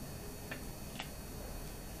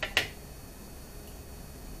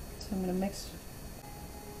 So I'm going to mix.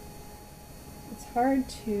 It's hard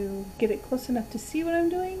to get it close enough to see what I'm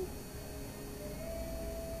doing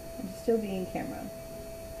and still be in camera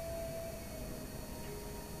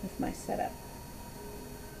with my setup.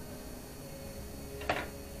 There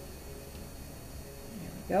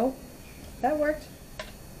we go. That worked.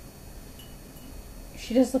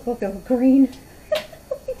 She does look like a green.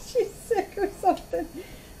 Like she's sick or something.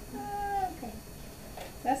 Okay.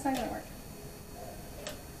 That's not going to work.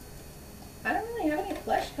 I don't really have any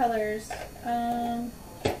flesh colors. Let's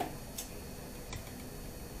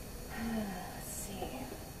see.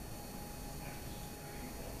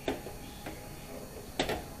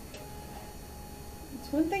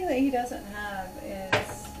 It's one thing that he doesn't have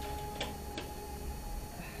is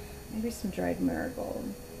maybe some dried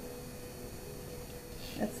marigold.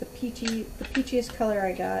 That's the peachiest color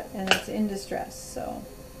I got, and it's in distress, so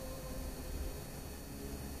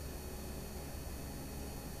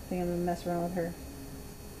I think I'm gonna mess around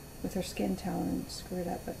with her skin tone and screw it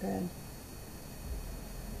up, but good.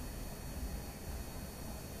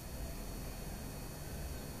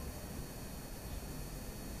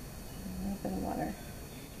 A little bit of water.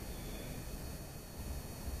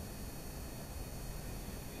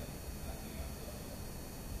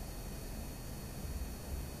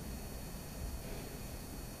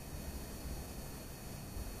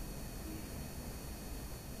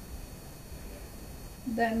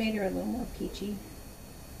 That made her a little more peachy.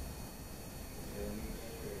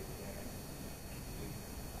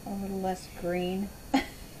 A little less green.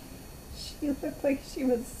 She looked like she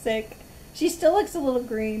was sick. She still looks a little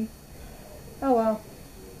green. Oh well.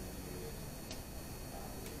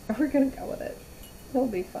 We're gonna go with it. It'll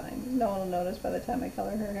be fine. No one will notice by the time I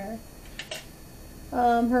color her hair.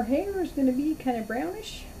 Her hair is gonna be kind of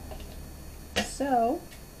brownish. So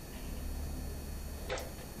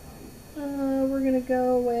we're going to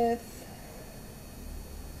go with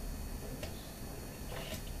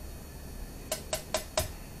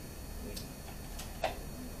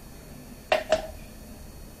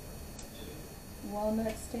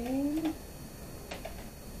walnut stain.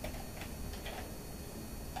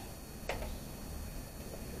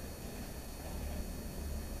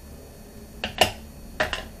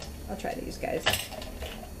 I'll try these guys.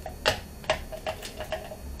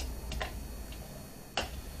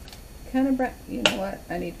 Kind of brown. You know what?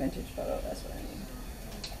 I need vintage photo. That's what I need.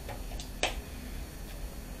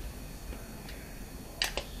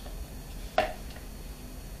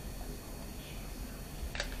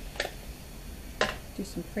 Do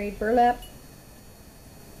some frayed burlap.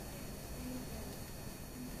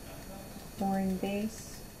 Boring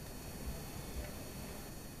base.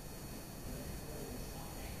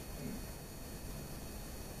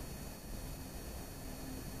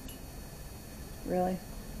 Really?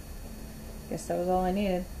 Guess that was all I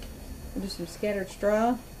needed. We'll do some scattered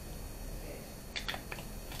straw.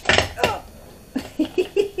 Oh!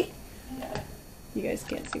 You guys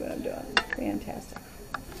can't see what I'm doing. Fantastic. There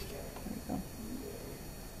we go.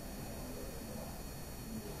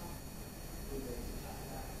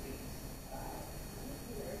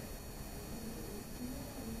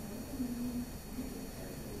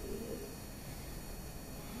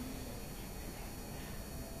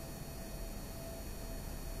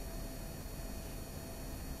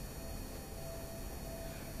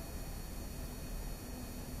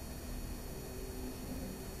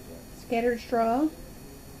 Scattered straw.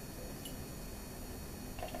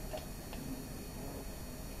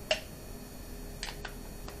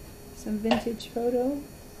 Some vintage photo.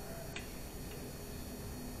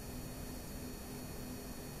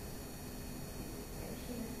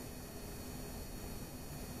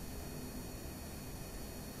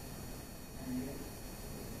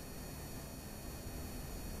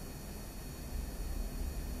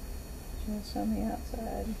 Just on the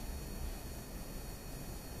outside.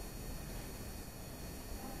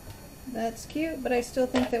 That's cute, but I still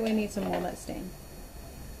think that we need some walnut stain.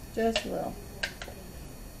 Just a little.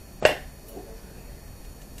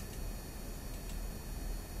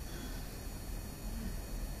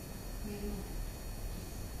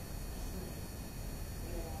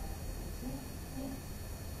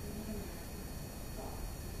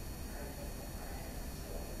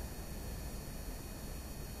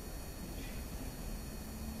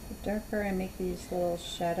 darker I make these little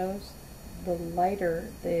shadows, the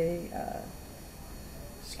lighter the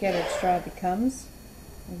scattered straw becomes.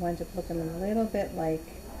 It winds up looking a little bit like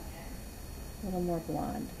a little more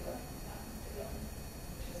blonde.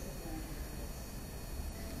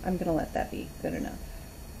 I'm going to let that be good enough.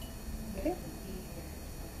 Okay.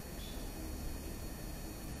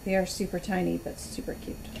 They are super tiny, but super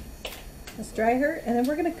cute. Let's dry her, and then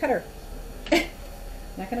we're going to cut her. I'm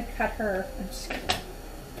not going to cut her. I'm just going to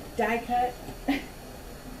die cut.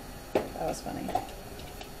 That was funny.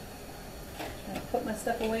 I put my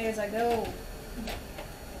stuff away as I go.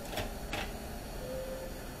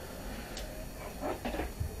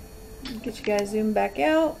 Get you guys zoomed back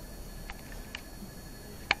out.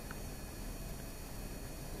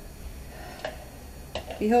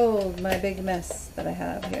 Behold my big mess that I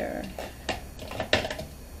have here.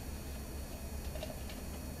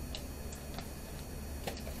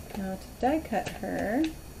 Now to die cut her,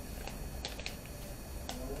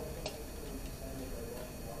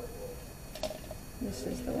 this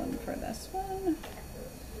is the one for this one.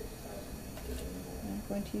 I'm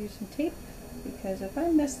going to use some tape because if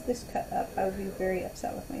I mess this cut up, I would be very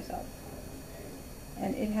upset with myself.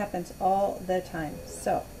 And it happens all the time.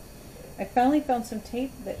 So I finally found some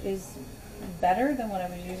tape that is better than what I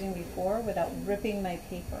was using before without ripping my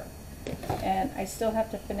paper. And I still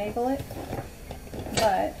have to finagle it,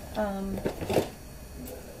 but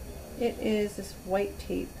it is this white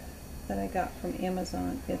tape that I got from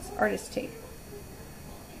Amazon. It's artist tape.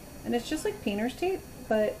 And it's just like painter's tape,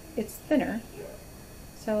 but it's thinner.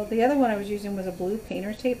 So the other one I was using was a blue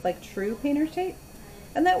painter's tape, like true painter's tape.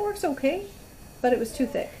 And that works okay, but it was too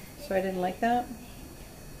thick, so I didn't like that.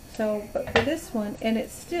 So, but for this one, and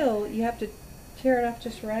it's still, you have to tear it off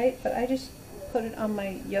just right, but I just put it on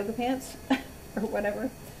my yoga pants or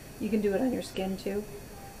whatever. You can do it on your skin too.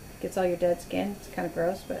 Gets all your dead skin. It's kind of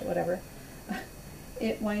gross, but whatever.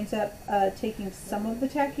 It winds up taking some of the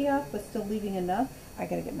tacky off, but still leaving enough. I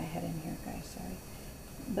gotta get my head in here, guys, sorry.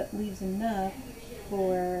 But leaves enough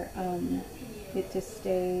for it to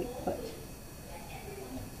stay put.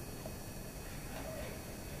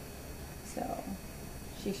 So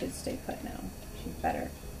she should stay put now. She's better.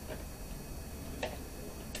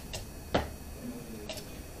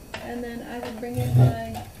 And then I will bring in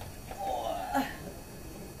my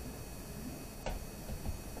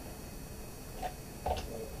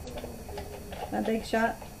big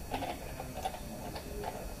shot.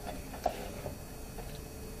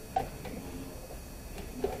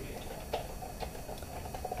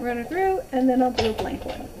 Run it through, and then I'll do a blank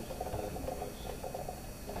one.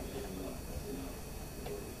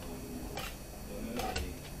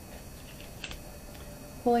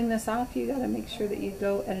 Pulling this off, you gotta make sure that you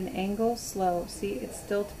go at an angle slow. See, it's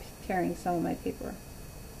still tearing some of my paper.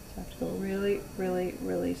 So I have to go really, really,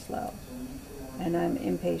 really slow. And I'm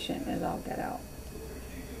impatient as I'll get out.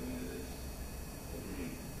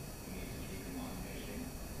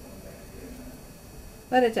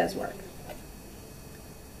 But it does work.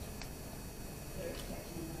 Oh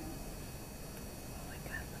my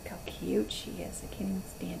God, look how cute she is. I can't even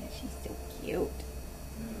stand it. She's so cute.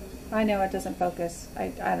 I know it doesn't focus. I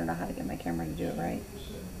don't know how to get my camera to do it right.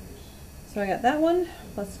 So I got that one.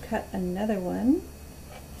 Let's cut another one.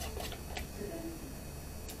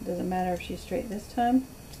 Doesn't matter if she's straight this time.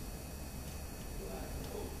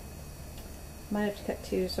 Might have to cut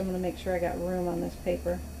two, so I'm going to make sure I got room on this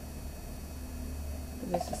paper.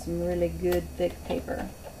 This is some really good thick paper.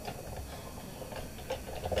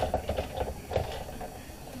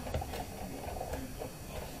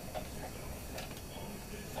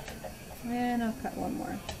 And I'll cut one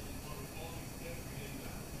more.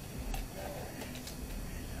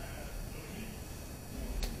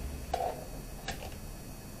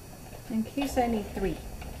 In case I need 3.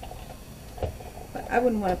 But I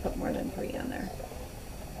wouldn't want to put more than 3 on there.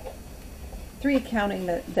 3 counting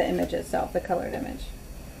the image itself, the colored image.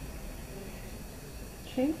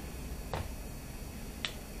 Okay.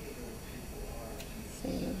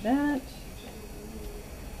 Save that.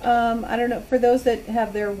 I don't know, for those that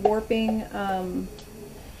have their warping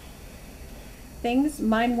things,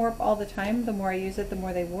 mine warp all the time. The more I use it, the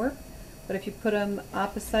more they warp. But if you put them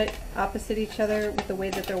opposite each other with the way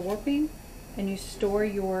that they're warping, and you store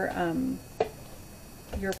your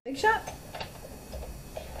big shot,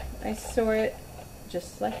 I store it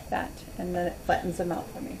just like that, and then it flattens them out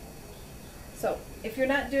for me. So if you're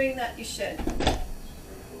not doing that, you should.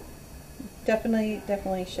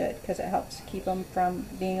 Definitely should, because it helps keep them from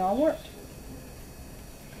being all warped.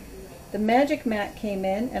 The magic mat came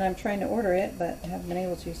in, and I'm trying to order it, but I haven't been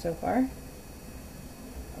able to so far.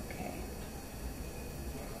 Okay.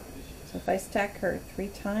 So if I stack her 3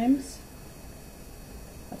 times,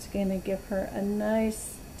 that's going to give her a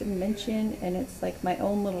nice dimension, and it's like my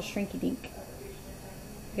own little shrinky dink.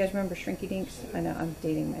 You guys remember shrinky dinks? I know, I'm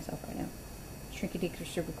dating myself right now. Shrinky dinks are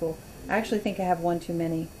super cool. I actually think I have one too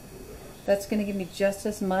many. That's going to give me just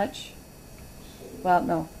as much. Well,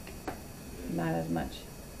 no, not as much.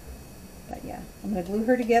 But yeah, I'm going to glue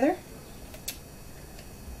her together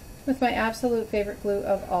with my absolute favorite glue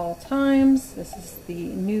of all times. This is the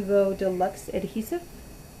Nuvo Deluxe Adhesive.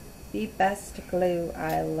 The best glue.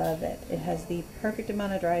 I love it. It has the perfect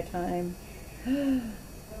amount of dry time.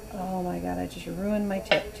 Oh my god, I just ruined my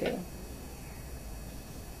tip too.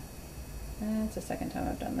 That's the second time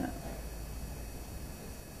I've done that.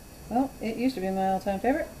 Well, it used to be my all-time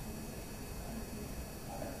favorite.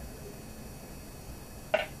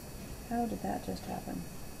 How did that just happen?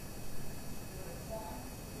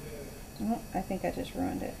 Oh, I think I just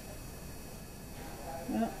ruined it.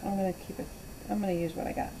 No, I'm going to keep it. I'm going to use what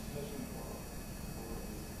I got.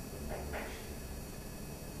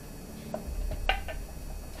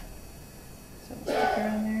 So stick her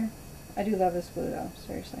on there. I do love this glue though,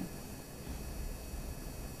 seriously.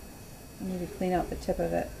 I need to clean out the tip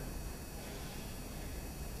of it.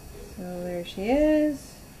 So there she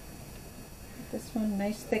is. This one,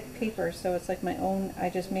 nice thick paper, so it's like my own, I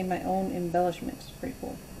just made my own embellishments. Pretty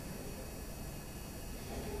cool.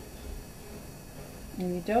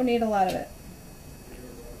 And you don't need a lot of it.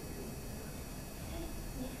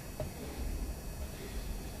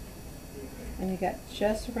 And you got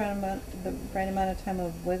just around the right amount of time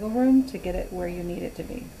of wiggle room to get it where you need it to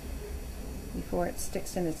be before it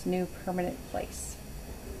sticks in its new permanent place.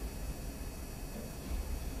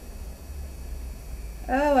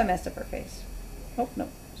 Oh, I messed up her face. Oh, no,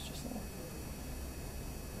 it's just a little.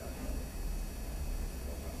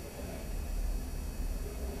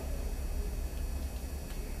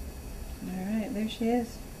 Alright, there she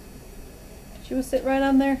is. She will sit right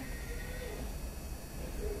on there.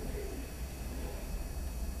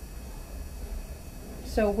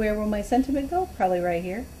 So where will my sentiment go? Probably right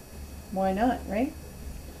here. Why not, right?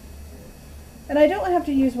 And I don't have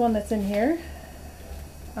to use one that's in here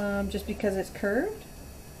just because it's curved.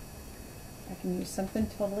 I can use something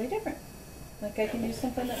totally different. Like I can use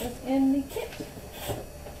something that was in the kit.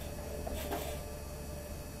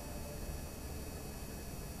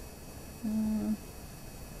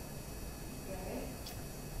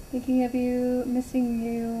 Thinking of you, missing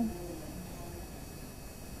you.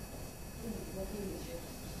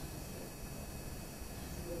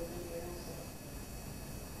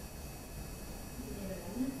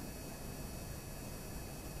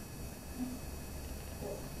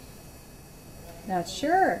 Not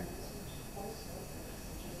sure.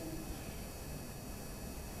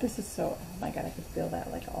 This is so, oh my god, I could feel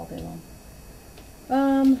that like all day long.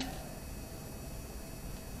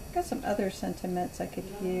 Got some other sentiments I could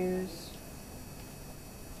use.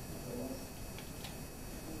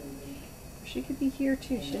 She could be here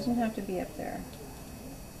too. She doesn't have to be up there.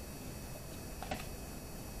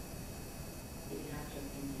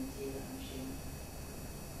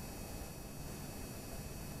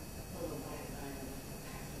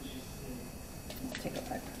 Let's take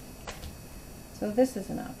a look. So this is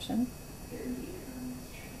an option.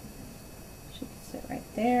 She could sit right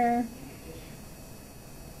there.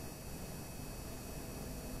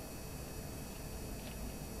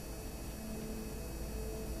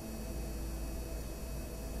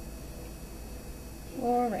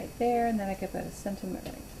 Or right there, and then I could put a sentiment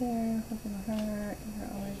right there. Open my heart, you're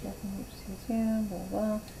always welcome to you, blah,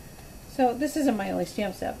 blah. So this isn't my only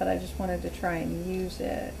stamp set, but I just wanted to try and use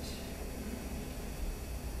it.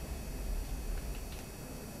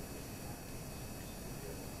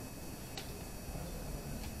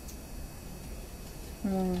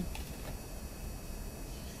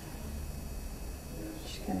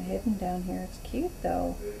 She's kind of hidden down here. It's cute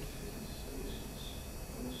though.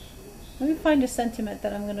 Let me find a sentiment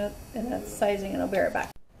that I'm gonna sizing, and I'll be right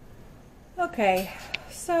back. Okay,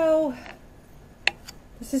 so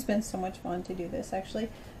this has been so much fun to do this actually,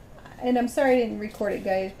 and I'm sorry I didn't record it,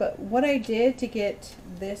 guys. But what I did to get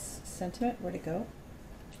this sentiment, where'd it go?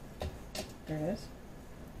 There it is.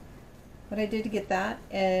 What I did to get that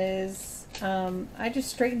is I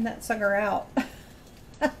just straightened that sucker out.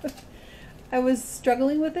 I was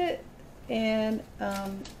struggling with it, and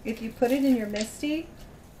if you put it in your MISTI,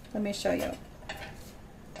 let me show you.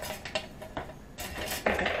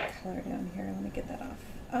 There's a color down here. Let me get that off.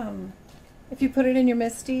 If you put it in your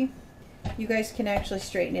MISTI, you guys can actually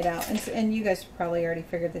straighten it out. And you guys probably already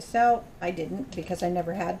figured this out. I didn't because I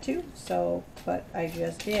never had to. So, but I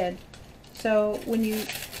just did. So when you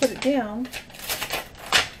put it down,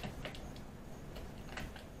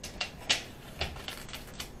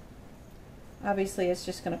 obviously it's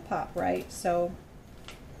just going to pop, right? So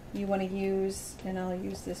you want to use, and I'll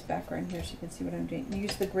use this background here so you can see what I'm doing.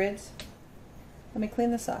 Use the grids. Let me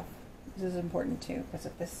clean this off. This is important too, because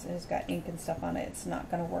if this has got ink and stuff on it, it's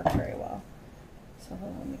not going to work very well. So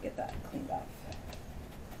let me get that cleaned off.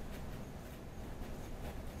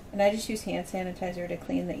 And I just use hand sanitizer to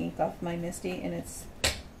clean the ink off my Misty, and it's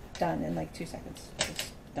done in like 2 seconds.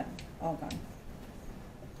 It's done, all gone.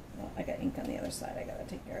 Well, I got ink on the other side I gotta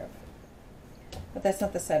take care of. But that's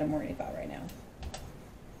not the side I'm worried about right now.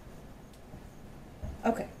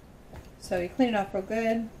 Okay, so you clean it off real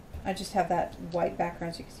good. I just have that white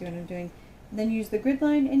background so you can see what I'm doing. And then you use the grid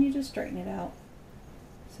line and you just straighten it out.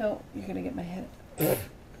 So you're gonna get my head.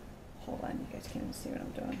 Hold on, you guys can't even see what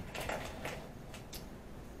I'm doing.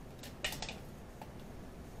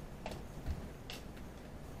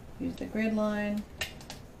 Use the grid line.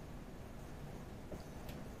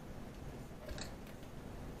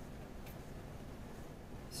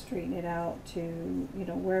 Straighten it out to, you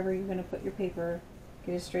know, wherever you're going to put your paper.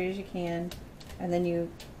 Get as straight as you can. And then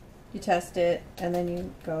you test it. And then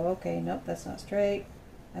you go, okay, nope, that's not straight.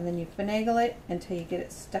 And then you finagle it until you get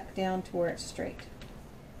it stuck down to where it's straight.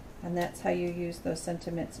 And that's how you use those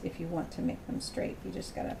sentiments if you want to make them straight. You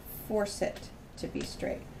just got to force it to be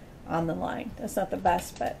straight on the line. That's not the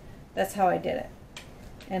best, but that's how I did it.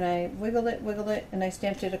 And I wiggled it, and I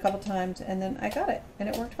stamped it a couple times, and then I got it, and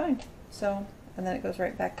it worked fine. So, and then it goes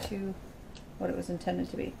right back to what it was intended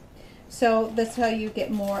to be. So that's how you get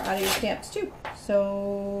more out of your stamps too. So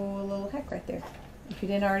a little hack right there, if you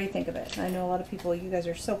didn't already think of it. I know a lot of people, you guys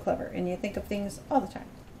are so clever, and you think of things all the time.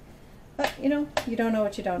 But you know, you don't know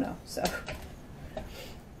what you don't know. So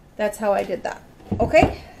that's how I did that.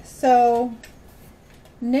 Okay, so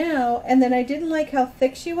now, and then I didn't like how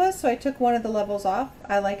thick she was, so I took one of the levels off.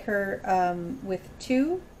 I like her with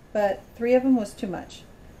 2, but 3 of them was too much.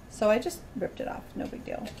 So I just ripped it off, no big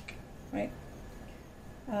deal, right?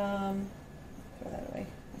 Throw that away,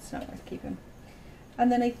 it's not worth keeping.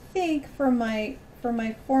 And then I think for my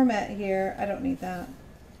format here, I don't need that.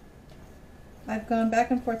 I've gone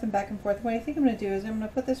back and forth and back and forth. What I think I'm going to do is I'm going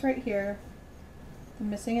to put this right here, the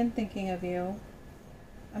Missing and Thinking of You.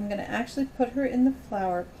 I'm going to actually put her in the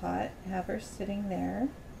flower pot, have her sitting there,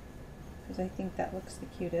 because I think that looks the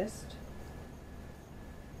cutest.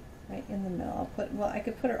 Right in the middle. I'll put, well, I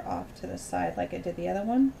could put her off to the side like I did the other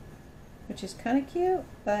one, which is kind of cute,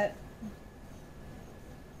 but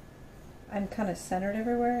I'm kind of centered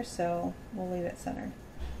everywhere, so we'll leave it centered.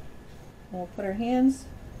 We'll put her hands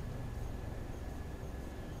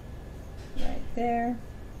right there.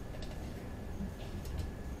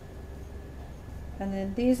 And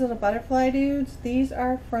then these little butterfly dudes, these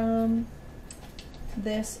are from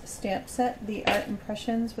this stamp set, the Art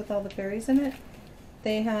Impressions with all the fairies in it.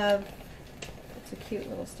 They have, it's a cute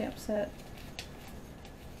little stamp set.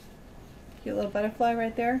 Cute little butterfly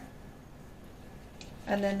right there.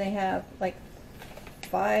 And then they have like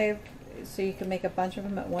 5, so you can make a bunch of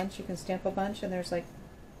them at once. You can stamp a bunch, and there's like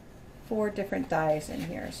 4 different dies in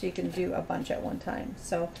here, so you can do a bunch at one time.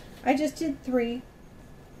 So I just did 3,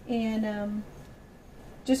 and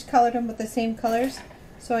just colored them with the same colors.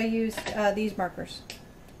 So I used these markers.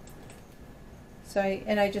 So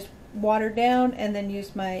I just watered down, and then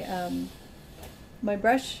used my my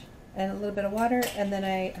brush and a little bit of water, and then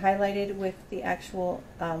I highlighted with the actual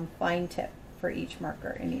fine tip for each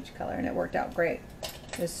marker in each color, and it worked out great.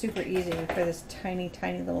 It was super easy for this tiny,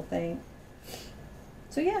 tiny little thing.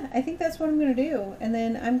 So yeah, I think that's what I'm going to do. And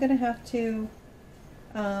then I'm going to have to,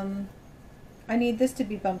 I need this to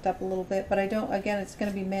be bumped up a little bit, but I don't, again, it's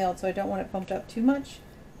going to be mailed, so I don't want it bumped up too much.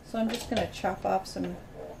 So I'm just going to chop off some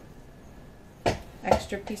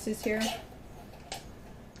extra pieces here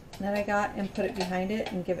that I got and put it behind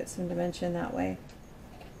it and give it some dimension that way.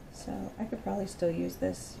 So I could probably still use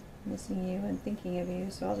this Missing You and Thinking of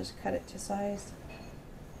You, so I'll just cut it to size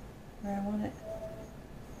where I want it.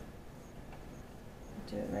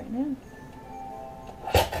 I'll do it right now.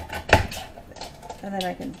 And then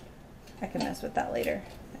I can mess with that later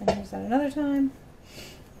and use that another time.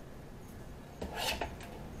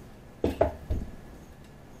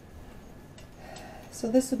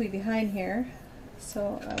 So this will be behind here.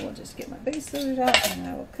 So I will just get my base scissors out and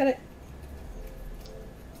I will cut it.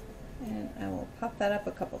 And I will pop that up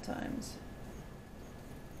a couple times.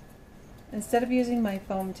 Instead of using my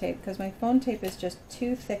foam tape, because my foam tape is just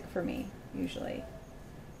too thick for me, usually.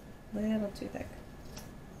 A little too thick.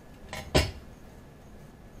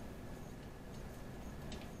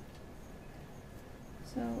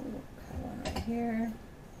 So we'll cut one right here.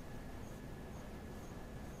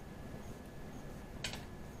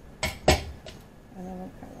 And then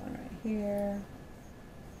we'll cut one right here.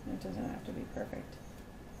 And It doesn't have to be perfect,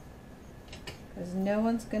 because no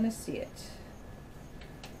one's going to see it.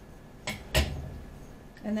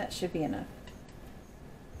 And that should be enough.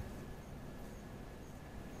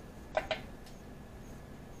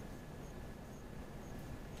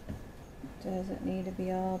 Doesn't need to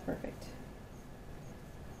be all perfect.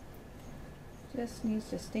 Just needs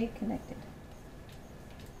to stay connected.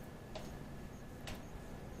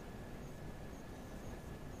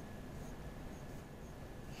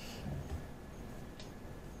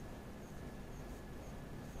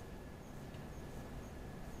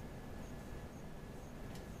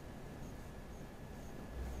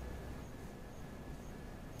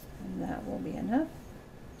 And that will be enough.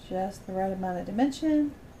 Just the right amount of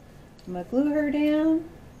dimension. I'm going to glue her down.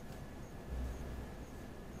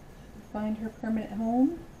 Find her permanent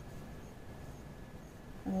home.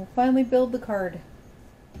 And we'll finally build the card.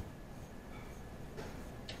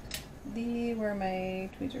 Where are my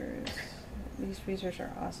tweezers? These tweezers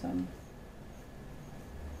are awesome.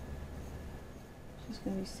 She's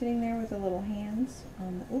going to be sitting there with the little hands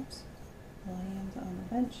on the, oops, little hands on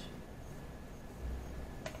the bench.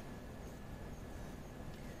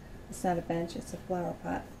 It's not a bench, it's a flower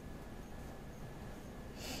pot.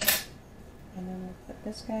 And then we'll put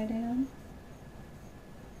this guy down.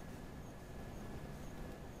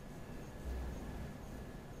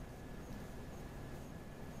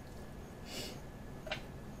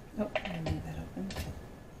 Oh, I leave that open.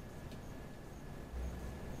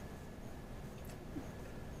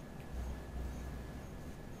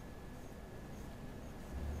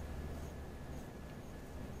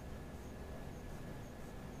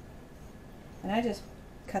 And I just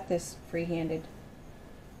cut this free-handed.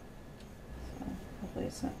 Hopefully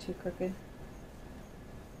it's not too crooked.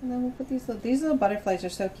 And then we'll put these little butterflies are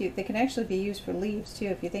so cute. They can actually be used for leaves too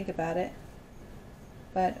if you think about it.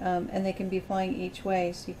 But and they can be flying each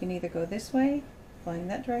way, so you can either go this way, flying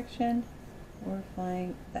that direction, or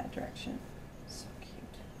flying that direction. So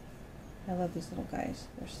cute. I love these little guys.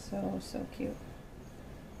 They're so cute.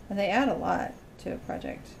 And they add a lot to a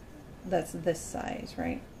project that's this size,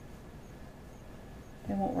 right?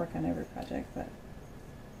 They won't work on every project, but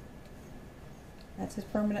that's his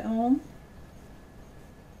permanent home.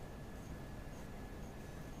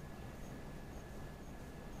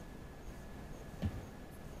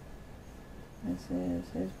 This is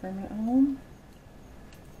his permanent home.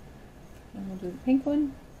 And we'll do the pink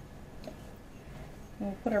one. And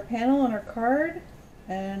we'll put our panel on our card,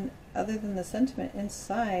 and other than the sentiment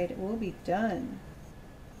inside, we'll be done.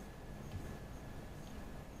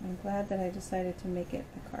 I'm glad that I decided to make it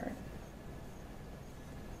a card.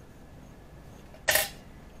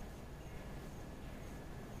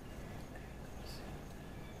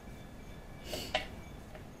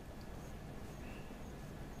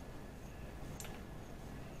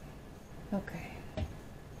 Okay.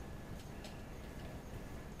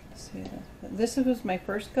 See, this was my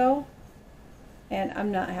first go, and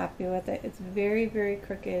I'm not happy with it. It's very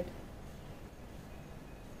crooked.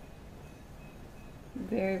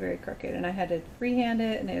 Very crooked, and I had to freehand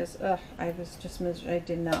it, and it was, I was just miserable. I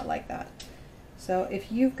did not like that. So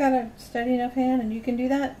if you've got a steady enough hand and you can do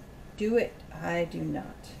that, do it. I do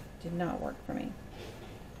not. Did not work for me.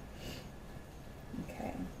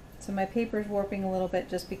 Okay. So my paper's warping a little bit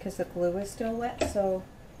just because the glue is still wet, so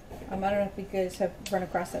I don't know if you guys have run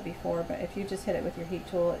across that before, but if you just hit it with your heat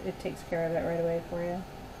tool, it takes care of it right away for you.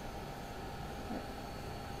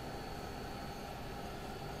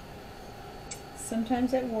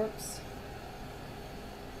 Sometimes it warps,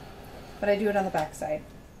 but I do it on the back side,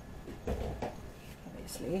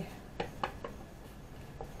 obviously.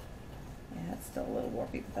 Yeah, it's still a little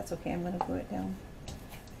warpy, but that's okay. I'm going to glue it down.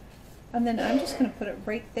 And then I'm just going to put it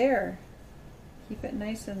right there. Keep it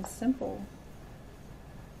nice and simple.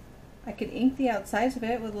 I could ink the outsides of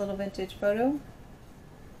it with a little vintage photo.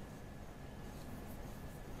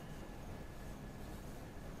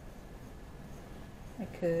 I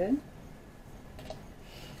could.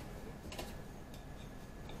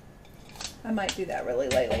 I might do that really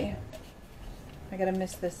lightly. I gotta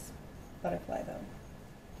miss this butterfly though.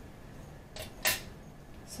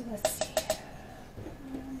 So let's see.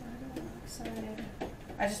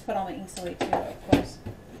 I just put all my inks away too, of course.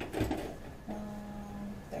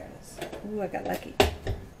 There it is. Ooh, I got lucky.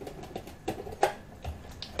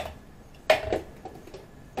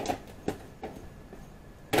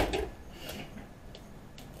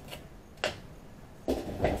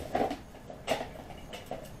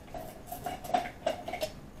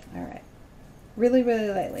 Alright. Really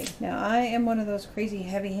lightly. Now, I am one of those crazy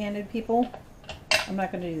heavy-handed people. I'm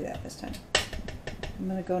not going to do that this time. I'm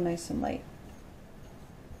going to go nice and light.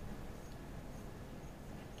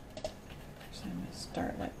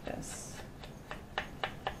 start like this.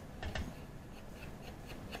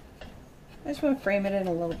 I just want to frame it in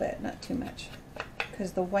a little bit, not too much,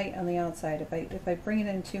 because the white on the outside, if I bring it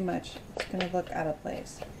in too much, it's going to look out of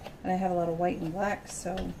place. And I have a lot of white and black,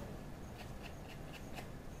 so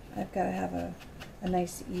I've got to have a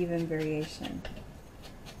nice even variation.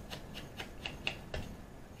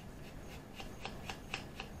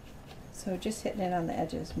 So just hitting it on the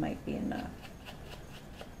edges might be enough.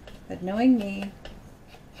 But knowing me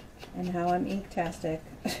and how I'm inktastic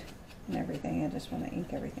and everything, I just want to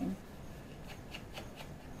ink everything.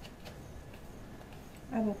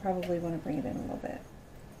 I will probably want to bring it in a little bit.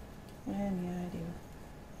 And yeah, I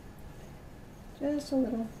do. Just a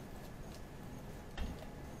little.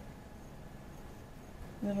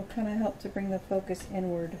 It'll kind of help to bring the focus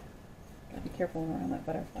inward. Gotta be careful around that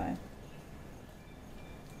butterfly.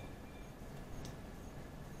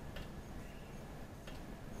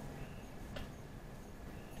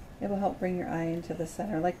 It will help bring your eye into the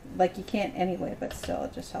center, like you can't anyway, but still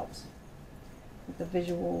it just helps with the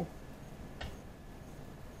visual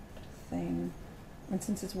thing. And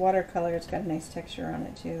since it's watercolor, it's got a nice texture on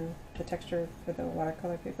it too. The texture for the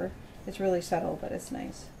watercolor paper. It's really subtle, but it's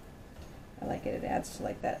nice. I like it. It adds to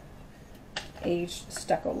like that aged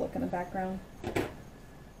stucco look in the background.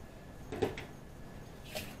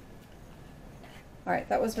 Alright,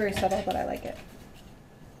 that was very subtle, but I like it.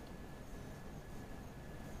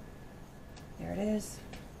 There it is.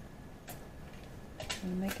 I'm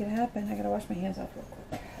gonna make it happen. I gotta wash my hands off real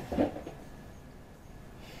quick.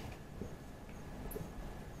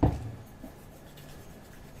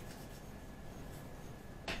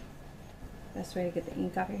 Best way to get the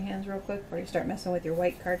ink off your hands real quick before you start messing with your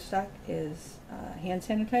white cardstock is hand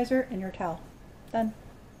sanitizer and your towel. Done.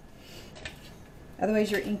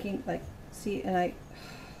 Otherwise you're inking, like, see, and I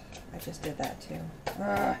just did that too.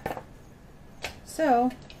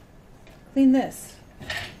 So, clean this,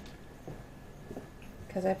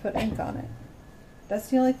 because I put ink on it. That's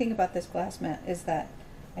the only thing about this glass mat, is that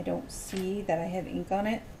I don't see that I have ink on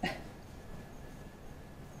it.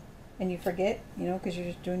 And you forget, you know, because you're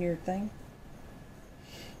just doing your thing.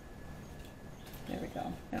 There we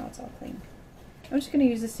go. Now it's all clean. I'm just going to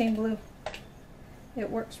use the same blue. It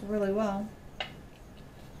works really well.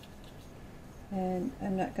 And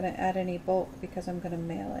I'm not going to add any bulk because I'm going to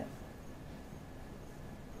mail it.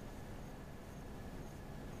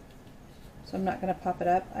 So I'm not going to pop it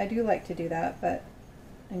up. I do like to do that, but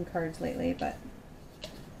in cards lately, but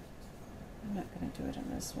I'm not going to do it on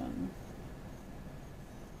this one.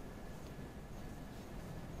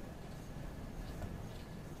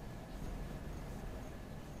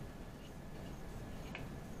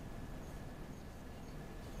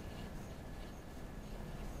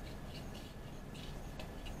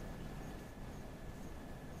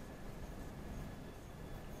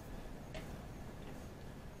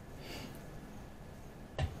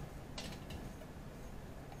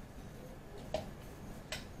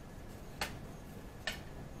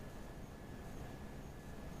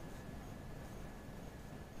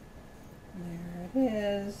 There it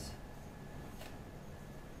is.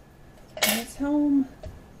 And it's home.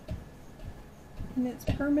 In its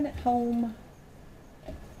permanent home.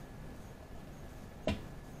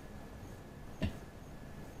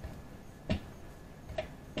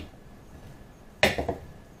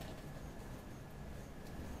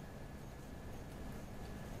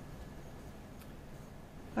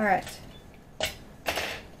 All right.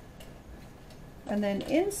 And then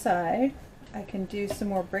inside, I can do some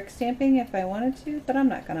more brick stamping if I wanted to, but I'm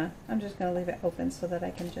not gonna. I'm just gonna leave it open so that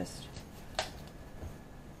I can just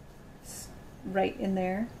write in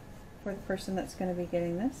there for the person that's gonna be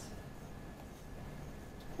getting this.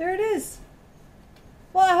 There it is.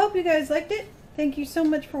 Well, I hope you guys liked it. Thank you so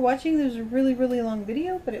much for watching. There's a really, really long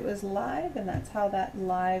video, but it was live, and that's how that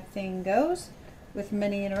live thing goes, with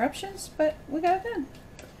many interruptions, but we got it done.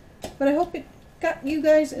 But I hope it got you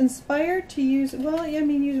guys inspired to use, well, I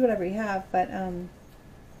mean, use whatever you have, but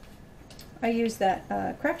I use that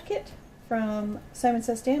craft kit from Simon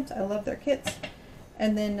Says Stamps. I love their kits.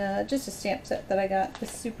 And then just a stamp set that I got.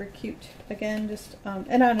 It's super cute. Again, just,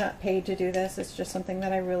 and I'm not paid to do this. It's just something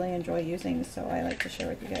that I really enjoy using, so I like to share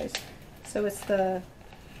with you guys. So it's the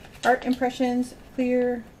Art Impressions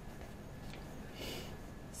Clear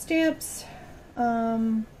Stamps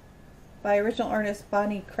by original artist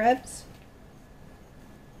Bonnie Krebs.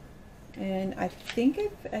 And I think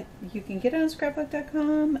you can get it on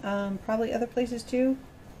scrapbook.com, probably other places too.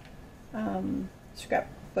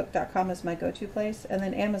 Scrapbook.com is my go-to place, and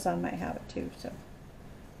then Amazon might have it too. So,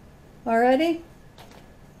 alrighty.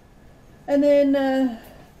 And then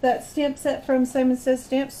that stamp set from Simon Says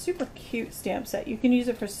Stamps. Super cute stamp set. You can use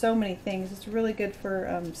it for so many things. It's really good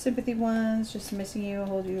for sympathy ones, just missing you,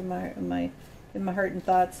 hold you in my heart and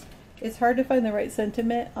thoughts. It's hard to find the right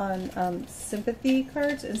sentiment on sympathy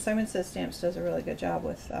cards, and Simon Says Stamps does a really good job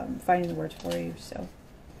with finding the words for you. So,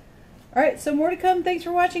 all right, so more to come. Thanks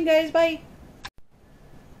for watching, guys. Bye.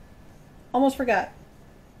 Almost forgot.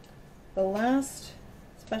 The last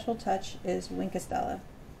special touch is Winkestella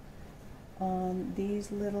on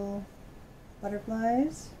these little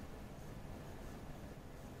butterflies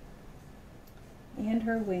and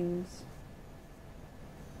her wings.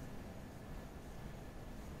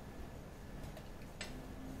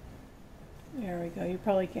 There we go. You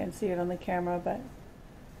probably can't see it on the camera, but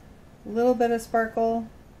a little bit of sparkle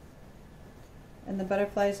and the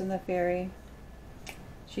butterflies and the fairy.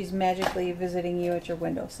 She's magically visiting you at your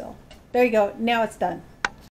windowsill. There you go. Now it's done.